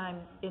spend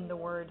time in the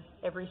Word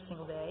every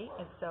single day,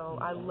 and so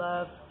I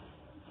love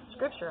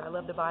Scripture. I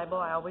love the Bible.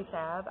 I always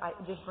have.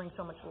 It just brings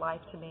so much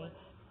life to me.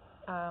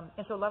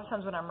 And so a lot of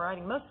times when I'm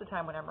writing, most of the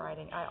time when I'm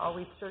writing, I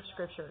always search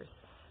Scriptures.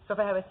 So if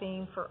I have a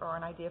theme or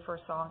an idea for a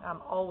song,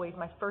 I'm always,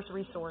 my first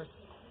resource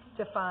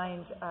to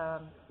find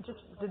just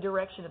the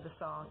direction of the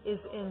song is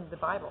in the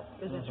Bible,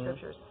 is in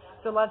Scriptures.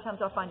 So a lot of times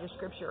I'll find your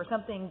Scripture or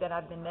something that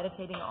I've been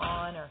meditating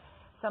on or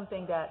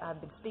something that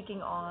I've been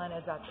speaking on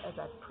as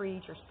I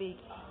preach or speak,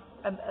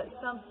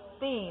 some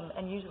theme,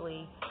 and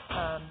usually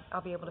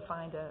I'll be able to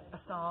find a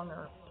song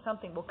or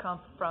something will come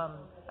from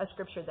a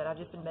scripture that I've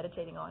just been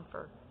meditating on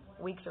for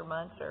weeks or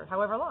months or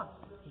however long.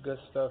 Good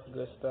stuff.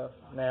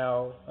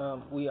 Now,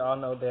 we all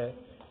know that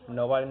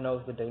nobody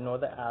knows the day nor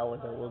the hour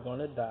that we're going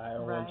to die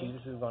or when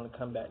Jesus is going to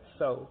come back.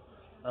 So,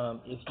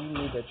 If you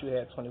knew that you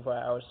had 24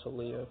 hours to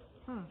live,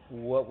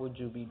 what would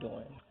you be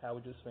doing? How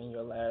would you spend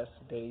your last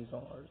days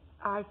on Earth?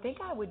 I think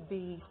I would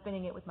be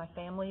spending it with my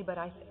family, but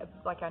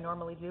like I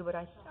normally do. But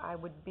I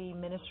would be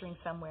ministering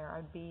somewhere.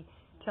 I'd be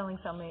telling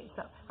somebody.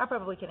 I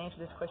probably can answer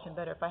this question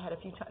better if I had a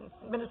few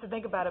minutes to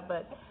think about it.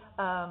 But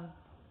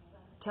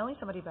telling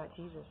somebody about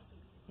Jesus.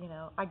 You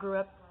know, I grew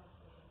up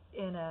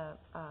in a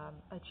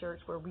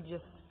church where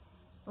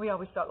we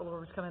always thought the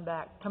Lord was coming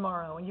back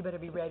tomorrow, and you better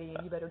be ready,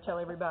 and you better tell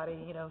everybody,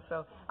 you know.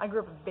 So I grew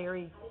up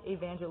very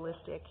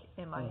evangelistic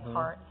in my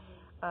heart,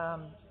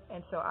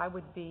 and so I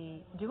would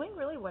be doing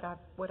really what I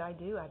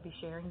do. I'd be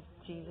sharing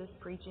Jesus,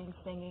 preaching,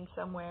 singing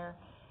somewhere,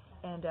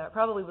 and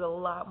probably with a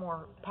lot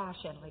more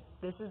passion. Like,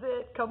 this is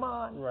it, come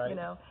on, you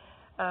know.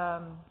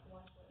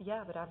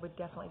 Yeah, but I would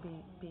definitely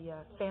be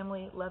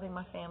family, loving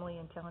my family,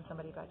 and telling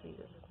somebody about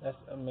Jesus. That's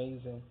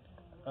amazing.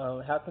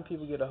 How can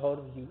people get a hold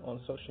of you on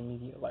social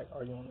media? Like,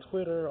 are you on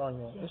Twitter? Are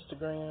you on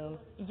Instagram?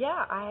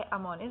 Yeah,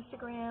 I'm on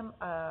Instagram,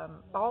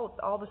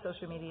 all the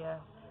social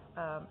media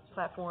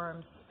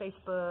platforms,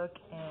 Facebook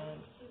and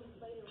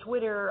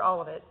Twitter,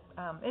 all of it.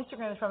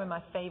 Instagram is probably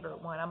my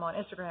favorite one. I'm on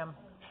Instagram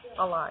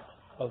a lot.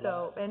 Okay.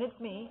 So, and it's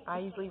me.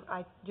 I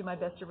do my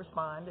best to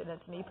respond, and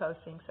it's me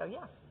posting. So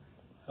yeah.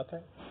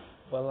 Okay.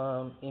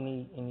 Well,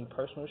 any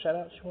personal shout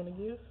outs you want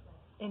to give?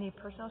 Any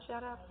personal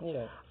shout outs?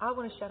 Yeah. I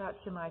want to shout out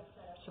to my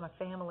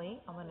family.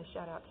 I want to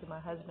shout out to my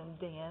husband,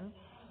 Dan.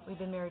 We've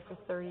been married for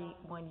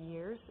 31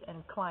 years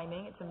and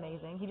climbing. It's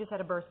amazing. He just had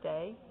a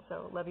birthday,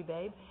 so love you,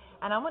 babe.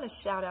 And I want to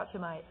shout out to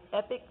my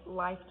Epic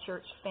Life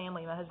Church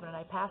family. My husband and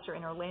I pastor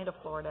in Orlando,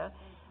 Florida.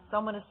 So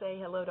I'm going to say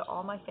hello to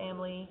all my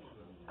family,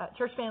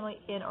 church family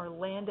in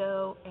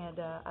Orlando, and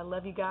I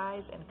love you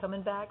guys. And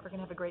coming back, we're going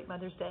to have a great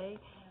Mother's Day.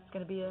 It's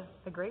going to be a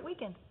great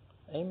weekend.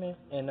 Amen.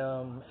 And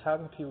how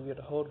can people get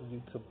a hold of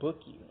you to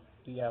book you?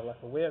 Do you have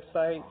like a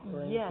website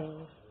or anything? Yes.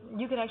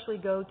 You can actually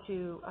go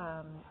to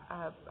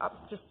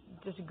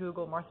just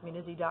Google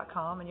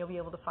MarthaMunizzi.com, and you'll be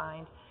able to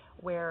find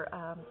where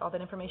all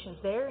that information is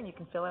there, and you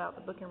can fill out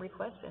the booking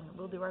request, and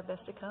we'll do our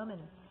best to come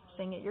and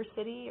sing at your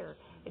city or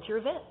at your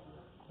event.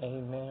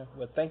 Amen.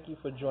 Well, thank you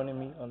for joining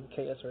me on the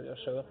KS Radio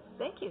Show.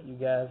 Thank you. You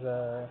guys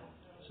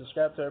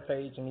subscribe to her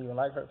page and even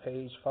like her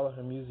page, follow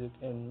her music,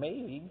 and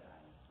maybe,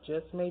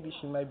 just maybe,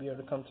 she might be able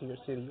to come to your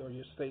city or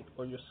your state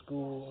or your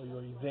school or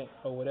your event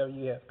or whatever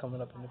you have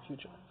coming up in the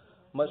future.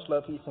 Much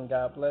love, peace, and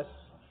God bless.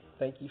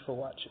 Thank you for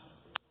watching.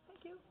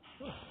 Thank you.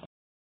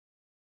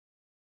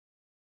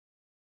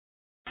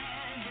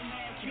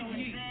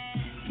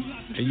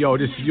 Hey, yo,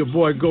 this is your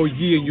boy Go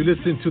Yee, and you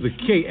listen to the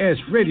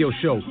KS Radio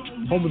Show,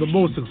 home of the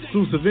most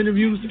exclusive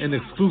interviews and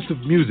exclusive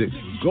music.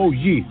 Go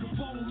Yee.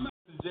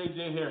 This is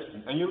JJ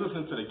Harrison, and you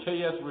listen to the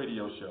KS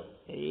Radio Show.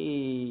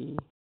 Hey.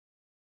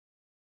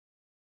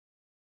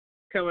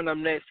 Coming up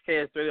next,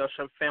 KS Radio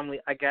Show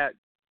family, I got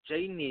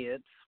J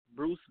Nibs,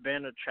 Bruce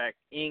Banner track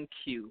in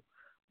queue.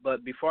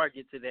 But before I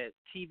get to that,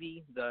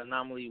 TV, the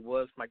Anomalii,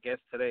 was my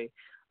guest today.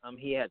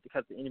 He had to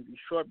cut the interview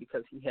short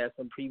because he had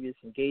some previous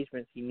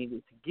engagements he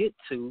needed to get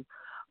to.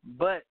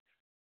 But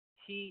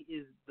he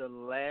is the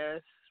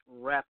last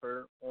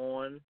rapper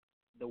on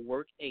the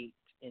Work 8.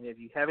 And if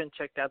you haven't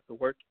checked out the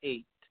Work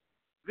 8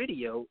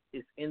 video,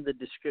 it's in the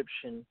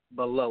description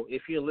below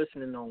if you're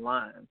listening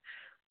online.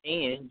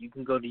 And you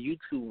can go to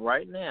YouTube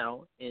right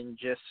now and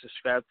just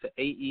subscribe to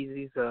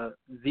A-Eazy's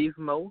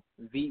Vivmo,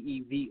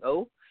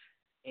 V-E-V-O.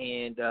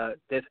 And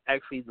that's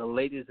actually the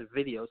latest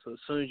video. So as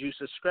soon as you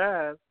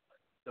subscribe,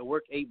 the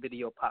Work 8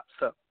 video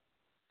pops up.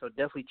 So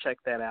definitely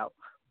check that out.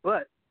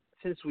 But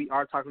since we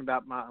are talking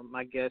about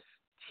my guest,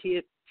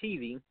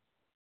 TV,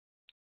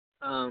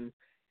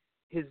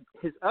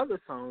 his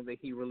other song that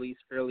he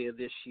released earlier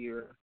this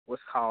year was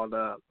called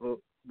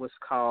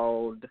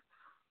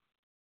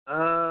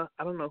I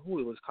don't know who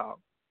it was called.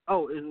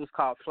 Oh, it was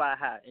called Fly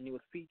High, and it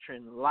was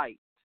featuring Light,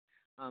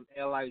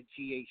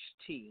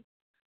 L-I-G-H-T.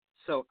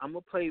 So I'm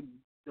going to play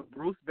the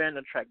Bruce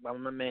Banner track by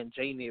my man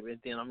J Nib,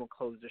 and then I'm going to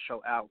close the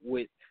show out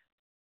with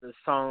the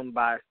song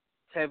by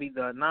Tevi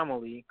the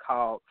Anomalii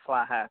called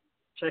Fly High.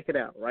 Check it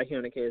out right here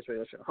on the KS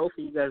Radio Show.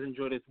 Hopefully you guys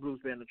enjoy this Bruce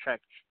Banner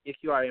track. If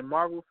you are a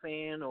Marvel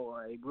fan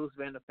or a Bruce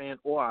Banner fan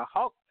or a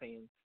Hawk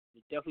fan,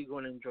 you're definitely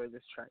going to enjoy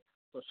this track.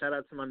 So shout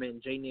out to my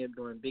man J Nib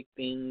doing big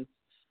things.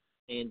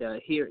 And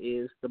here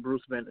is the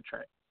Bruce Banner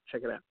track.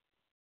 Check it out.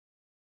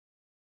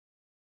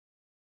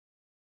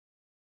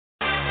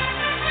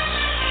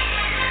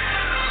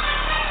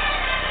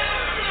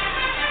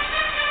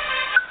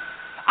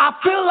 I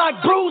feel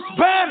like Bruce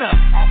Banner.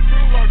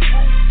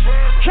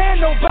 Can't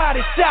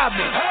nobody stop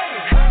me.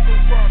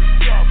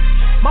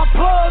 My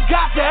plug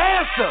got the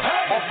answer.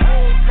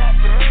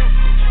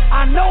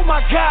 I know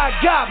my God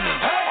got me.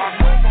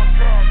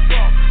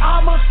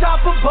 I'm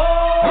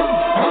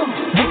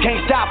unstoppable.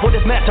 Can't stop what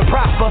is meant to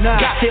prosper.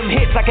 Got them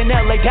hits like an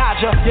LA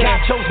Dodger. God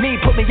chose me,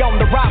 put me on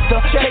the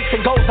roster.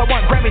 Chasing goals, I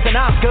won Grammys and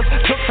Oscars.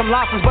 Took some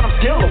losses, but I'm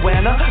still a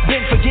winner.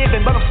 Been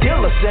forgiven, but I'm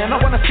still a sinner.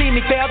 Wanna see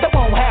me fail, that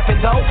won't happen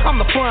though. I'm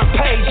the front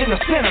page in the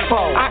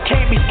centerfold. I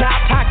can't be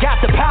stopped, I got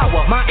the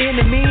power. My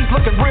enemies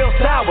looking real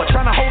sour,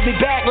 trying to hold me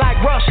back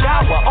like rush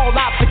hour. All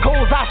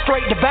obstacles I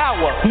straight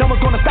devour. No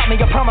one's gonna stop me,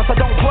 I promise I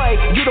don't play.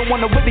 You don't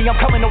wanna with me, I'm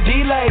coming, no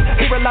delay.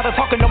 Hear a lot of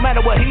talking, no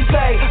matter what he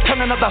say.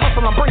 Turning up the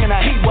hustle, I'm bringing a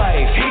heat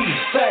wave. He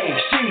say,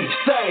 she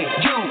say,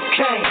 you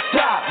can't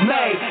stop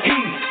me. He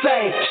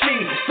say, she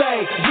say,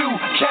 you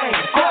can't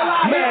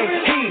stop me.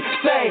 He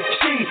say,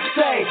 she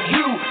say,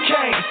 you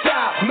can't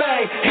stop me.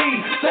 He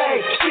say,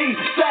 she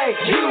say,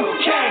 you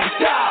can't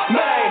stop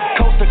me.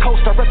 Coast to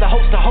coast, I rep the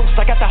host to host.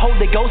 I got the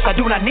Holy Ghost, I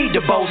do not need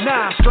to boast.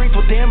 Strength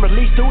within,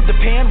 released through the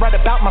pen. Write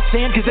about my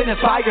sin, cause it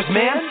inspires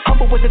men.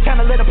 Humble with the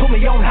talent, let it put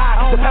me on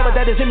high. The power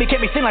that is in me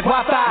kept me sing like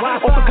Wi-Fi.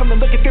 Overcome the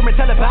look at fear and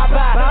tell it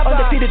bye-bye.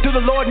 Undefeated through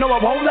the Lord, no I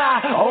won't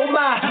lie. Oh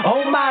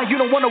my, you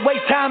don't wanna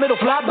waste time, it'll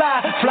fly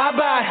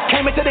by.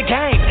 Came into the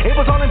game, it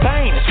was all in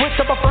vain. Switched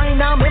up a frame,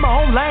 now I'm in my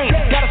own lane.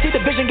 Gotta see the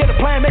vision, get a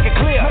plan, make it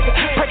clear.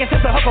 Breaking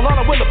since the hustle, all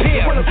I will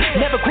appear.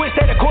 Never quit,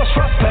 stay the course,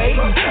 trust paid.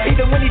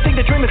 Even when you think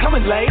the dream is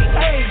coming late.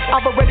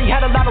 I've already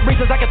had a lot of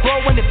reasons I could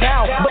throw in the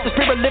towel, but the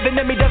spirit living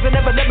in me doesn't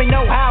ever let me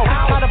know how.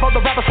 Tired of all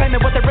the rappers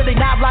claiming what they're really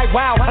not, like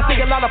wow. I see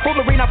a lot of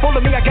foolery, not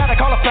fooling me, I gotta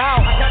call a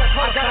foul.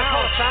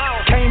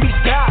 Can't be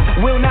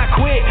stopped, will not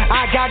quit.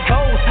 I got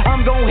goals,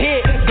 I'm gon'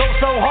 hit. Go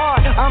so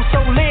hard, I'm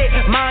so lit.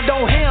 Mind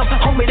on him,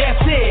 homie,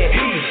 that's it.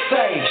 He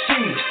say,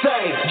 she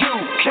say, you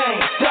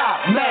can't stop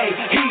me.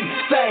 He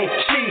say,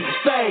 she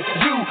say,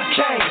 you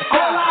can't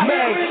stop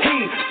me. He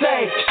say,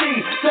 she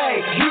say,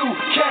 you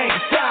can't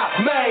stop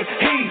me.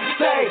 He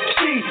say,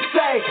 she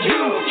say,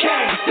 you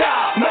can't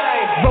stop me.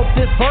 Wrote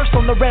this verse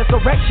on the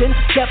resurrection.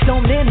 Stepped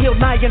on in, healed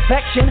my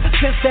infection.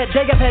 Since that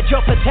day I've had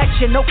your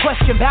protection. No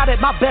question about it,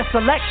 my best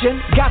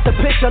selection. Got the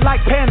picture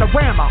like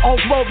panorama. All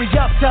glory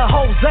up to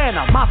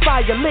Hosanna. My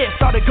fire lit,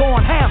 started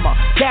going hammer.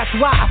 That's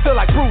why I feel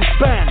like Bruce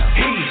Banner.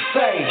 He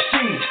say,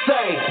 she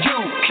say, you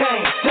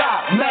can't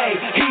stop me.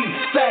 He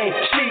say,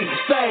 she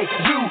say,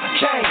 you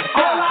can't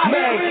stop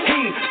me.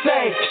 He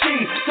say, she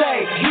say,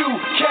 you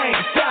can't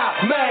stop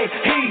me.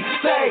 He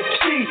say,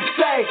 she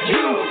say,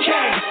 you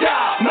can't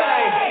stop me.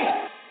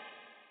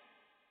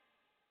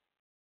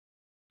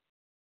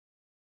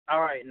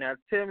 All right, now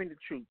tell me the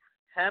truth.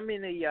 How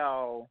many of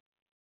y'all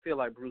feel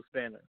like Bruce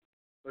Banner?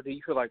 Or do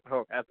you feel like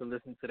Hulk after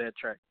listening to that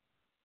track?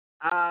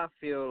 I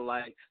feel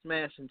like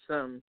smashing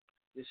something,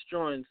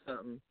 destroying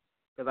something,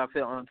 because I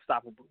feel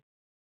unstoppable.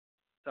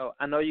 So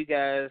I know you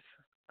guys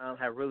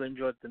have really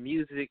enjoyed the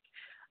music.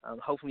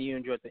 Hopefully you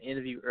enjoyed the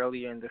interview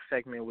earlier in the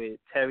segment with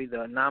Terry the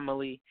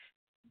Anomalii.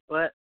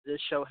 But this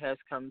show has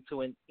come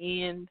to an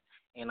end,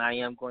 and I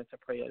am going to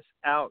pray us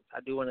out.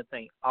 I do want to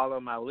thank all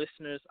of my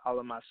listeners, all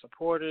of my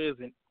supporters,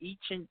 and each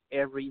and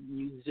every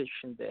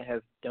musician that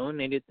has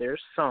donated their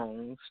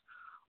songs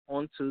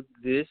onto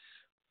this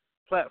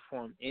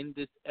platform in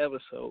this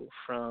episode,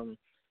 from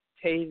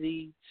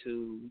Tavy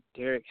to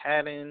Dietrich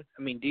Haddon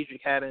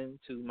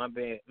to my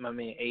man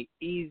A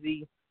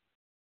Easy,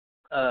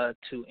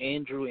 to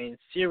Andrew and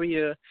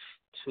Syria,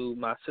 to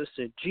my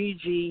sister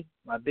Gigi,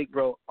 my big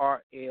bro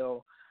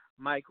RL,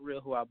 Mike Real,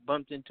 who I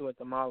bumped into at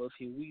the mall a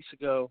few weeks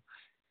ago,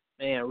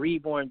 and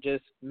Reborn,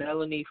 just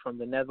Melanie from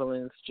the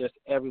Netherlands, just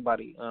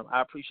everybody.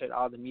 I appreciate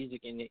all the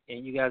music in it.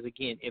 And you guys,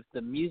 again, if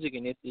the music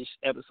in this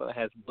episode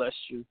has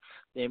blessed you,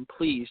 then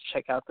please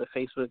check out the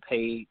Facebook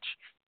page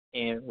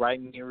and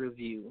write me a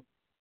review.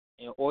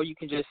 Or you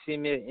can just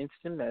send me an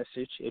instant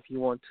message if you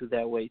want to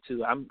that way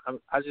too.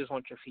 I just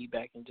want your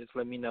feedback and just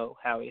let me know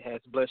how it has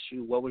blessed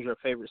you. What was your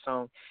favorite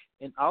song?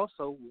 And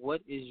also,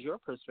 what is your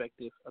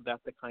perspective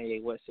about the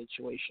Kanye West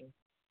situation?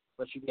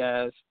 But you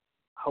guys,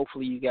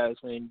 hopefully you guys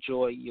will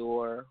enjoy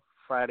your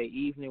Friday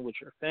evening with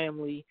your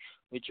family,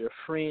 with your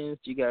friends.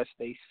 You guys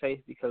stay safe,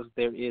 because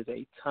there is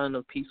a ton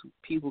of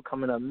people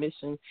coming up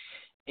missing.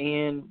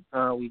 And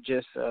we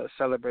just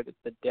celebrated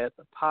the death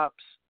of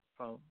Pops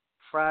from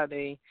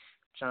Friday.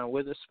 John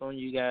Witherspoon,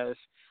 you guys,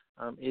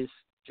 is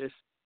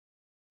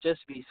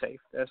just be safe.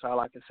 That's all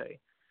I can say.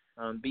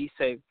 Be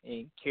safe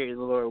and carry the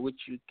Lord with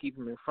you. Keep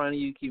him in front of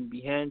you, keep him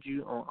behind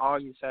you on all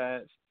your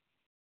sides,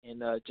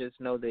 and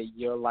just know that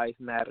your life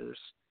matters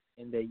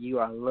and that you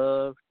are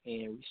loved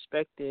and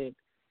respected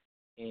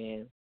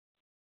and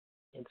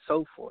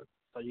so forth.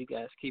 So you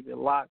guys keep it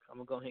locked. I'm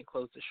going to go ahead and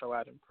close the show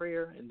out in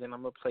prayer, and then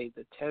I'm going to play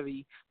the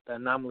Tevi, the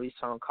Anomalii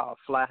song called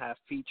Fly High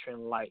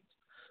featuring Light.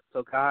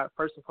 So, God,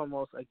 first and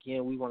foremost,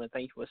 again, we want to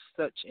thank you for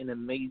such an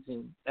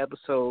amazing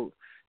episode,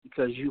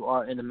 because you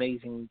are an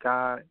amazing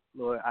God.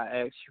 Lord, I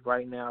ask you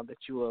right now that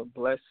you will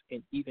bless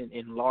and even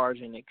enlarge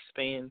and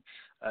expand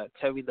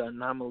Terry the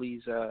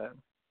Anomalii's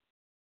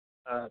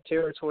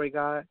territory,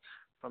 God,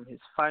 from his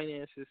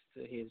finances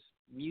to his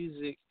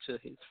music to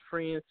his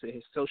friends to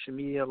his social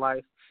media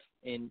life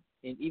and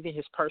even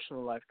his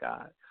personal life,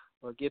 God.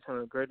 Lord, give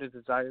him a greater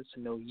desire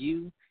to know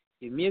you.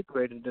 Give me a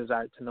greater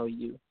desire to know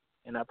you.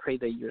 And I pray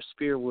that your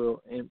spirit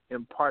will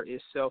impart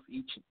itself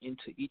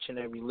into each and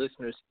every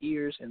listener's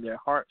ears and their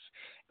hearts.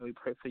 And we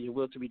pray for your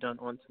will to be done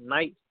on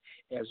tonight.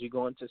 As we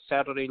go into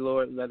Saturday,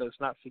 Lord, let us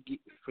not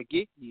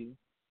forget you,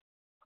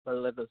 but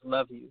let us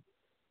love you.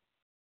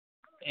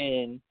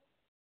 And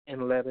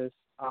let us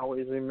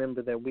always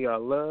remember that we are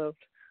loved,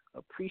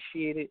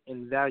 appreciated,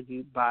 and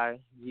valued by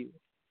you.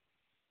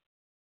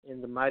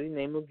 In the mighty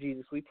name of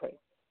Jesus we pray.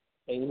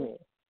 Amen.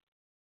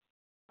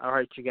 All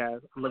right, you guys.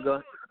 I'm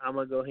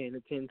gonna go ahead and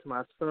attend to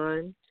my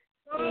son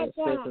and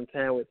spend some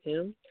time with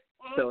him.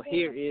 So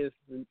here is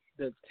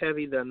the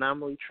Tevi, the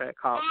Anomalii track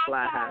called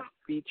Fly High,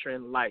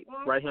 featuring Light,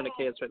 right here on the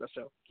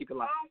KsRadioShow. Keep it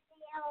locked.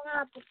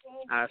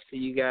 I'll see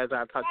you guys.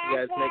 I'll talk to you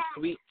guys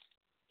next week.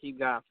 Keep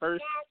God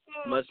first.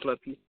 Much love,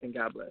 peace, and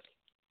God bless.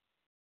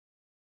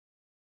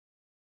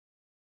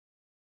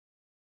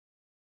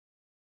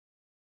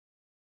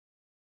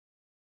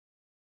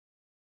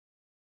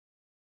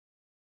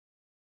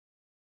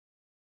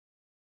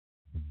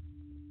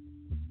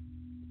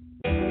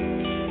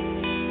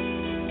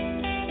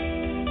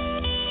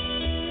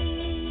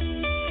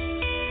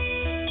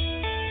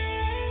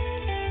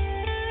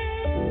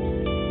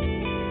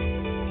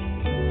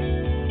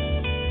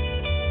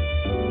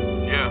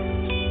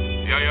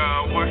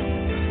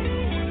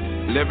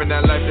 Living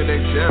that life that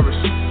they cherish.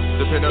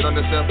 Depending on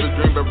the selfish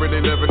dream, but really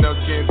living up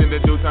skins in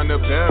the due time to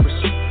perish.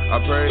 I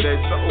pray they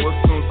soul will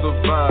soon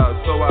survive,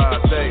 so I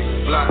stay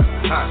fly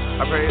high.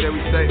 I pray that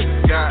we stay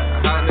sky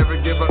high, never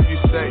give up, you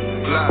stay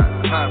fly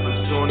high. But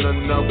soon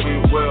enough we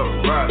will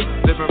rise.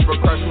 Living for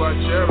Christ who I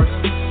cherish.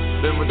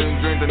 Then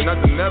within dreams that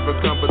nothing ever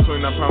come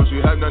between. I promise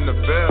you have nothing to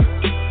fear.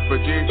 For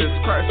Jesus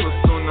Christ will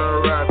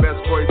sooner arrive. Best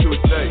for you to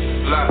stay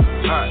fly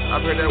high. I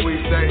pray that we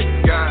stay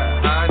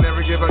sky high, never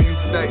give up, you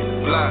stay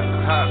fly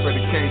high. For the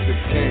King to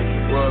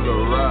King will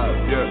arrive.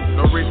 Yeah,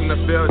 no reason to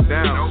feel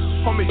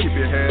down. Homie, keep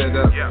your head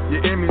up.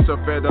 Your enemies are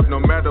fed up. No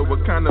matter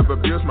what kind of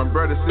abuse, my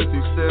brother says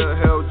you still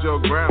held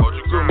your ground.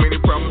 Too many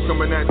problems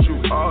coming at you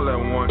all at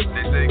once.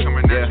 They say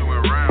coming at you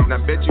around. And I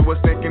bet you was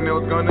thinking it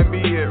was gonna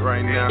be it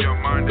right now. In your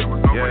mind, there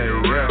was nobody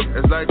around.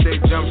 It's like they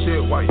jump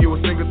shit while you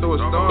was sinking through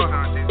a storm.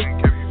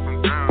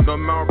 No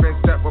mountain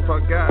step up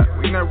I got.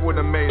 We never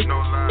would've made it. No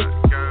lie,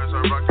 guys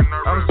are rocking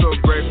our I'm so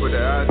grateful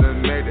that I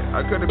done made it.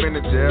 I could've been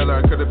in jail or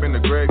I could've been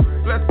the grave.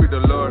 Blessed be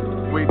the Lord,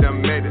 we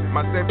done made it.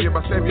 My savior,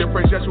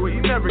 praise Yeshua, he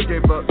never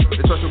gave up.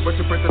 They trust with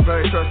your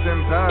principality, trust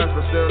in powers,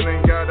 but still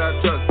in God I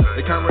trust.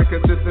 They can't rate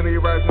consistently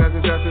rising as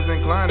his ass is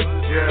inclining.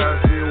 Yeah, I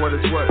see what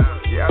it's what.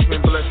 Yeah, I've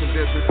been blessed with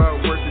this without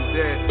works is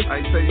dead.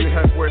 I say you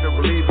have where to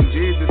believe in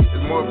Jesus.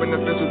 It's more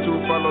beneficial to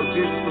follow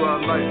Jesus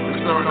throughout life.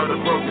 Restoring all the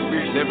broken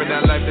beats, living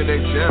that life that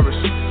they cherish.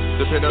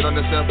 Depending on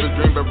the selfish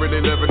dream, but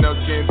really living up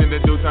skins in the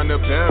due time to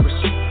perish.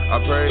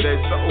 I pray they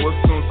soul will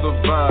soon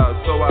survive,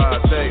 so I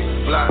stay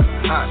fly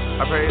high.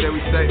 I pray that we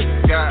stay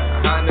sky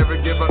high,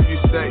 never give up, you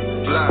stay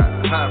fly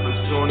high. But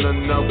soon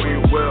enough we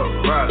will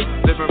rise.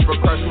 Living for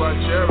Christ who I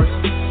cherish.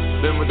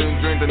 Then within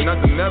dreams that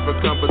nothing ever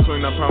come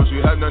between. I promise you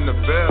have nothing to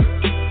fear.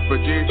 For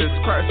Jesus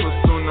Christ will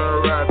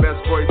sooner arrive. Best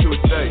for you to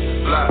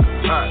stay fly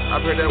high. I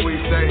pray that we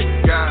stay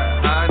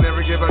sky high, never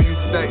give up, you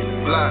stay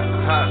fly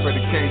high. For the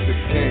King to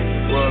King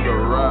will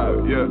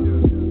arrive. Yeah.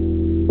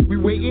 We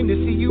waiting to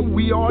see you.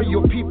 We are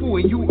your people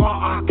and you are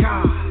our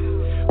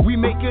God. We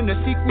making a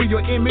sequel.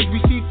 Your image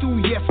we see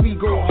through. Yes, we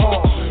go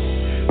hard.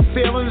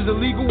 Failing is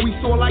illegal. We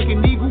soar like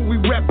an eagle. We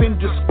repping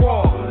the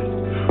squad.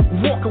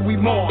 Walking we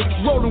march,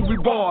 rolling we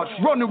barge,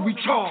 running we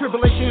charge.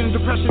 Tribulation and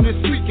depression is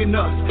tweaking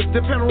us.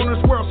 Depend on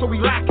this world, so we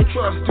lack in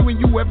trust. You and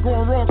you have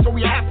gone wrong, so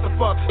we have to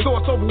fuck.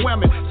 Thoughts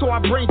overwhelming, so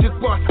our brain just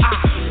bust.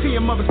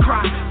 Seeing mothers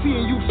cry,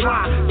 seeing you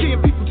slide,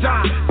 seeing people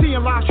die, seeing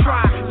lives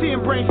try,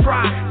 seeing brains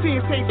fry, seeing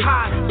saints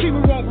high, see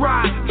we won't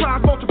ride, try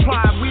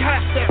multiply. We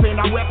have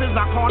stepping, our weapons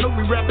not carnal,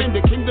 we repping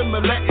the kingdom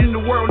and letting the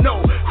world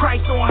know.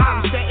 Christ on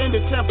high, we set in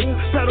the temple,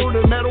 pedal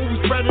to metal, we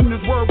spreading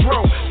this word,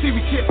 bro. See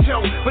we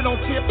tiptoe, but don't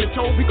tip the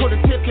toe, because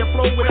the tip can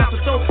flow without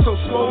the toe. So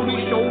slowly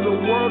show the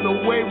world the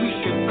way we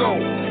should go.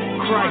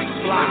 Christ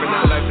fly. Living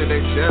that life that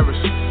they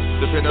cherish.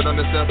 Depending on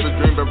the selfish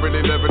dream, but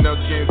really living up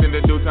skins in the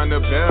due time to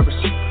perish.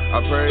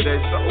 I pray they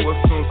soul will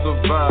soon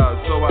survive,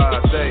 so I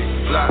stay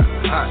fly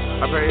high.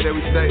 I pray that we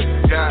stay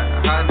sky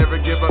high,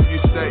 never give up, you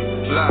stay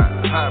fly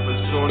high. But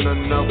soon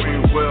enough we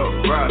will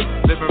rise.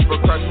 Living for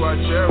Christ who I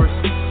cherish.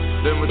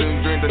 Then within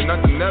dreams that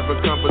nothing ever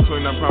come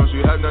between. I promise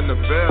you have nothing to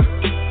fear.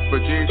 For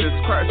Jesus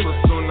Christ will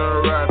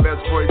sooner arrive. Best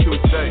for you to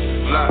stay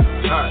fly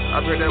high. I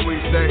pray that we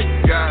stay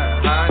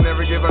sky high,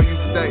 never give up, you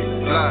stay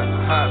fly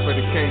high. For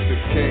the King to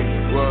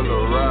King will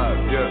arrive.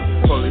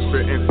 Yeah, Holy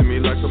Spirit into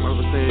me like I'm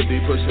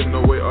overseeing, pushing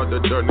away all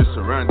the darkness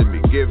surrounding me,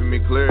 giving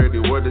me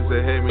clarity. What is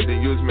ahead me?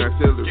 Then use me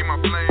auxiliary. Keep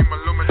my flame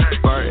illuminate.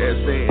 Fire as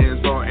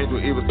Satan's fall angel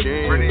evil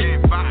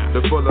skin.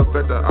 The full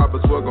effect of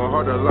opposites will go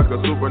harder like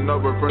a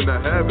supernova from the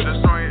heavens,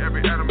 destroying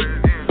every atom in it.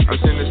 I'm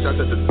sending shots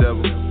at the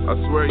devil. I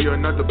swear you're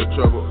nothing but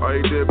trouble. All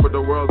you did for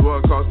the world's war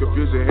cause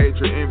confusion,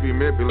 hatred, envy,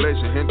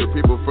 manipulation, hinder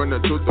people from the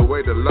truth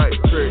away the light.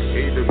 Trick,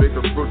 eat the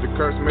victim fruit, the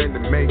curse man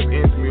that makes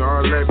ends me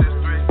all labor.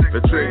 The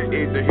trick,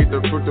 eat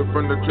the fruit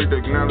from the tree that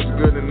acknowledge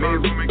good and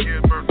evil.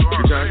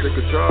 trying to take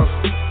control.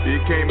 You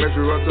can't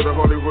measure up to the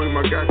holy rule.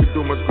 My God can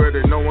do much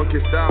greater. No one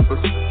can stop us.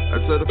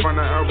 Until the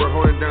final hour,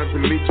 holding down to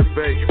meet your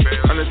fate.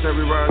 Understand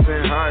we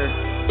rising higher.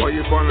 While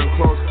you're falling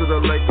close to the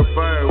lake of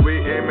fire, we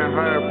aiming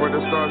higher for the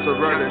stars are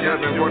right in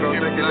heaven. For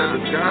those thinking that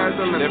the sky's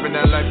the limit. Living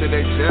that life that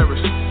they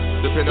cherish.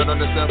 Depending on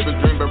the selfish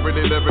dream, but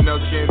really living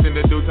those skins in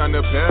the due time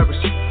to perish.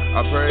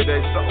 I pray they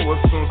soul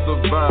will soon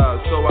survive,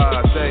 so I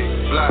stay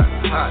fly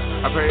high.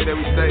 I pray that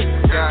we stay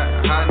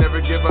sky high, never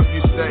give up, you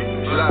stay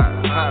fly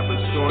high. But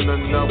soon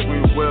enough we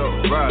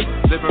will rise.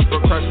 Living for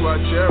Christ who I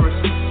cherish.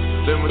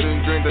 Living within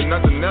dreams that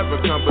nothing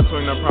ever come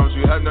between. I promise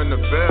you have nothing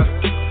to fear.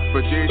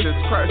 But Jesus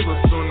Christ will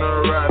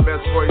sooner arrive.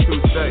 Best for you to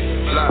stay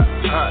fly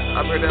high.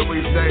 I pray that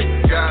we stay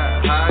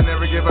sky high,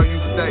 never give up, you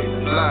stay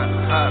fly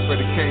high. For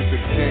the King to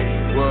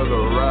King will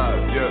arrive,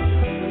 yeah.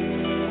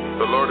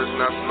 The Lord is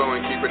not slow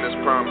in keeping his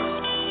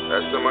promise.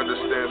 As some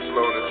understand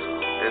slowness.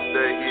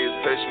 Instead, he is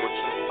patient with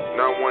you,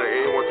 not wanting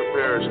anyone to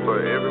perish,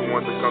 but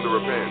everyone to come to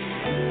repent.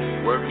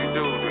 Whatever you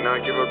do not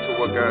give up to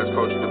what God has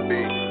called you to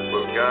be.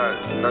 With God,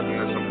 nothing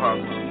is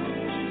impossible.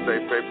 Stay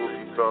faithful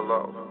if you fell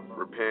off.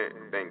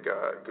 Repent, thank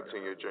God,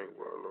 continue your drink,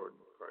 world.